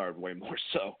on the card way more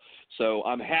so. So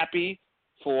I'm happy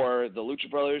for the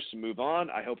Lucha Brothers to move on.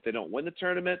 I hope they don't win the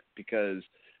tournament because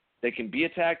they can be a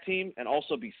tag team and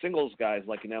also be singles guys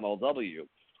like in MLW.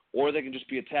 Or they can just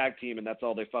be a tag team and that's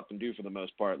all they fucking do for the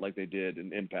most part like they did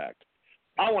in Impact.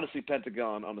 I want to see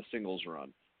Pentagon on the singles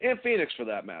run. And Phoenix for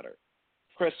that matter.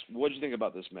 Chris, what did you think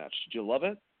about this match? Did you love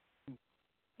it?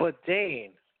 But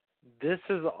Dane, this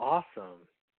is awesome.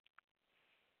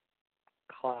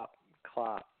 Clap,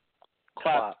 clap.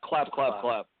 Clap, clap, clap,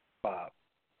 clap. Clap.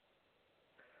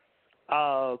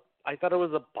 I thought it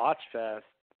was a botch fest.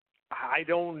 I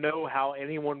don't know how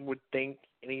anyone would think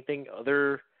anything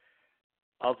other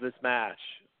of this match.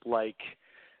 Like,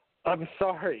 I'm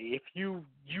sorry. If you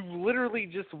literally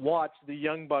just watch the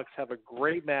Young Bucks have a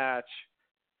great match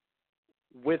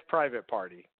with Private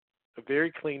Party. A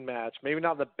very clean match. Maybe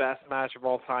not the best match of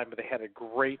all time, but they had a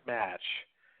great match.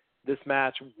 This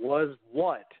match was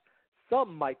what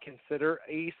some might consider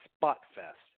a spot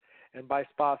fest. And by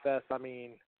spot fest, I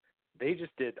mean they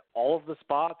just did all of the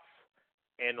spots,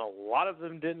 and a lot of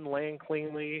them didn't land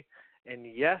cleanly. And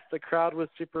yes, the crowd was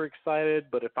super excited,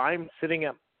 but if I'm sitting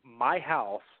at my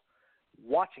house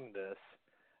watching this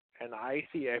and I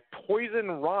see a poison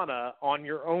Rana on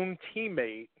your own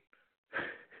teammate,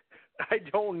 I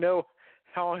don't know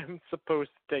how I'm supposed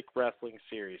to take wrestling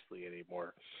seriously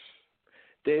anymore.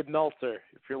 Dave Meltzer,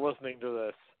 if you're listening to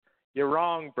this, you're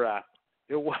wrong, bruh.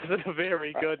 It wasn't a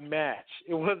very good match.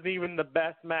 It wasn't even the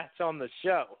best match on the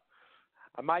show.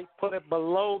 I might put it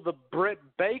below the Britt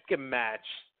Baker match.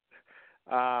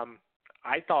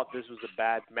 I thought this was a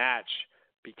bad match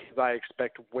because I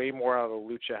expect way more out of the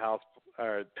Lucha House.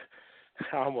 I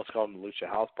almost called them the Lucha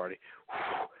House Party.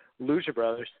 Lucha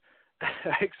Brothers.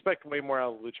 I expect way more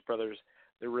out of the Lucha Brothers.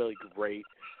 They're really great.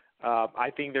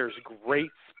 I think there's great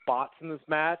spots in this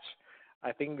match.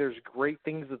 I think there's great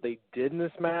things that they did in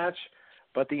this match,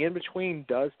 but the in-between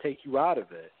does take you out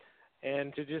of it.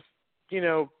 And to just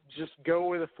go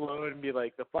with the flow and be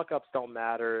like, the fuck-ups don't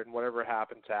matter and whatever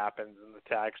happens, happens, and the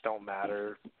tags don't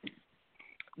matter,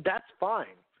 that's fine.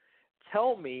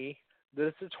 Tell me that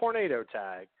it's a tornado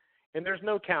tag and there's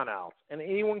no count-outs and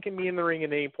anyone can be in the ring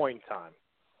at any point in time.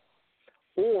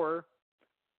 Or,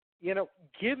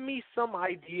 give me some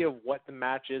idea of what the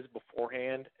match is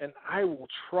beforehand, and I will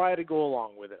try to go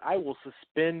along with it. I will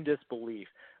suspend disbelief.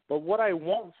 But what I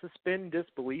won't suspend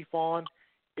disbelief on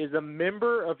is a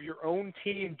member of your own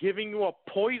team giving you a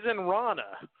poison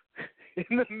Rana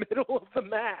in the middle of the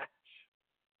match.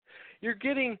 You're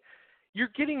getting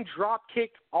drop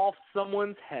kicked off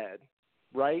someone's head,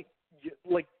 right?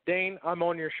 Like, Dane, I'm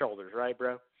on your shoulders, right,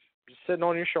 bro? Just sitting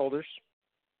on your shoulders,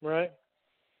 right?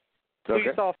 Okay.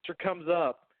 Police officer comes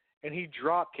up and he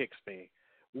drop kicks me.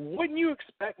 Wouldn't you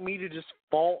expect me to just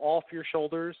fall off your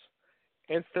shoulders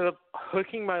instead of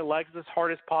hooking my legs as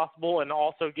hard as possible and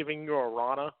also giving you a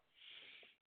Rana?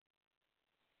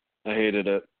 I hated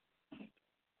it.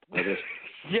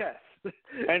 Yes.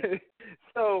 And,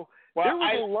 so there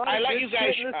was a lot of good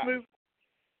shit in this movie.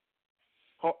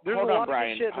 There's a lot of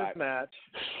good shit in this match.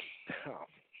 Oh.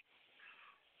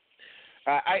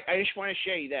 I just want to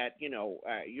say that,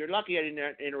 you're lucky I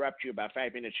didn't interrupt you about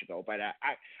 5 minutes ago, but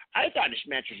I thought this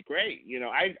match was great.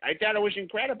 I thought it was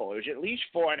incredible. It was at least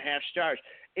 4.5 stars.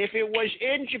 If it was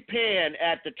in Japan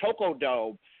at the Tokyo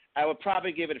Dome, I would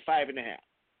probably give it 5.5.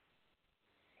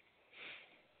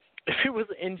 If it was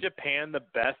in Japan, the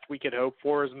best we could hope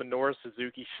for is Minoru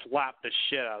Suzuki slapped the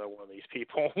shit out of one of these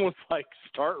people and was like,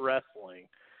 start wrestling.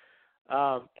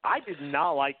 I did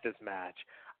not like this match.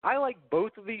 I like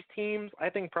both of these teams. I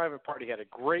think Private Party had a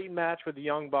great match with the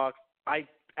Young Bucks. I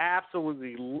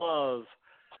absolutely love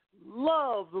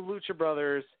the Lucha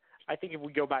Brothers. I think if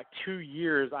we go back 2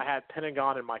 years, I had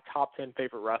Pentagon in my top 10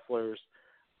 favorite wrestlers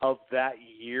of that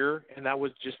year, and that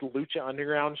was just Lucha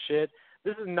Underground shit.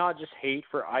 This is not just hate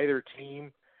for either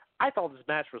team. I thought this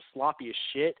match was sloppy as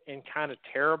shit and kind of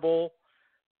terrible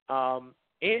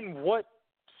in what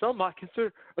some might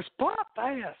consider a spot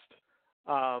fest.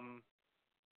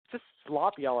 Just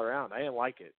sloppy all around. I didn't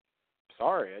like it.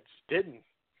 Sorry, I just didn't.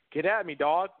 Get at me,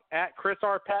 dog. At Chris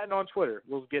R. Patton on Twitter.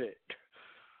 We'll get it.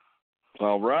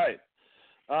 All right.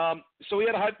 So we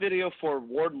had a hype video for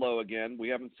Wardlow again. We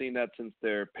haven't seen that since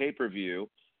their pay-per-view.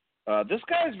 This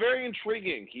guy is very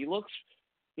intriguing. He looks,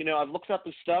 I've looked up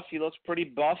his stuff. He looks pretty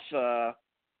buff.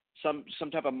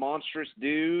 Some type of monstrous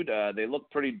dude. They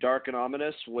look pretty dark and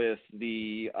ominous with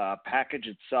the package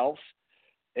itself.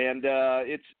 And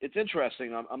it's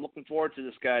interesting. I'm looking forward to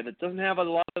this guy that doesn't have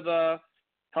hell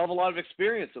of a lot of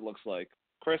experience, it looks like.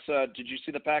 Chris, did you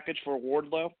see the package for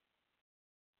Wardlow?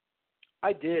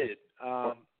 I did.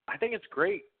 I think it's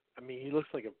great. I mean,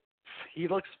 he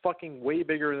looks fucking way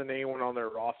bigger than anyone on their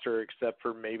roster except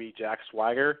for maybe Jack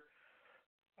Swagger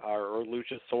or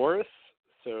Luchasaurus.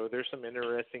 So there's some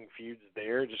interesting feuds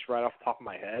there, just right off the top of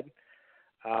my head.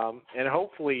 And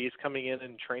hopefully he's coming in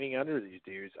and training under these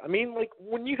dudes. I mean, like,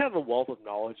 when you have a wealth of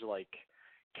knowledge like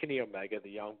Kenny Omega, the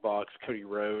Young Bucks, Cody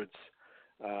Rhodes,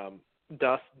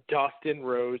 Dustin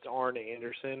Rhodes, Arn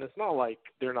Anderson, it's not like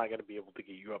they're not going to be able to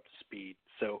get you up to speed.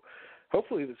 So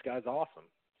hopefully this guy's awesome.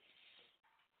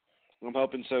 I'm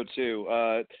hoping so, too.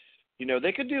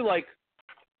 They could do,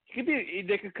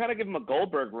 they could kind of give him a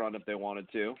Goldberg run if they wanted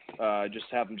to. Just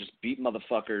have him just beat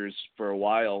motherfuckers for a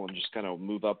while and just kind of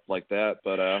move up like that.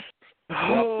 But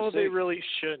they really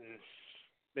shouldn't.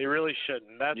 They really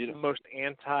shouldn't. That's the most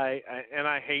and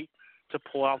I hate to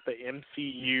pull out the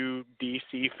MCU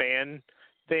DC fan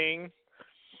thing,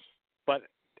 but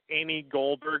any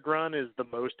Goldberg run is the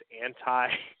most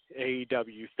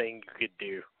anti-AEW thing you could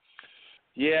do.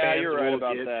 Yeah, Fans you're right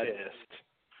about that.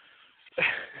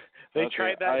 They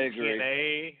tried that in agree.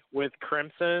 TNA with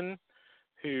Crimson,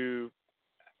 who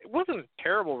wasn't a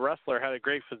terrible wrestler, had a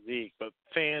great physique, but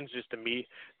fans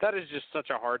that is just such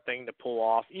a hard thing to pull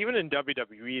off. Even in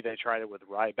WWE, they tried it with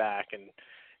Ryback, and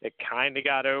it kind of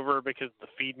got over because the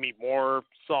Feed Me More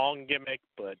song gimmick,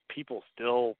 but people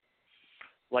still,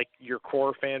 like your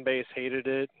core fan base, hated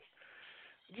it.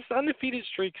 This undefeated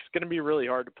streak is going to be really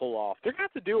hard to pull off. They're going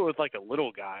to have to do it with like a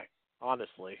little guy,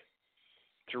 honestly,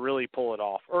 to really pull it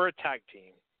off, or a tag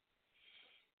team.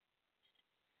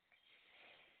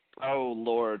 Oh,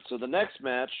 Lord. So the next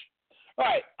match, all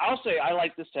right, I'll say I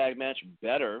like this tag match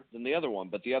better than the other one,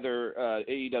 but the other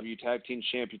AEW Tag Team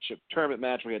Championship tournament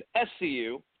match, we had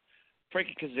SCU,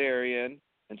 Frankie Kazarian,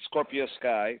 and Scorpio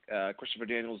Sky. Christopher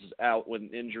Daniels is out with an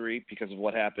injury because of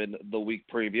what happened the week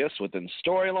previous within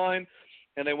storyline,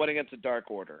 and they went against the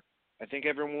Dark Order. I think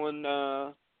everyone,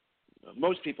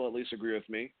 most people at least, agree with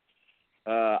me.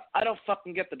 I don't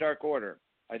fucking get the Dark Order.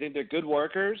 I think they're good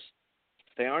workers.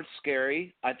 They aren't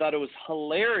scary. I thought it was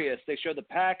hilarious. They showed the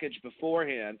package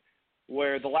beforehand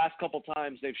where the last couple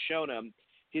times they've shown him,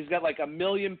 he's got like 1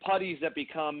 million putties that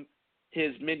become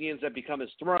his minions that become his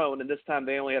throne, and this time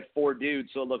they only had 4 dudes,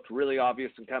 so it looked really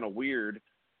obvious and kind of weird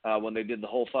when they did the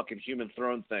whole fucking human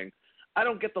throne thing. I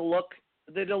don't get the look.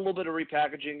 They did a little bit of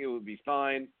repackaging. It would be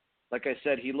fine. Like I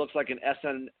said, he looks like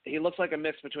he looks like a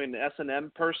mix between an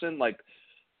S&M person, like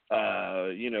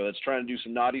that's trying to do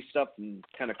some naughty stuff and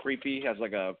kind of creepy, has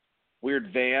like a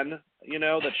weird van,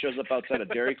 that shows up outside of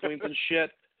Dairy Queens and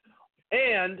shit.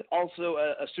 And also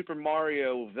a Super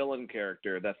Mario villain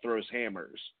character that throws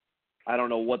hammers. I don't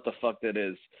know what the fuck that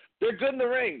is. They're good in the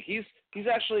ring. He's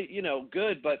actually,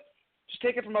 good, but just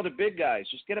take it from other big guys.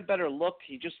 Just get a better look.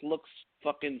 He just looks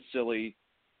fucking silly.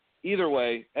 Either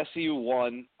way, SCU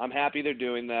won. I'm happy they're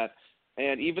doing that.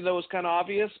 And even though it's kind of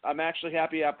obvious, I'm actually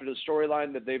happy after the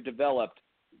storyline that they've developed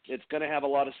it's going to have a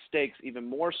lot of stakes, even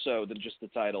more so than just the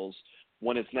titles,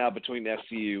 when it's now between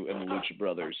SCU and the Lucha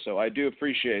Brothers. So I do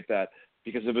appreciate that,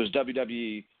 because if it was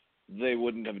WWE, they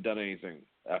wouldn't have done anything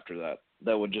after that.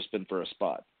 That would have just been for a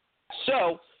spot.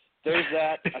 So there's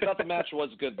that. I thought the match was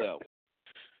good, though.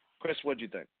 Chris, what do you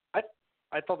think?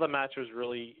 I thought the match was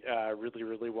really,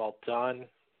 really well done.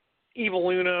 Evil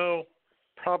Uno,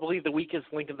 probably the weakest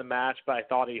link in the match, but I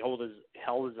thought he held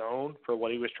his own for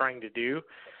what he was trying to do.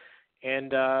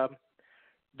 And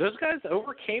those guys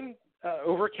overcame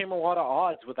a lot of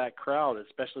odds with that crowd,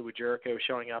 especially with Jericho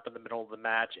showing up in the middle of the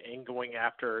match and going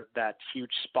after that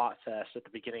huge spot fest at the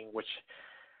beginning, which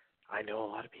I know a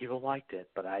lot of people liked it,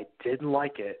 but I didn't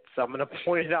like it. So I'm going to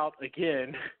point it out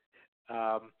again.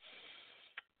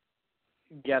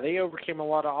 Yeah, they overcame a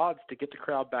lot of odds to get the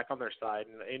crowd back on their side,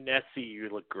 and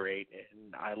SCU looked great,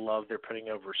 and I love they're putting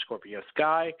over Scorpio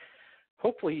Sky.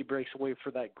 Hopefully he breaks away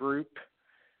for that group.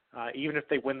 Even if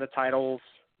they win the titles,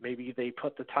 maybe they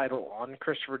put the title on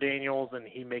Christopher Daniels and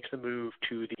he makes a move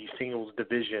to the singles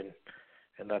division,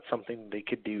 and that's something they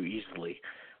could do easily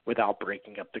without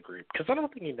breaking up the group. Because I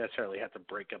don't think you necessarily have to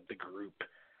break up the group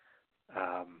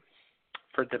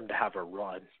for them to have a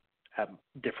run at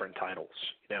different titles,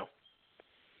 you know?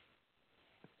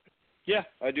 Yeah,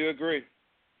 I do agree.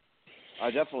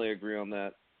 I definitely agree on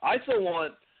that. I still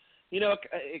want,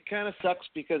 it kind of sucks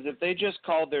because if they just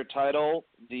called their title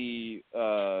the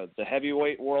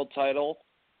heavyweight world title,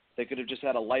 they could have just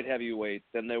had a light heavyweight.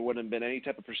 Then there wouldn't have been any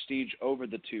type of prestige over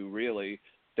the two, really.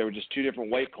 There were just two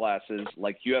different weight classes,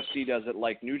 like UFC does it,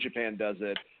 like New Japan does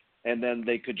it, and then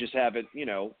they could just have it,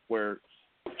 where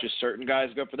just certain guys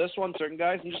go for this one, certain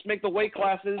guys, and just make the weight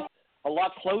classes a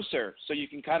lot closer, so you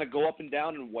can kind of go up and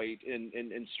down in weight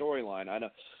in storyline. I know,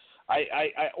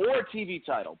 or a TV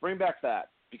title. Bring back that,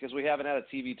 because we haven't had a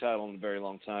TV title in a very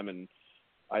long time, and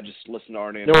I just listened to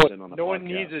Arn Anderson on the podcast. No one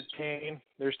needs it, Kane.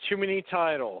 There's too many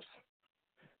titles.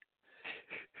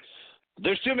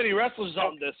 There's too many wrestlers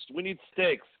on this. We need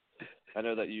stakes. I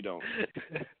know that you don't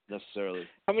necessarily.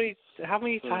 How many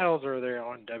titles are there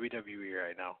on WWE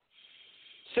right now?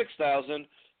 6,000.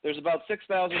 There's about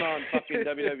 6,000 on fucking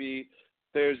WWE.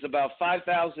 There's about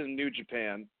 5,000 in New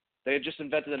Japan. They had just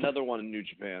invented another one in New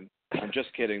Japan. I'm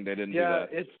just kidding. They didn't do that.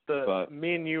 Yeah, it's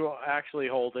me and you actually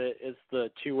hold it. It's the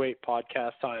 2-weight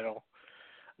podcast title.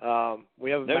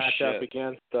 We have a matchup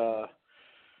against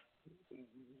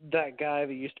that guy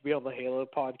that used to be on the Halo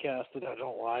podcast that I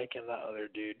don't like, and that other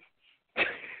dude.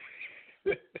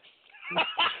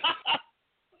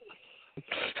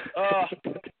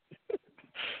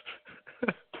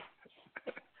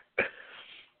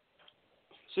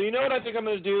 So you know what I think I'm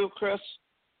going to do, Chris?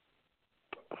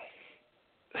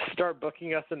 Start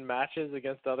booking us in matches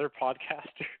against other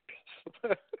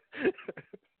podcasters.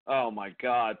 Oh, my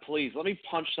God. Please, let me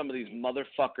punch some of these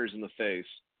motherfuckers in the face.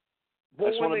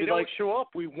 Well, when they don't show up,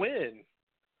 we win.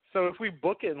 So if we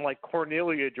book it in, like,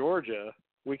 Cornelia, Georgia,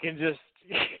 we can just...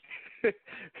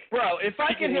 Bro, if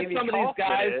I can hit some of these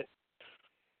guys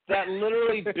that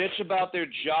literally bitch about their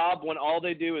job when all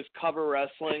they do is cover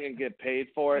wrestling and get paid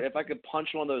for it, if I could punch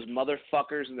one of those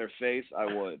motherfuckers in their face, I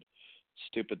would.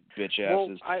 Stupid bitch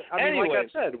asses. Well, I mean, like I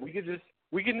said, we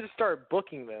can just start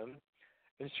booking them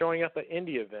and showing up at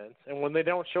indie events, and when they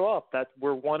don't show up,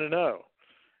 we're 1-0.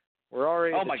 We're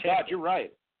already. Oh my God, you're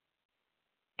right.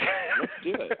 Let's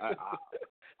do it.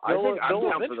 I think I'm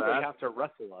down for that. Have to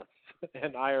wrestle us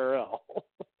in IRL.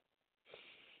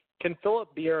 Can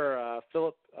Philip be our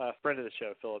friend of the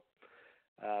show? Philip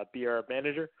be our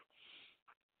manager?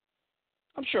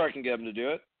 I'm sure I can get him to do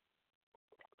it.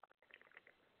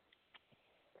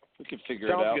 We can figure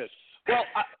it out. Good. Well,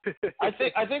 I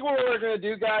think what we're going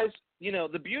to do, guys,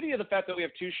 the beauty of the fact that we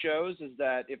have two shows is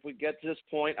that if we get to this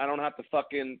point, I don't have to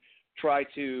fucking try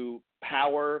to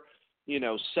power,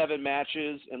 7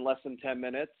 matches in less than 10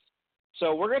 minutes.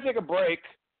 So we're going to take a break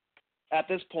at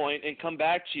this point and come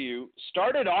back to you.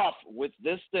 Start it off with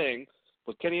this thing,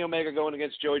 with Kenny Omega going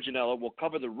against Joey Janela. We'll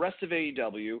cover the rest of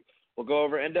AEW. We'll go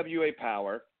over NWA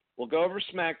Power. We'll go over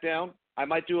SmackDown. I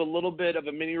might do a little bit of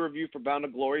a mini review for Bound to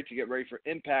Glory to get ready for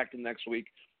Impact next week.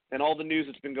 And all the news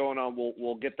that's been going on,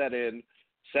 we'll get that in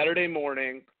Saturday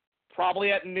morning,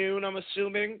 probably at noon, I'm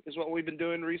assuming, is what we've been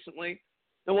doing recently.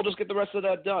 And we'll just get the rest of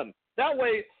that done. That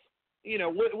way,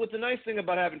 with the nice thing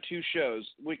about having two shows,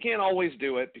 we can't always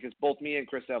do it because both me and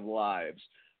Chris have lives.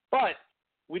 But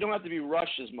we don't have to be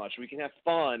rushed as much. We can have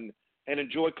fun and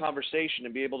enjoy conversation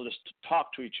and be able to just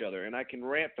talk to each other. And I can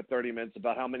rant for 30 minutes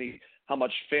about how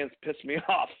much fans piss me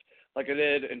off, like I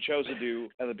did and chose to do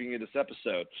at the beginning of this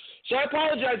episode. So I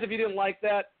apologize if you didn't like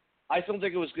that. I still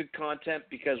think it was good content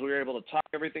because we were able to talk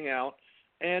everything out.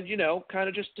 and, kind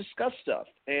of just discuss stuff.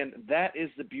 And that is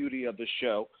the beauty of the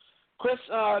show. Chris,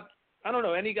 I don't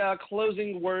know, any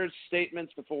closing words,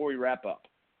 statements before we wrap up?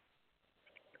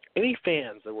 Any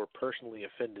fans that were personally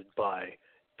offended by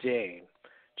Dane,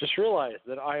 just realize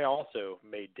that I also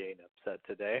made Dane upset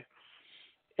today.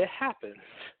 It happens.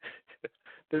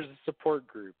 There's a support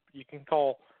group. You can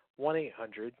call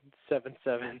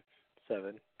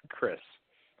 1-800-777-CHRIS.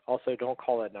 Also, don't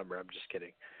call that number. I'm just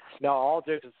kidding. No, all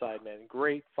jokes aside, man,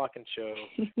 great fucking show.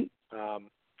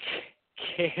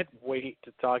 Can't wait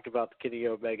to talk about the Kenny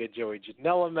Omega Joey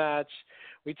Janela match.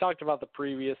 We talked about the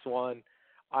previous one.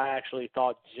 I actually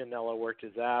thought Janela worked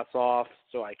his ass off,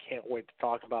 so I can't wait to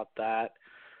talk about that.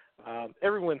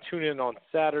 Everyone tune in on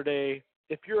Saturday.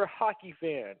 If you're a hockey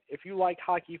fan, if you like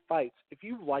hockey fights, if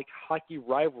you like hockey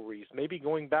rivalries, maybe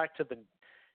going back to the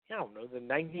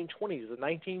 1920s, the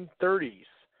 1930s,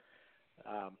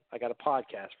 I got a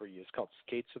podcast for you. It's called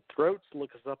Skates with Throats.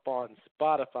 Look us up on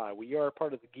Spotify. We are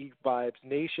part of the Geek Vibes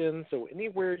Nation, so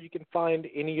anywhere you can find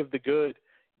any of the good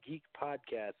geek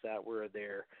podcasts out, we're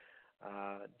there.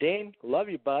 Dane, love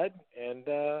you, bud. And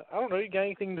I don't know, you got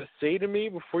anything to say to me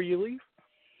before you leave?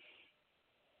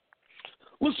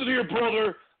 Listen here,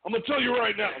 brother. I'm going to tell you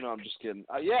right now. No, I'm just kidding.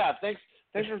 Yeah, thanks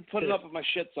for putting up with my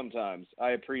shit sometimes.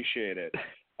 I appreciate it.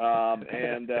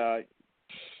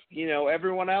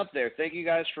 Everyone out there, thank you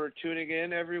guys for tuning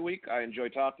in every week. I enjoy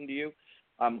talking to you.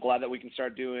 I'm glad that we can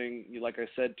start doing, like I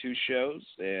said, 2 shows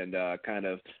and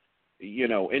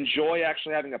enjoy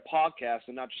actually having a podcast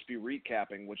and not just be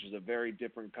recapping, which is a very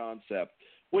different concept,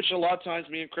 which a lot of times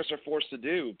me and Chris are forced to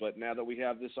do. But now that we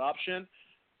have this option,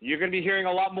 you're going to be hearing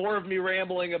a lot more of me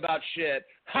rambling about shit.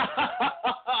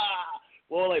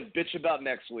 Well, I bitch about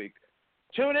next week.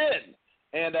 Tune in.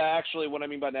 And actually, what I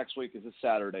mean by next week is this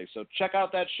Saturday. So check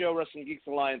out that show, Wrestling Geeks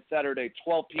Alliance, Saturday,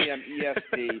 12 p.m.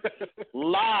 EST,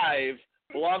 live,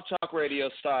 Blog Talk Radio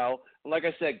style. And like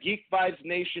I said,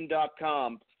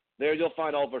 geekvibesnation.com. There you'll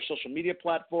find all of our social media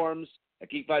platforms at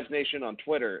Geek Vibes Nation on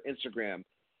Twitter, Instagram,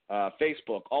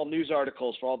 Facebook, all news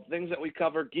articles for all the things that we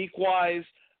cover geek-wise,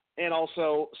 and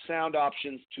also sound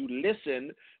options to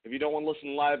listen. If you don't want to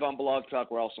listen live on Blog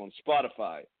Talk, we're also on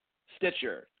Spotify,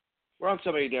 Stitcher. We're on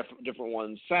so many different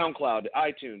ones. SoundCloud,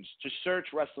 iTunes. Just search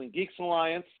Wrestling Geeks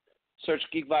Alliance. Search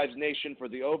Geek Vibes Nation for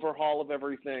the overhaul of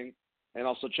everything. And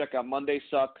also check out Monday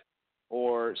Suck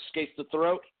or Skates the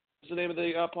Throat. What's the name of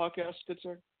the podcast, good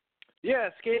sir?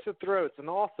 Yeah, Skates the Throats. And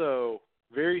also,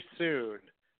 very soon,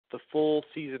 the full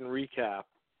season recap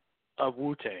of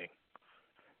Wu-Tang.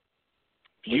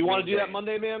 Do you want to do that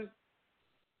Monday, man?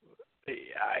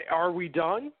 Are we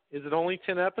done? Is it only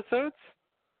 10 episodes?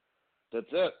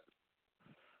 That's it.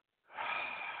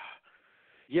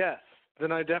 Yes,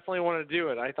 then I definitely want to do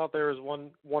it. I thought there was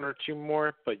one or two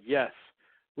more, but yes,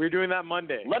 we're doing that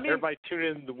Monday. Everybody tune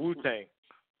in to the Wu-Tang.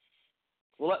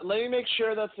 Well, let me make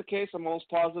sure that's the case. I'm almost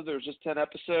positive there's just 10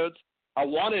 episodes. I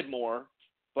wanted more,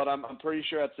 but I'm pretty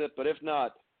sure that's it. But if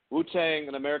not, Wu-Tang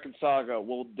and American Saga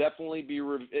will definitely be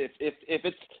if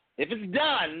it's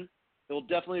done, it will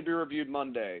definitely be reviewed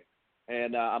Monday.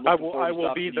 And I'm looking forward to I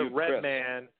will be the you, red Chris.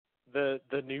 man, the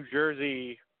New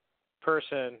Jersey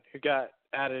person who got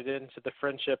added into the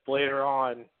friendship later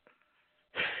on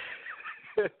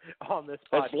on this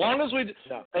podcast. As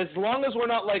long as we're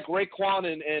not like Raekwon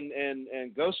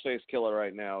and Ghostface Killer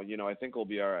right now, I think we'll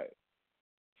be all right.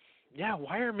 Yeah,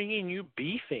 why are me and you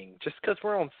beefing? Just because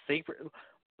we're on safer?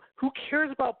 Who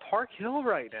cares about Park Hill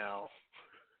right now?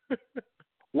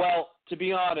 Well, to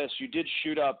be honest, you did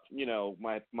shoot up,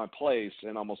 my place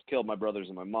and almost killed my brothers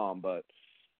and my mom, but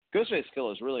Ghostface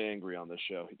Killer is really angry on this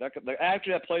show. The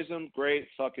actor that plays him, great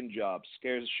fucking job.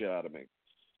 Scares the shit out of me.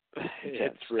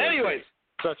 It's really Anyways.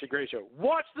 Such a great show.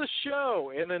 Watch the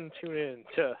show and then tune in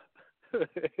to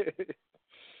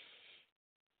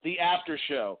the after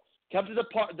show. Come to the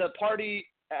party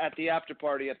at the after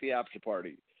party at the after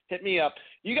party. Hit me up.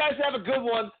 You guys have a good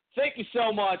one. Thank you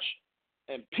so much.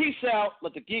 And peace out.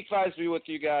 Let the Geek Vibes be with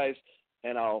you guys.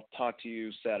 And I'll talk to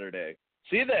you Saturday.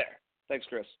 See you there. Thanks,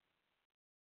 Chris.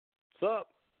 What's up?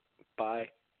 Bye.